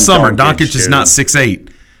said all summer, Doncic is not 6'8".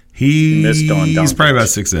 He's missed on Doncic. probably about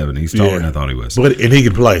 6'7". He's taller than I thought he was. And he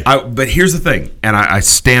can play. But here's the thing, and I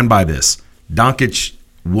stand by this. Doncic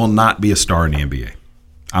will not be a star in the NBA.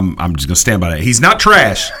 I'm just going to stand by that. He's not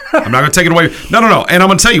trash. I'm not going to take it away. No. And I'm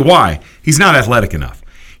going to tell you why. He's not athletic enough.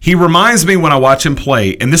 He reminds me when I watch him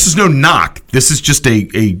play, and this is no knock. This is just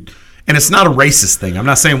and it's not a racist thing. I'm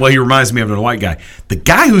not saying, well, he reminds me of a white guy. The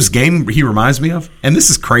guy whose game he reminds me of, and this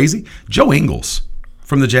is crazy, Joe Ingles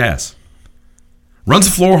from the Jazz. Runs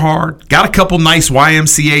the floor hard, got a couple nice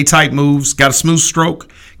YMCA-type moves, got a smooth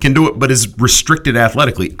stroke, can do it, but is restricted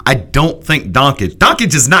athletically. I don't think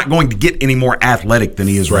Doncic is not going to get any more athletic than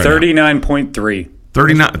he is right now. 39.3.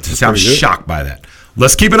 39. I'm shocked by that.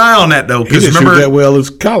 Let's keep an eye on that, though. He didn't shoot that well as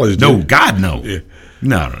college, did No, he? God, no. Yeah.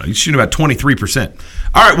 No. He's shooting about 23%.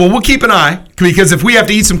 All right, well, we'll keep an eye, because if we have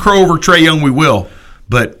to eat some crow over Trae Young, we will.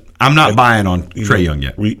 But I'm not buying on Trae Young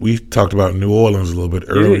yet. We talked about New Orleans a little bit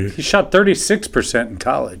earlier. He shot 36% in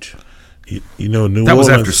college. You know, New That Orleans. was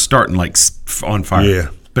after starting on fire. Yeah.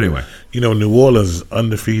 But anyway. You know, New Orleans is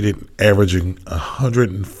undefeated, averaging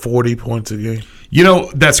 140 points a game. You know,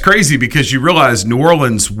 that's crazy because you realize New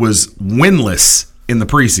Orleans was winless in the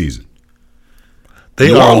preseason.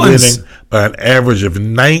 They are winning by an average of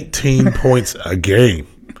 19 points a game.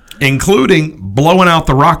 Including blowing out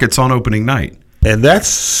the Rockets on opening night. And that's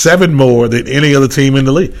 7 more than any other team in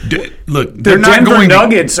the league. Look, The they're not Denver going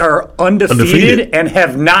Nuggets are undefeated and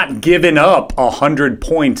have not given up 100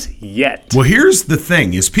 points yet. Well, here's the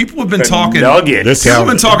thing: is people have been The talking. Nuggets. People have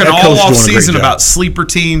been talking That all coach is off doing a great season job. about sleeper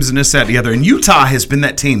teams and this, that, and the other. And Utah has been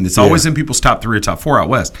that team that's always in people's top 3 or top 4 out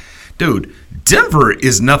west. Dude, Denver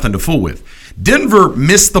is nothing to fool with. Denver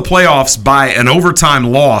missed the playoffs by an overtime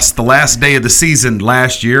loss the last day of the season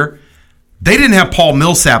last year. They didn't have Paul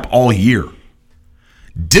Millsap all year.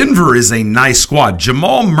 Denver is a nice squad.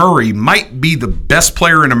 Jamal Murray might be the best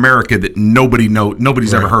player in America that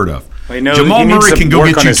nobody's ever heard of. Jamal Murray can go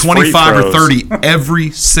get you 25 or 30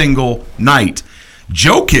 every single night.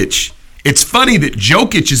 Jokic, it's funny that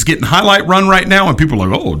Jokic is getting highlight run right now, and people are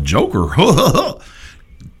like, oh, Joker.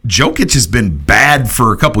 Jokic has been bad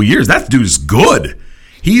for a couple years. That dude's good.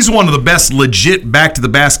 He's one of the best legit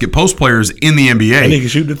back-to-the-basket post players in the NBA. And he can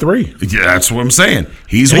shoot the 3. Yeah, that's what I'm saying.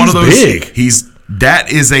 He's And one he's of those. big.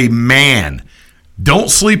 That is a man. Don't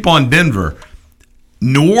sleep on Denver.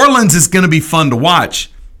 New Orleans is going to be fun to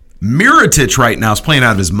watch. Mirotic right now is playing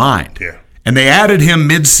out of his mind. Yeah. And they added him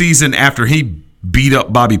mid-season after he beat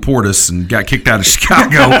up Bobby Portis and got kicked out of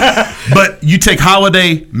Chicago. But you take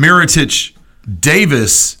Holiday, Mirotic,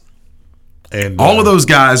 Davis, and all of those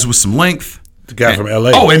guys with some length. The guy from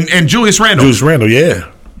L.A. Oh, and Julius Randle. Julius Randle,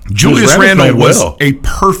 yeah. Julius Randle played was well. a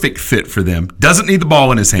perfect fit for them. Doesn't need the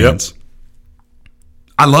ball in his hands. Yep.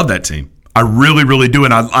 I love that team. I really, really do.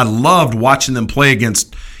 And I loved watching them play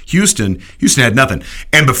against Houston. Houston had nothing.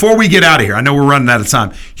 And before we get out of here, I know we're running out of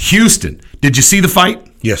time. Houston, did you see the fight?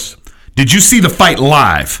 Yes. Did you see the fight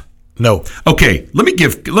live? No. Okay,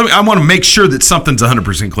 I want to make sure that something's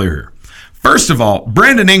 100% clear here. First of all,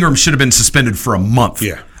 Brandon Ingram should have been suspended for a month.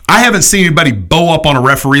 Yeah. I haven't seen anybody bow up on a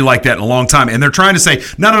referee like that in a long time. And they're trying to say,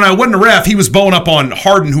 no, it wasn't a ref. He was bowing up on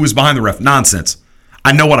Harden, who was behind the ref. Nonsense.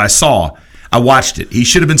 I know what I saw. I watched it. He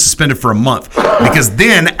should have been suspended for a month. Because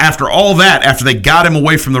then, after all that, after they got him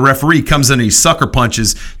away from the referee, comes in and he sucker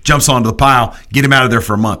punches, jumps onto the pile, get him out of there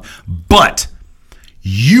for a month. But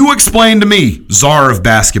you explain to me, czar of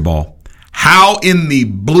basketball, how in the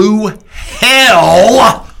blue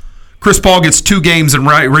hell Chris Paul gets 2 games and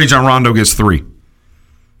Rajon Rondo gets 3.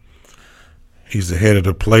 He's the head of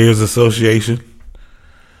the Players Association.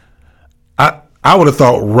 I would have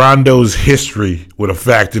thought Rondo's history would have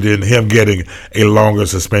factored in him getting a longer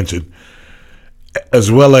suspension,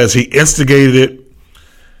 as well as he instigated it.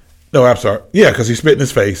 No, I'm sorry. Yeah, because he spit in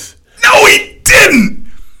his face. No, he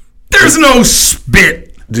didn't. There's no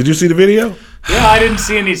spit. Did you see the video? Yeah, I didn't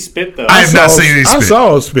see any spit, though. I have not seen any spit. I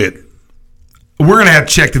saw a spit. We're going to have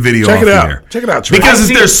to check the video Check off it out. there. Check it out, Trey. Because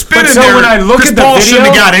if there's spit in so there, when I look Chris at the Paul video, shouldn't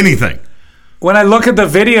have got anything. When I look at the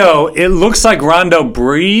video, it looks like Rondo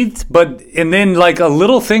breathed, and then like a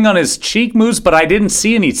little thing on his cheek moves, but I didn't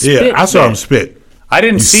see any spit. Yeah, I saw him spit. I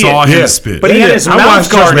didn't see saw it. him spit. But he had his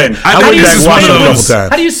mouth guard in. How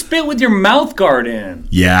do you spit with your mouth guard in?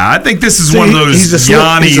 Yeah, I think this is one of those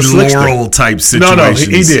Yanni Laurel type situations.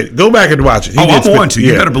 No, he did. Go back and watch it. I'm going to.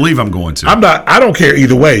 You better believe I'm going to. I don't care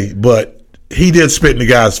either way, but he did spit in the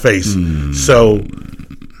guy's face. So,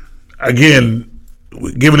 again,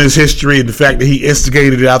 given his history and the fact that he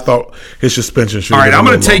instigated it, I thought his suspension should have been I'm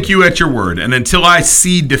going to take you at your word. And until I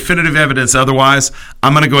see definitive evidence otherwise,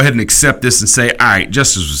 I'm going to go ahead and accept this and say, all right,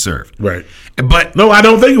 justice was served. Right. But no, I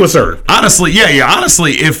don't think it was served. Honestly,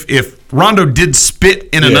 honestly, if Rondo did spit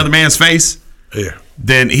in another man's face,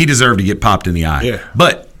 then he deserved to get popped in the eye. Yeah.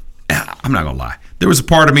 But I'm not going to lie. There was a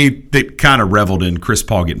part of me that kind of reveled in Chris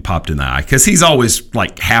Paul getting popped in the eye because he's always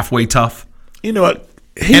like halfway tough. You know what?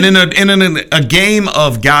 And in a game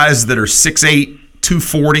of guys that are 6'8",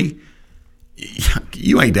 240,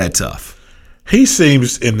 you ain't that tough. He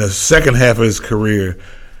seems in the second half of his career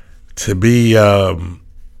to be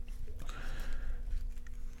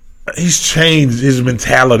he's changed. His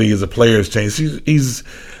mentality as a player has changed. He's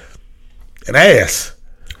an ass.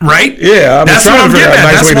 Right? Yeah. That's what I'm getting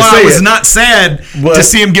at. That's why I was not sad to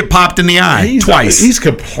see him get popped in the eye twice. He's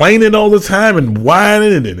complaining all the time and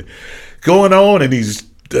whining and going on, and he's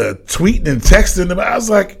tweeting and texting them. I was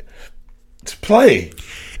like, play.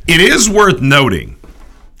 It is worth noting,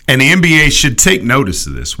 and the NBA should take notice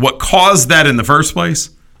of this. What caused that in the first place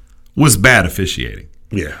was bad officiating.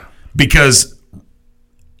 Yeah. Because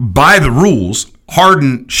by the rules,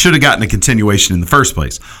 Harden should have gotten a continuation in the first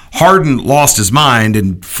place. Harden lost his mind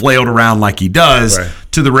and flailed around like he does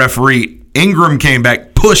to the referee. Ingram came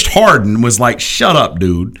back, pushed Harden, was like, shut up,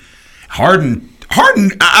 dude. Harden,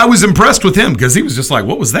 I was impressed with him because he was just like,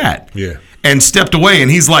 what was that? Yeah. And stepped away,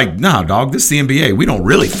 and he's like, nah, dog, this is the NBA. We don't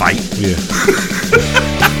really fight. Yeah.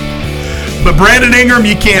 But Brandon Ingram,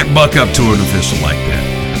 you can't buck up to an official like that.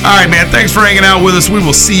 All right, man, thanks for hanging out with us. We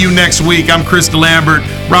will see you next week. I'm Chris DeLambert,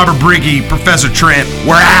 Robert Briggy, Professor Trent.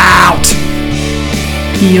 We're out!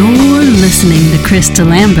 You're listening to Chris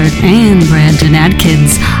DeLambert and Brandon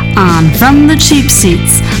Adkins on From the Cheap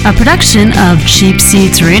Seats, a production of Cheap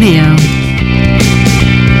Seats Radio.